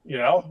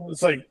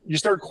 It's like you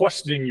start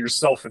questioning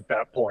yourself at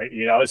that point,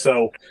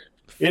 so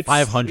it's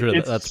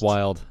 500. That's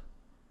wild.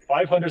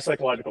 500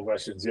 psychological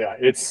questions. Yeah,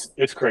 it's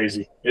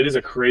crazy. It is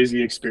a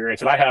crazy experience.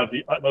 And I have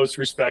the utmost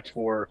respect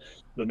for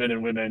the men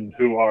and women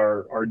who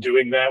are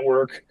doing that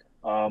work.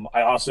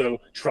 I also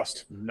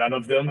trust none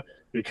of them.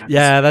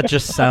 Yeah, that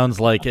just sounds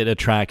like it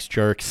attracts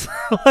jerks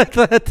like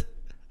that.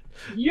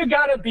 You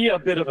got to be a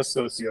bit of a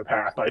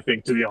sociopath, I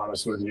think, to be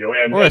honest with you.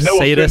 And or a no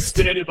sadist.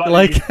 Offense to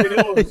anybody,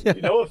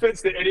 no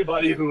offense to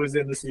anybody who was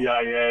in the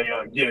CIA.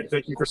 Again,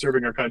 thank you for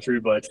serving our country,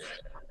 but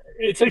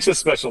it takes a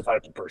special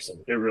type of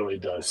person. It really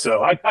does.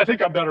 So I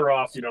think I'm better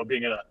off,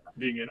 being in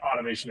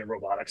automation and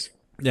robotics.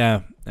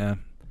 Yeah. I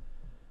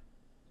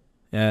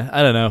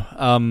don't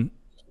know.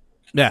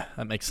 Yeah,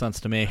 that makes sense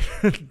to me.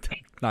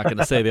 Not going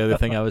to say the other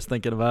thing I was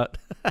thinking about.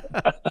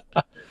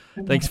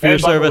 Thanks for your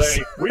service.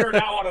 Way, we are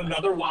now on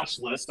another watch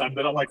list. I've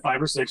been on like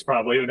 5 or 6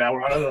 probably, and now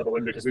we're on another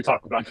one because we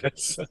talked about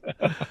this.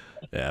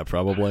 Yeah,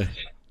 probably.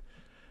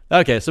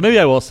 Okay, so maybe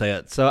I will say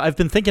it. So I've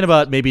been thinking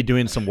about maybe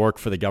doing some work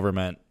for the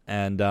government,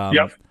 and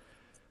I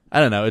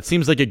don't know. It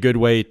seems like a good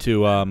way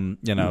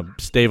to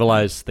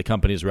stabilize the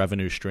company's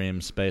revenue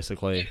streams,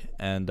 basically.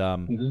 And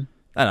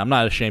and I'm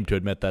not ashamed to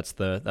admit that's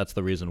the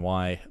reason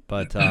why.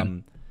 But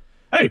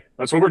hey,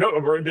 that's what we're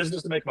doing. We're in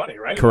business to make money,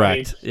 right?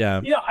 Correct.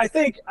 I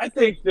think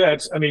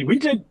that. I mean, we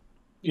did,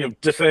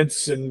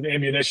 defense and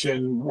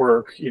ammunition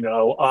work. We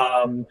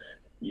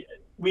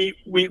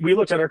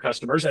looked at our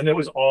customers, and it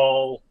was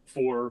all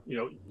for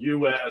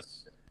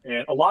U.S.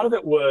 and a lot of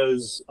it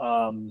was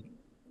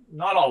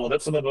not all of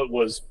it. Some of it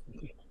was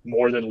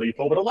more than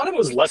lethal, but a lot of it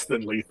was less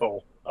than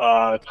lethal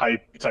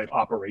type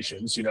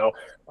operations.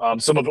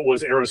 Some of it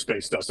was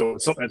aerospace stuff, so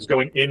it's something that's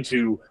going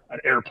into an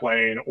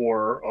airplane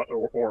or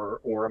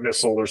a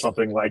missile or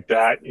something like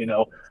that.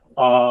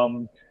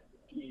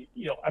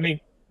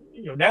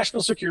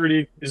 National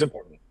security is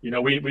important.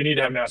 We need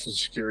to have national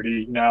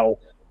security. Now,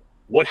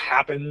 what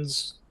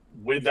happens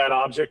with that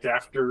object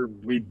after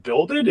we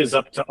build it is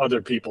up to other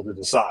people to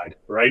decide,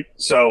 right?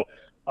 So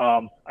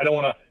I don't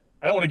want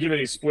to give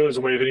any spoilers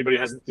away if anybody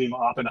hasn't seen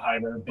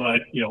Oppenheimer,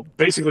 but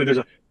basically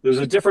there's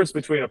a difference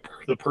between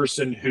the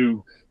person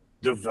who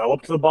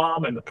developed the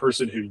bomb and the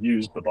person who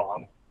used the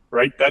bomb,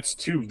 right? That's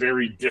 2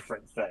 very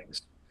different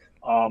things,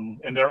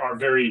 and there are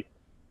very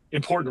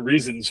important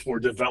reasons for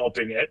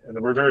developing it, and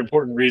there were very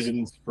important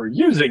reasons for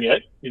using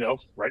it.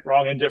 Right,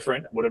 wrong,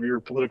 indifferent, whatever your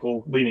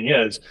political leaning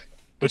is.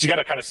 But you got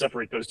to kind of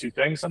separate those 2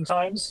 things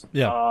sometimes.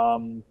 Yeah.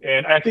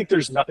 And I think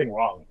there's nothing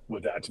wrong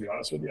with that, to be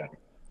honest with you.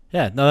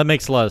 Yeah, no, that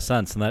makes a lot of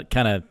sense, and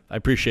that I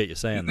appreciate you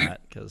saying that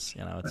because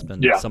it's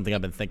been something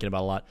I've been thinking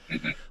about a lot.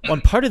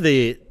 One part of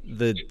the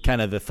kind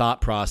of the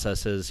thought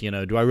process is,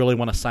 do I really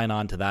want to sign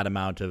on to that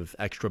amount of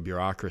extra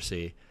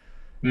bureaucracy?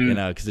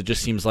 Because it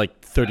just seems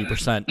like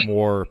 30%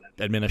 more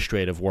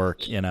administrative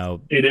work.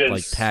 It is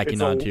like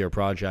tacking onto your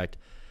project.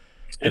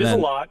 It is a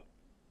lot.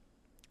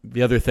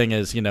 the other thing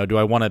is, do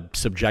I want to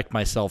subject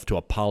myself to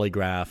a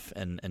polygraph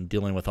and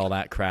dealing with all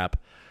that crap?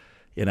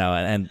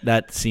 And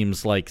that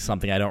seems like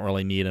something I don't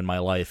really need in my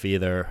life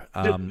either.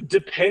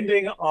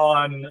 Depending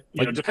on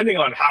depending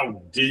on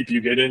how deep you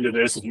get into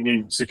this, if you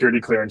need security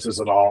clearances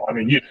at all. I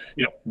mean,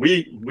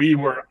 we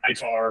were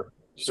ITAR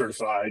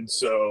certified,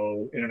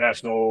 so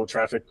International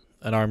Traffic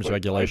and Arms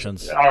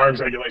Regulations.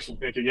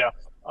 Thank you. Yeah.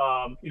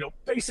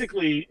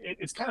 Basically,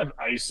 it's kind of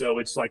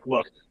ISO. It's like,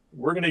 look,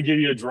 we're going to give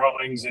you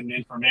drawings and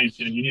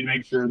information. You need to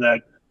make sure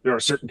that there are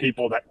certain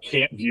people that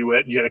can't view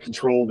it. You got to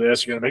control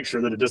this. You got to make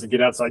sure that it doesn't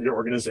get outside your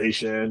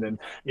organization, and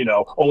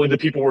only the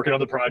people working on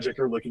the project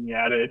are looking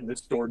at it, and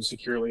it's stored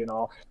securely and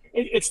all.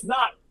 It's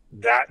not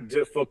that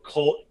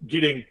difficult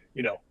getting.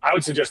 I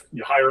would suggest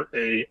you hire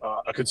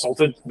a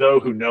consultant though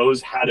who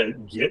knows how to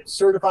get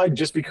certified,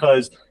 just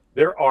because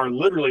there are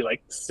literally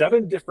like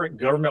 7 different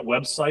government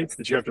websites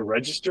that you have to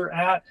register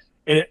at.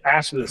 And it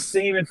asks for the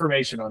same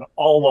information on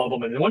all of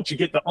them. And then once you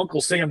get the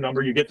Uncle Sam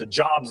number, you get the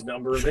jobs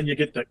number, and then you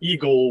get the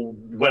Eagle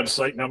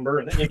website number,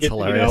 and then you get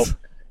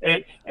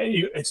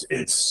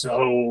it's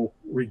so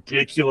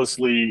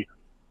ridiculously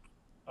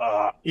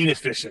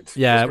inefficient.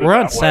 Yeah, we're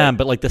on SAM,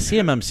 but like the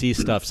CMMC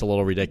stuff's a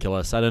little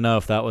ridiculous. I don't know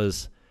if that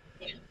was.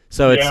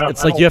 So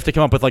it's like you have to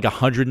come up with like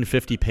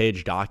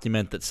 150-page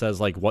document that says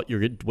like what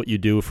you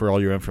do for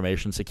all your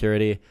information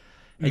security.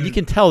 And you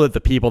can tell that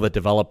the people that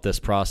developed this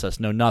process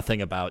know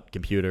nothing about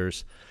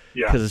computers,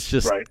 because it's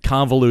just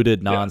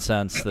convoluted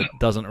nonsense that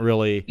doesn't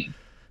really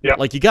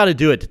like, you got to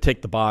do it to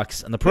tick the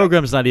box, and the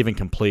program's not even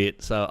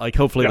complete. So like,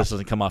 hopefully this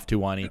doesn't come off too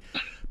whiny,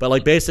 but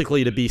like,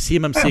 basically to be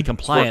CMMC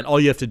compliant, all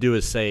you have to do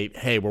is say,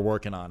 hey, we're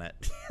working on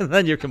it. And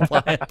then you're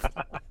compliant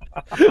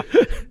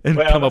and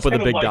come up with a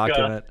big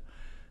document.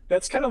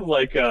 That's kind of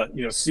like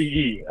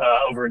CE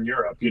over in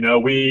Europe.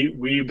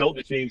 We built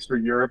machines for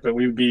Europe, and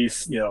we would be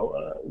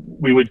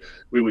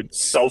we would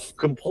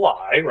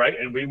self-comply, right?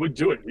 And we would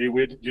do it. We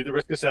would do the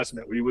risk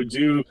assessment. We would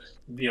do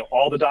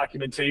all the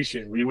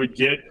documentation. We would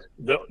get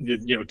do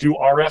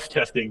RF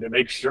testing to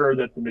make sure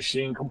that the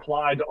machine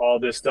complied to all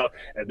this stuff.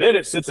 And then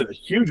it sits in a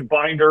huge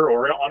binder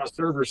or on a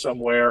server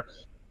somewhere,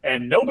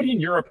 and nobody in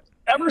Europe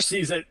ever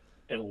sees it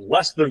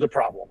unless there's a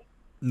problem.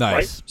 Nice.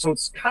 Right? So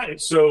it's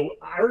so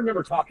I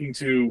remember talking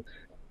to,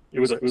 it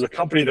was a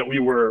company that we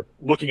were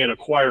looking at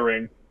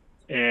acquiring,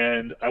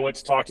 and I went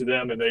to talk to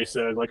them, and they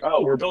said like,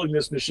 oh, we're building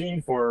this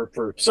machine for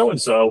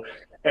so-and-so.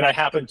 And I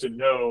happened to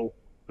know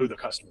who the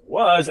customer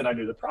was, and I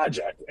knew the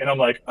project. And I'm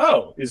like,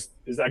 oh, is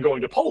that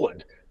going to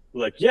Poland?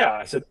 They're like, yeah.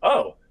 I said,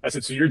 oh. I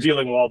said, so you're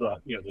dealing with all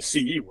the the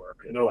CE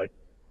work? And they're like,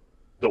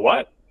 the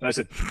what? And I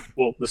said,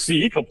 well, the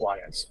CE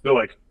compliance. They're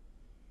like,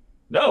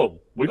 no,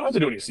 we don't have to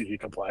do any CE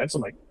compliance.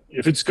 I'm like,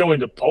 if it's going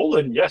to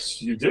Poland,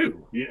 yes, you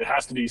do. It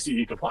has to be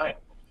CE compliant,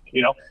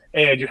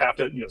 and you have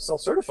to,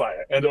 self-certify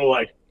it. And they're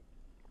like,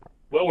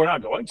 well, we're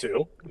not going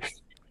to.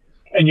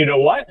 And you know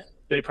what?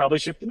 They probably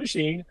ship the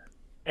machine,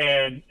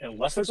 and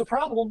unless there's a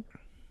problem,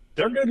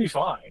 they're going to be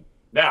fine.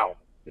 Now,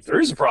 if there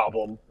is a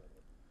problem,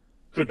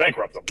 could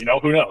bankrupt them,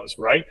 who knows,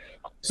 right?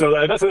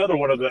 So that's another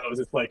one of those.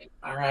 It's like,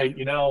 all right,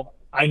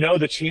 I know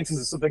the chances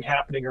of something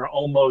happening are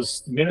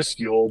almost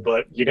minuscule,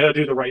 but you got to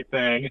do the right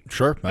thing.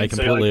 Sure, I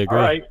completely agree.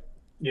 All right,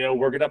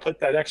 we're going to put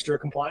that extra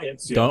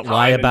compliance. Don't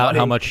lie about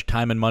how much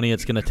time and money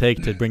it's going to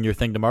take to bring your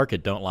thing to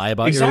market. Don't lie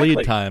about your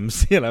lead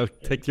times.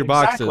 Tick your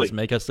boxes.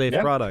 Make a safe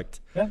product.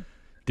 Yeah.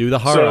 Do the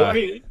HARA. So, I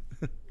mean,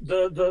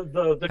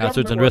 the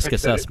hazards and risk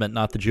assessment,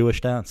 not the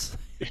Jewish dance.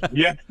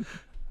 Yeah.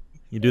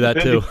 You do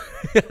that too.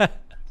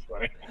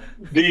 Right.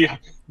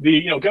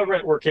 The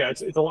government work,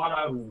 it's a lot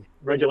of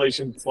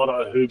regulations, a lot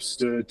of hoops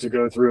to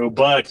go through,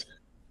 but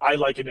I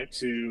liken it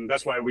to,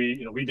 that's why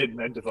we did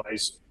med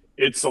device.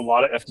 It's a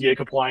lot of FDA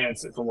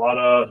compliance. It's a lot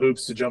of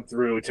hoops to jump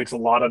through. It takes a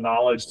lot of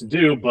knowledge to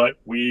do, but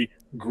we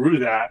grew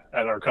that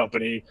at our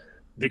company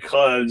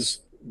because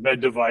med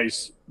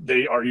device,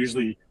 they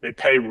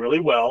pay really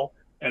well,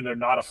 and they're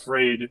not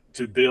afraid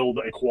to build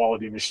a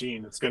quality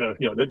machine that's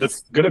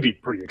that's gonna be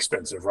pretty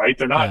expensive, right?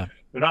 They're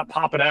not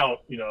popping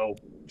out,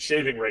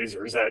 shaving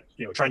razors at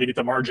trying to get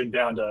the margin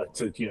down to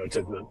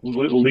the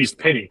least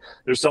penny.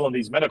 They're selling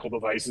these medical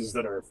devices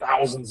that are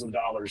thousands of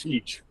dollars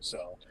each.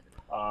 So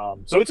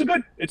it's a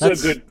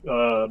good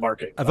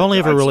market. I've only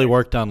ever really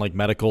worked on like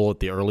medical at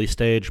the early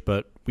stage,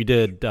 but we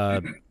did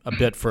a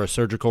bit for a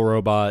surgical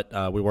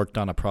robot. We worked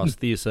on a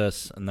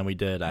prosthesis, and then we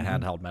did a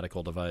handheld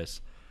medical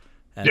device.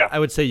 And I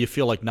would say you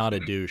feel like not a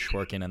douche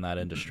working in that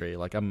industry.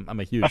 Like I'm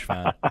a huge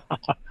fan.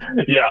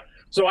 Yeah.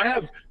 So I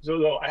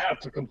have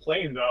to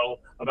complain though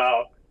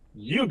about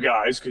you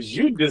guys, because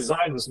you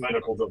designed this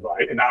medical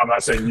device, and now I'm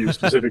not saying you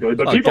specifically,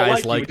 but people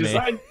like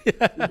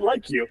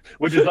you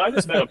would design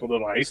this medical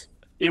device.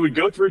 It would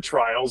go through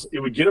trials, it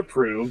would get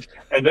approved,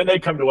 and then they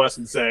come to us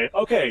and say,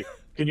 okay,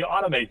 can you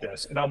automate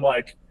this? And I'm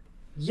like,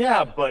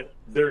 yeah, but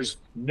there's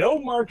no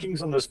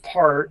markings on this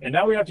part, and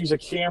now we have to use a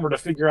camera to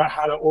figure out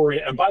how to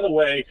orient. And by the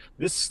way,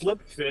 this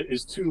slip fit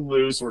is too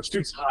loose or it's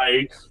too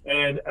tight.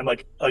 And I'm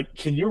like,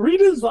 can you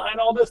redesign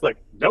all this? Like,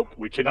 nope,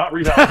 we cannot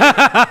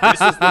redesign.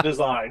 This is the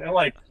design. And I'm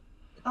like,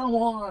 come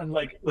on,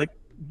 like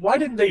why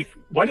didn't they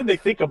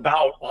think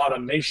about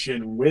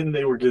automation when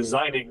they were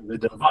designing the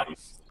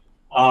device?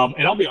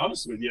 And I'll be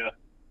honest with you,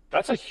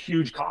 that's a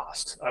huge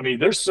cost. I mean,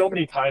 there's so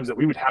many times that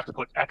we would have to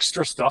put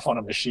extra stuff on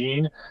a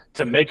machine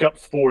to make up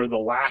for the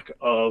lack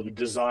of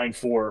design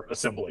for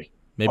assembly.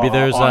 Maybe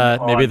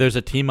there's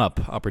a team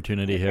up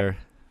opportunity here.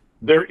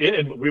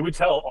 And we would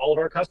tell all of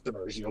our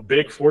customers,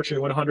 big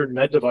Fortune 100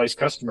 med device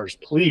customers,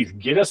 please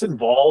get us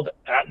involved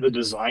at the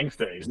design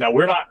phase. Now,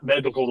 we're not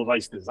medical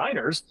device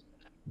designers,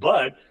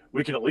 but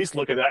we can at least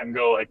look at that and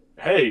go like,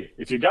 hey,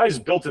 if you guys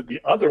built it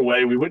the other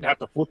way, we wouldn't have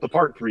to flip the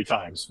part 3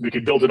 times. We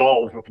could build it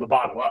all from the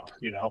bottom up,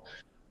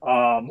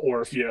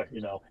 or if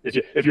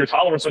if your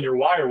tolerance on your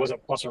wire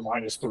wasn't plus or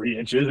minus 3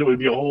 inches, it would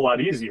be a whole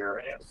lot easier.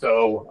 And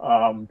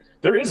so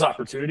there is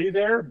opportunity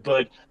there,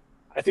 but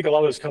I think a lot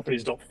of those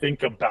companies don't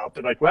think about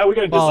that. Like, well, we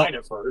got to design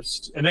it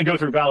first and then go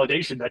through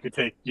validation. That could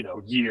take,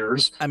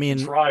 years. I mean,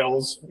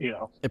 trials,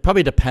 It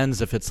probably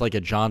depends if it's like a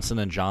Johnson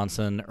and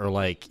Johnson or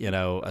like,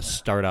 a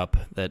startup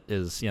that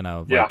is,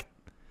 that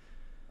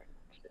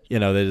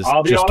is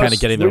just kind of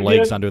getting their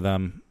legs under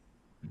them.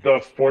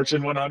 The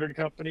Fortune 100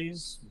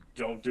 companies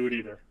don't do it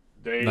either.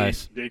 They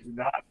do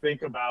not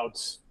think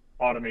about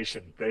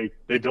automation. They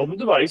build a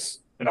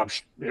device and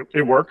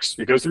it works.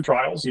 It goes through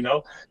trials,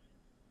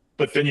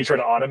 but then you try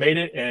to automate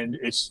it, and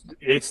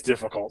it's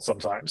difficult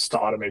sometimes to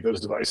automate those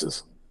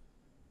devices.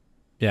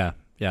 Yeah,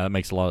 that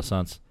makes a lot of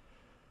sense.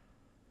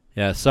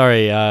 Yeah,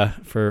 sorry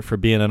for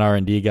being an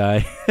R&D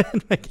guy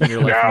and making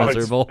your life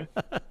miserable.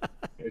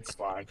 It's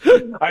fine.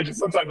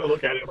 Sometimes I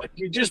look at it like,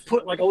 you just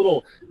put like a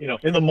little,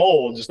 in the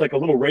mold, just like a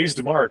little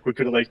raised mark. We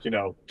could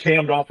have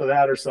cammed off of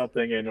that or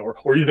something, or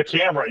the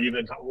camera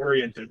even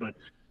oriented, but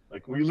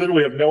like we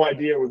literally have no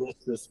idea where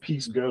this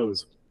piece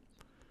goes.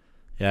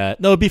 Yeah,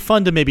 no, it'd be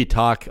fun to maybe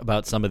talk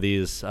about some of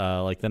these.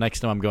 Like the next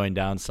time I'm going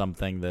down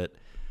something that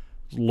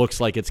looks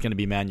like it's going to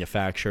be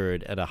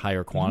manufactured at a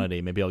higher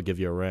quantity, maybe I'll give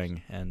you a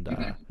ring and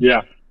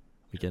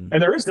we can.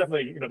 And there is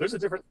definitely, there's a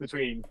difference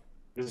between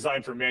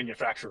design for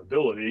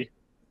manufacturability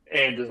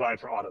and design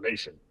for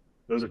automation.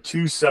 Those are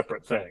two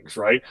separate things,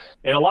 right?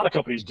 And a lot of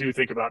companies do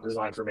think about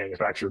design for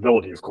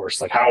manufacturability, of course,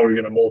 like how are we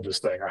going to mold this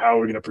thing or how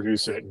are we going to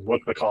produce it and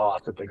what's the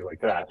cost and things like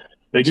that.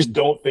 They just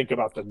don't think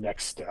about the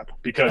next step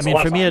because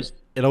for me,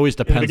 it always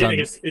depends on.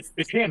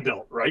 It's hand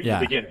built, right? Yeah.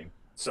 In the beginning.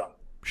 So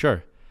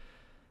sure.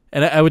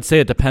 And I would say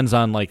it depends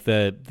on like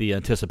the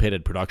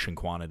anticipated production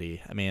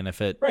quantity. I mean, if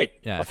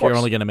you're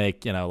only going to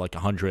make, like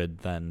 100,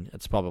 then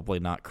it's probably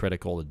not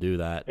critical to do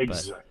that.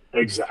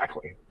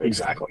 Exactly.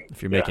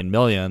 If you're making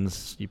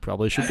millions, you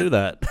probably should do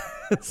that.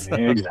 So,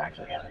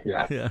 exactly.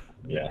 Yeah.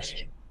 Yes.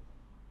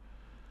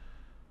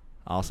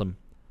 Awesome.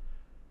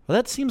 Well,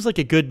 that seems like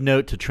a good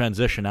note to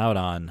transition out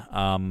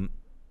on.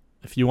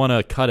 If you want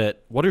to cut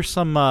it, what are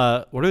some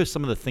of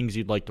the things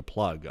you'd like to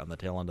plug on the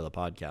tail end of the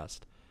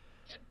podcast?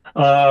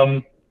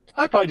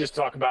 I'd probably just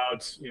talk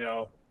about,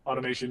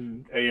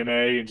 automation AMA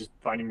and just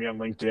finding me on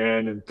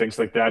LinkedIn and things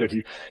like that.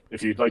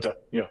 If you'd like to,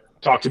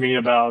 talk to me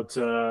about,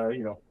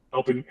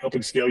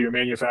 helping scale your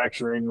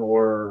manufacturing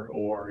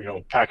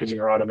or packaging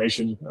or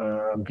automation,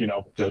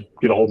 to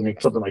get a hold of me,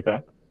 something like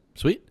that.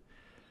 Sweet.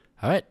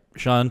 All right,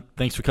 Sean,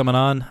 thanks for coming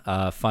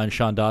on. Find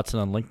Sean Dotson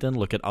on LinkedIn.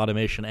 Look at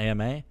Automation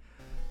AMA.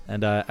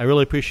 And I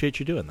really appreciate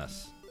you doing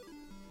this.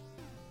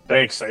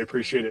 Thanks. I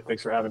appreciate it.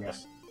 Thanks for having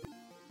us.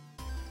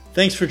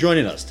 Thanks for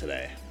joining us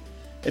today.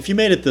 If you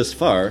made it this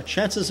far,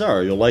 chances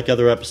are you'll like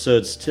other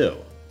episodes too.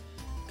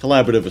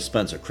 Collaborative with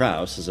Spencer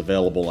Krause is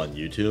available on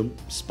YouTube,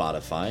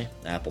 Spotify,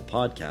 Apple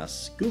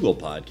Podcasts, Google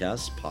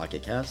Podcasts,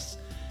 Pocket Casts,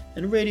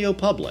 and Radio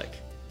Public.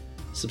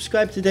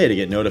 Subscribe today to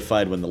get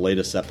notified when the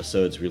latest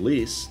episodes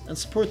release and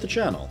support the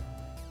channel.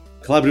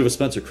 Collaborative with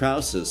Spencer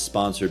Krause is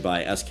sponsored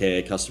by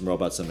SKA Custom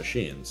Robots and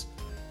Machines.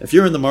 If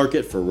you're in the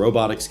market for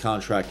robotics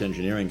contract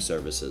engineering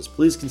services,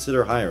 please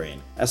consider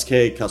hiring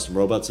SKA Custom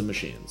Robots and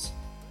Machines.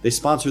 They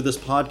sponsor this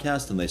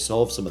podcast and they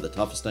solve some of the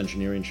toughest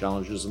engineering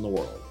challenges in the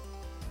world.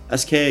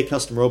 SKA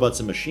Custom Robots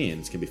and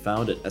Machines can be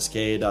found at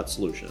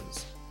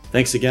ska.solutions.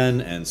 Thanks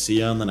again and see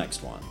you on the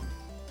next one.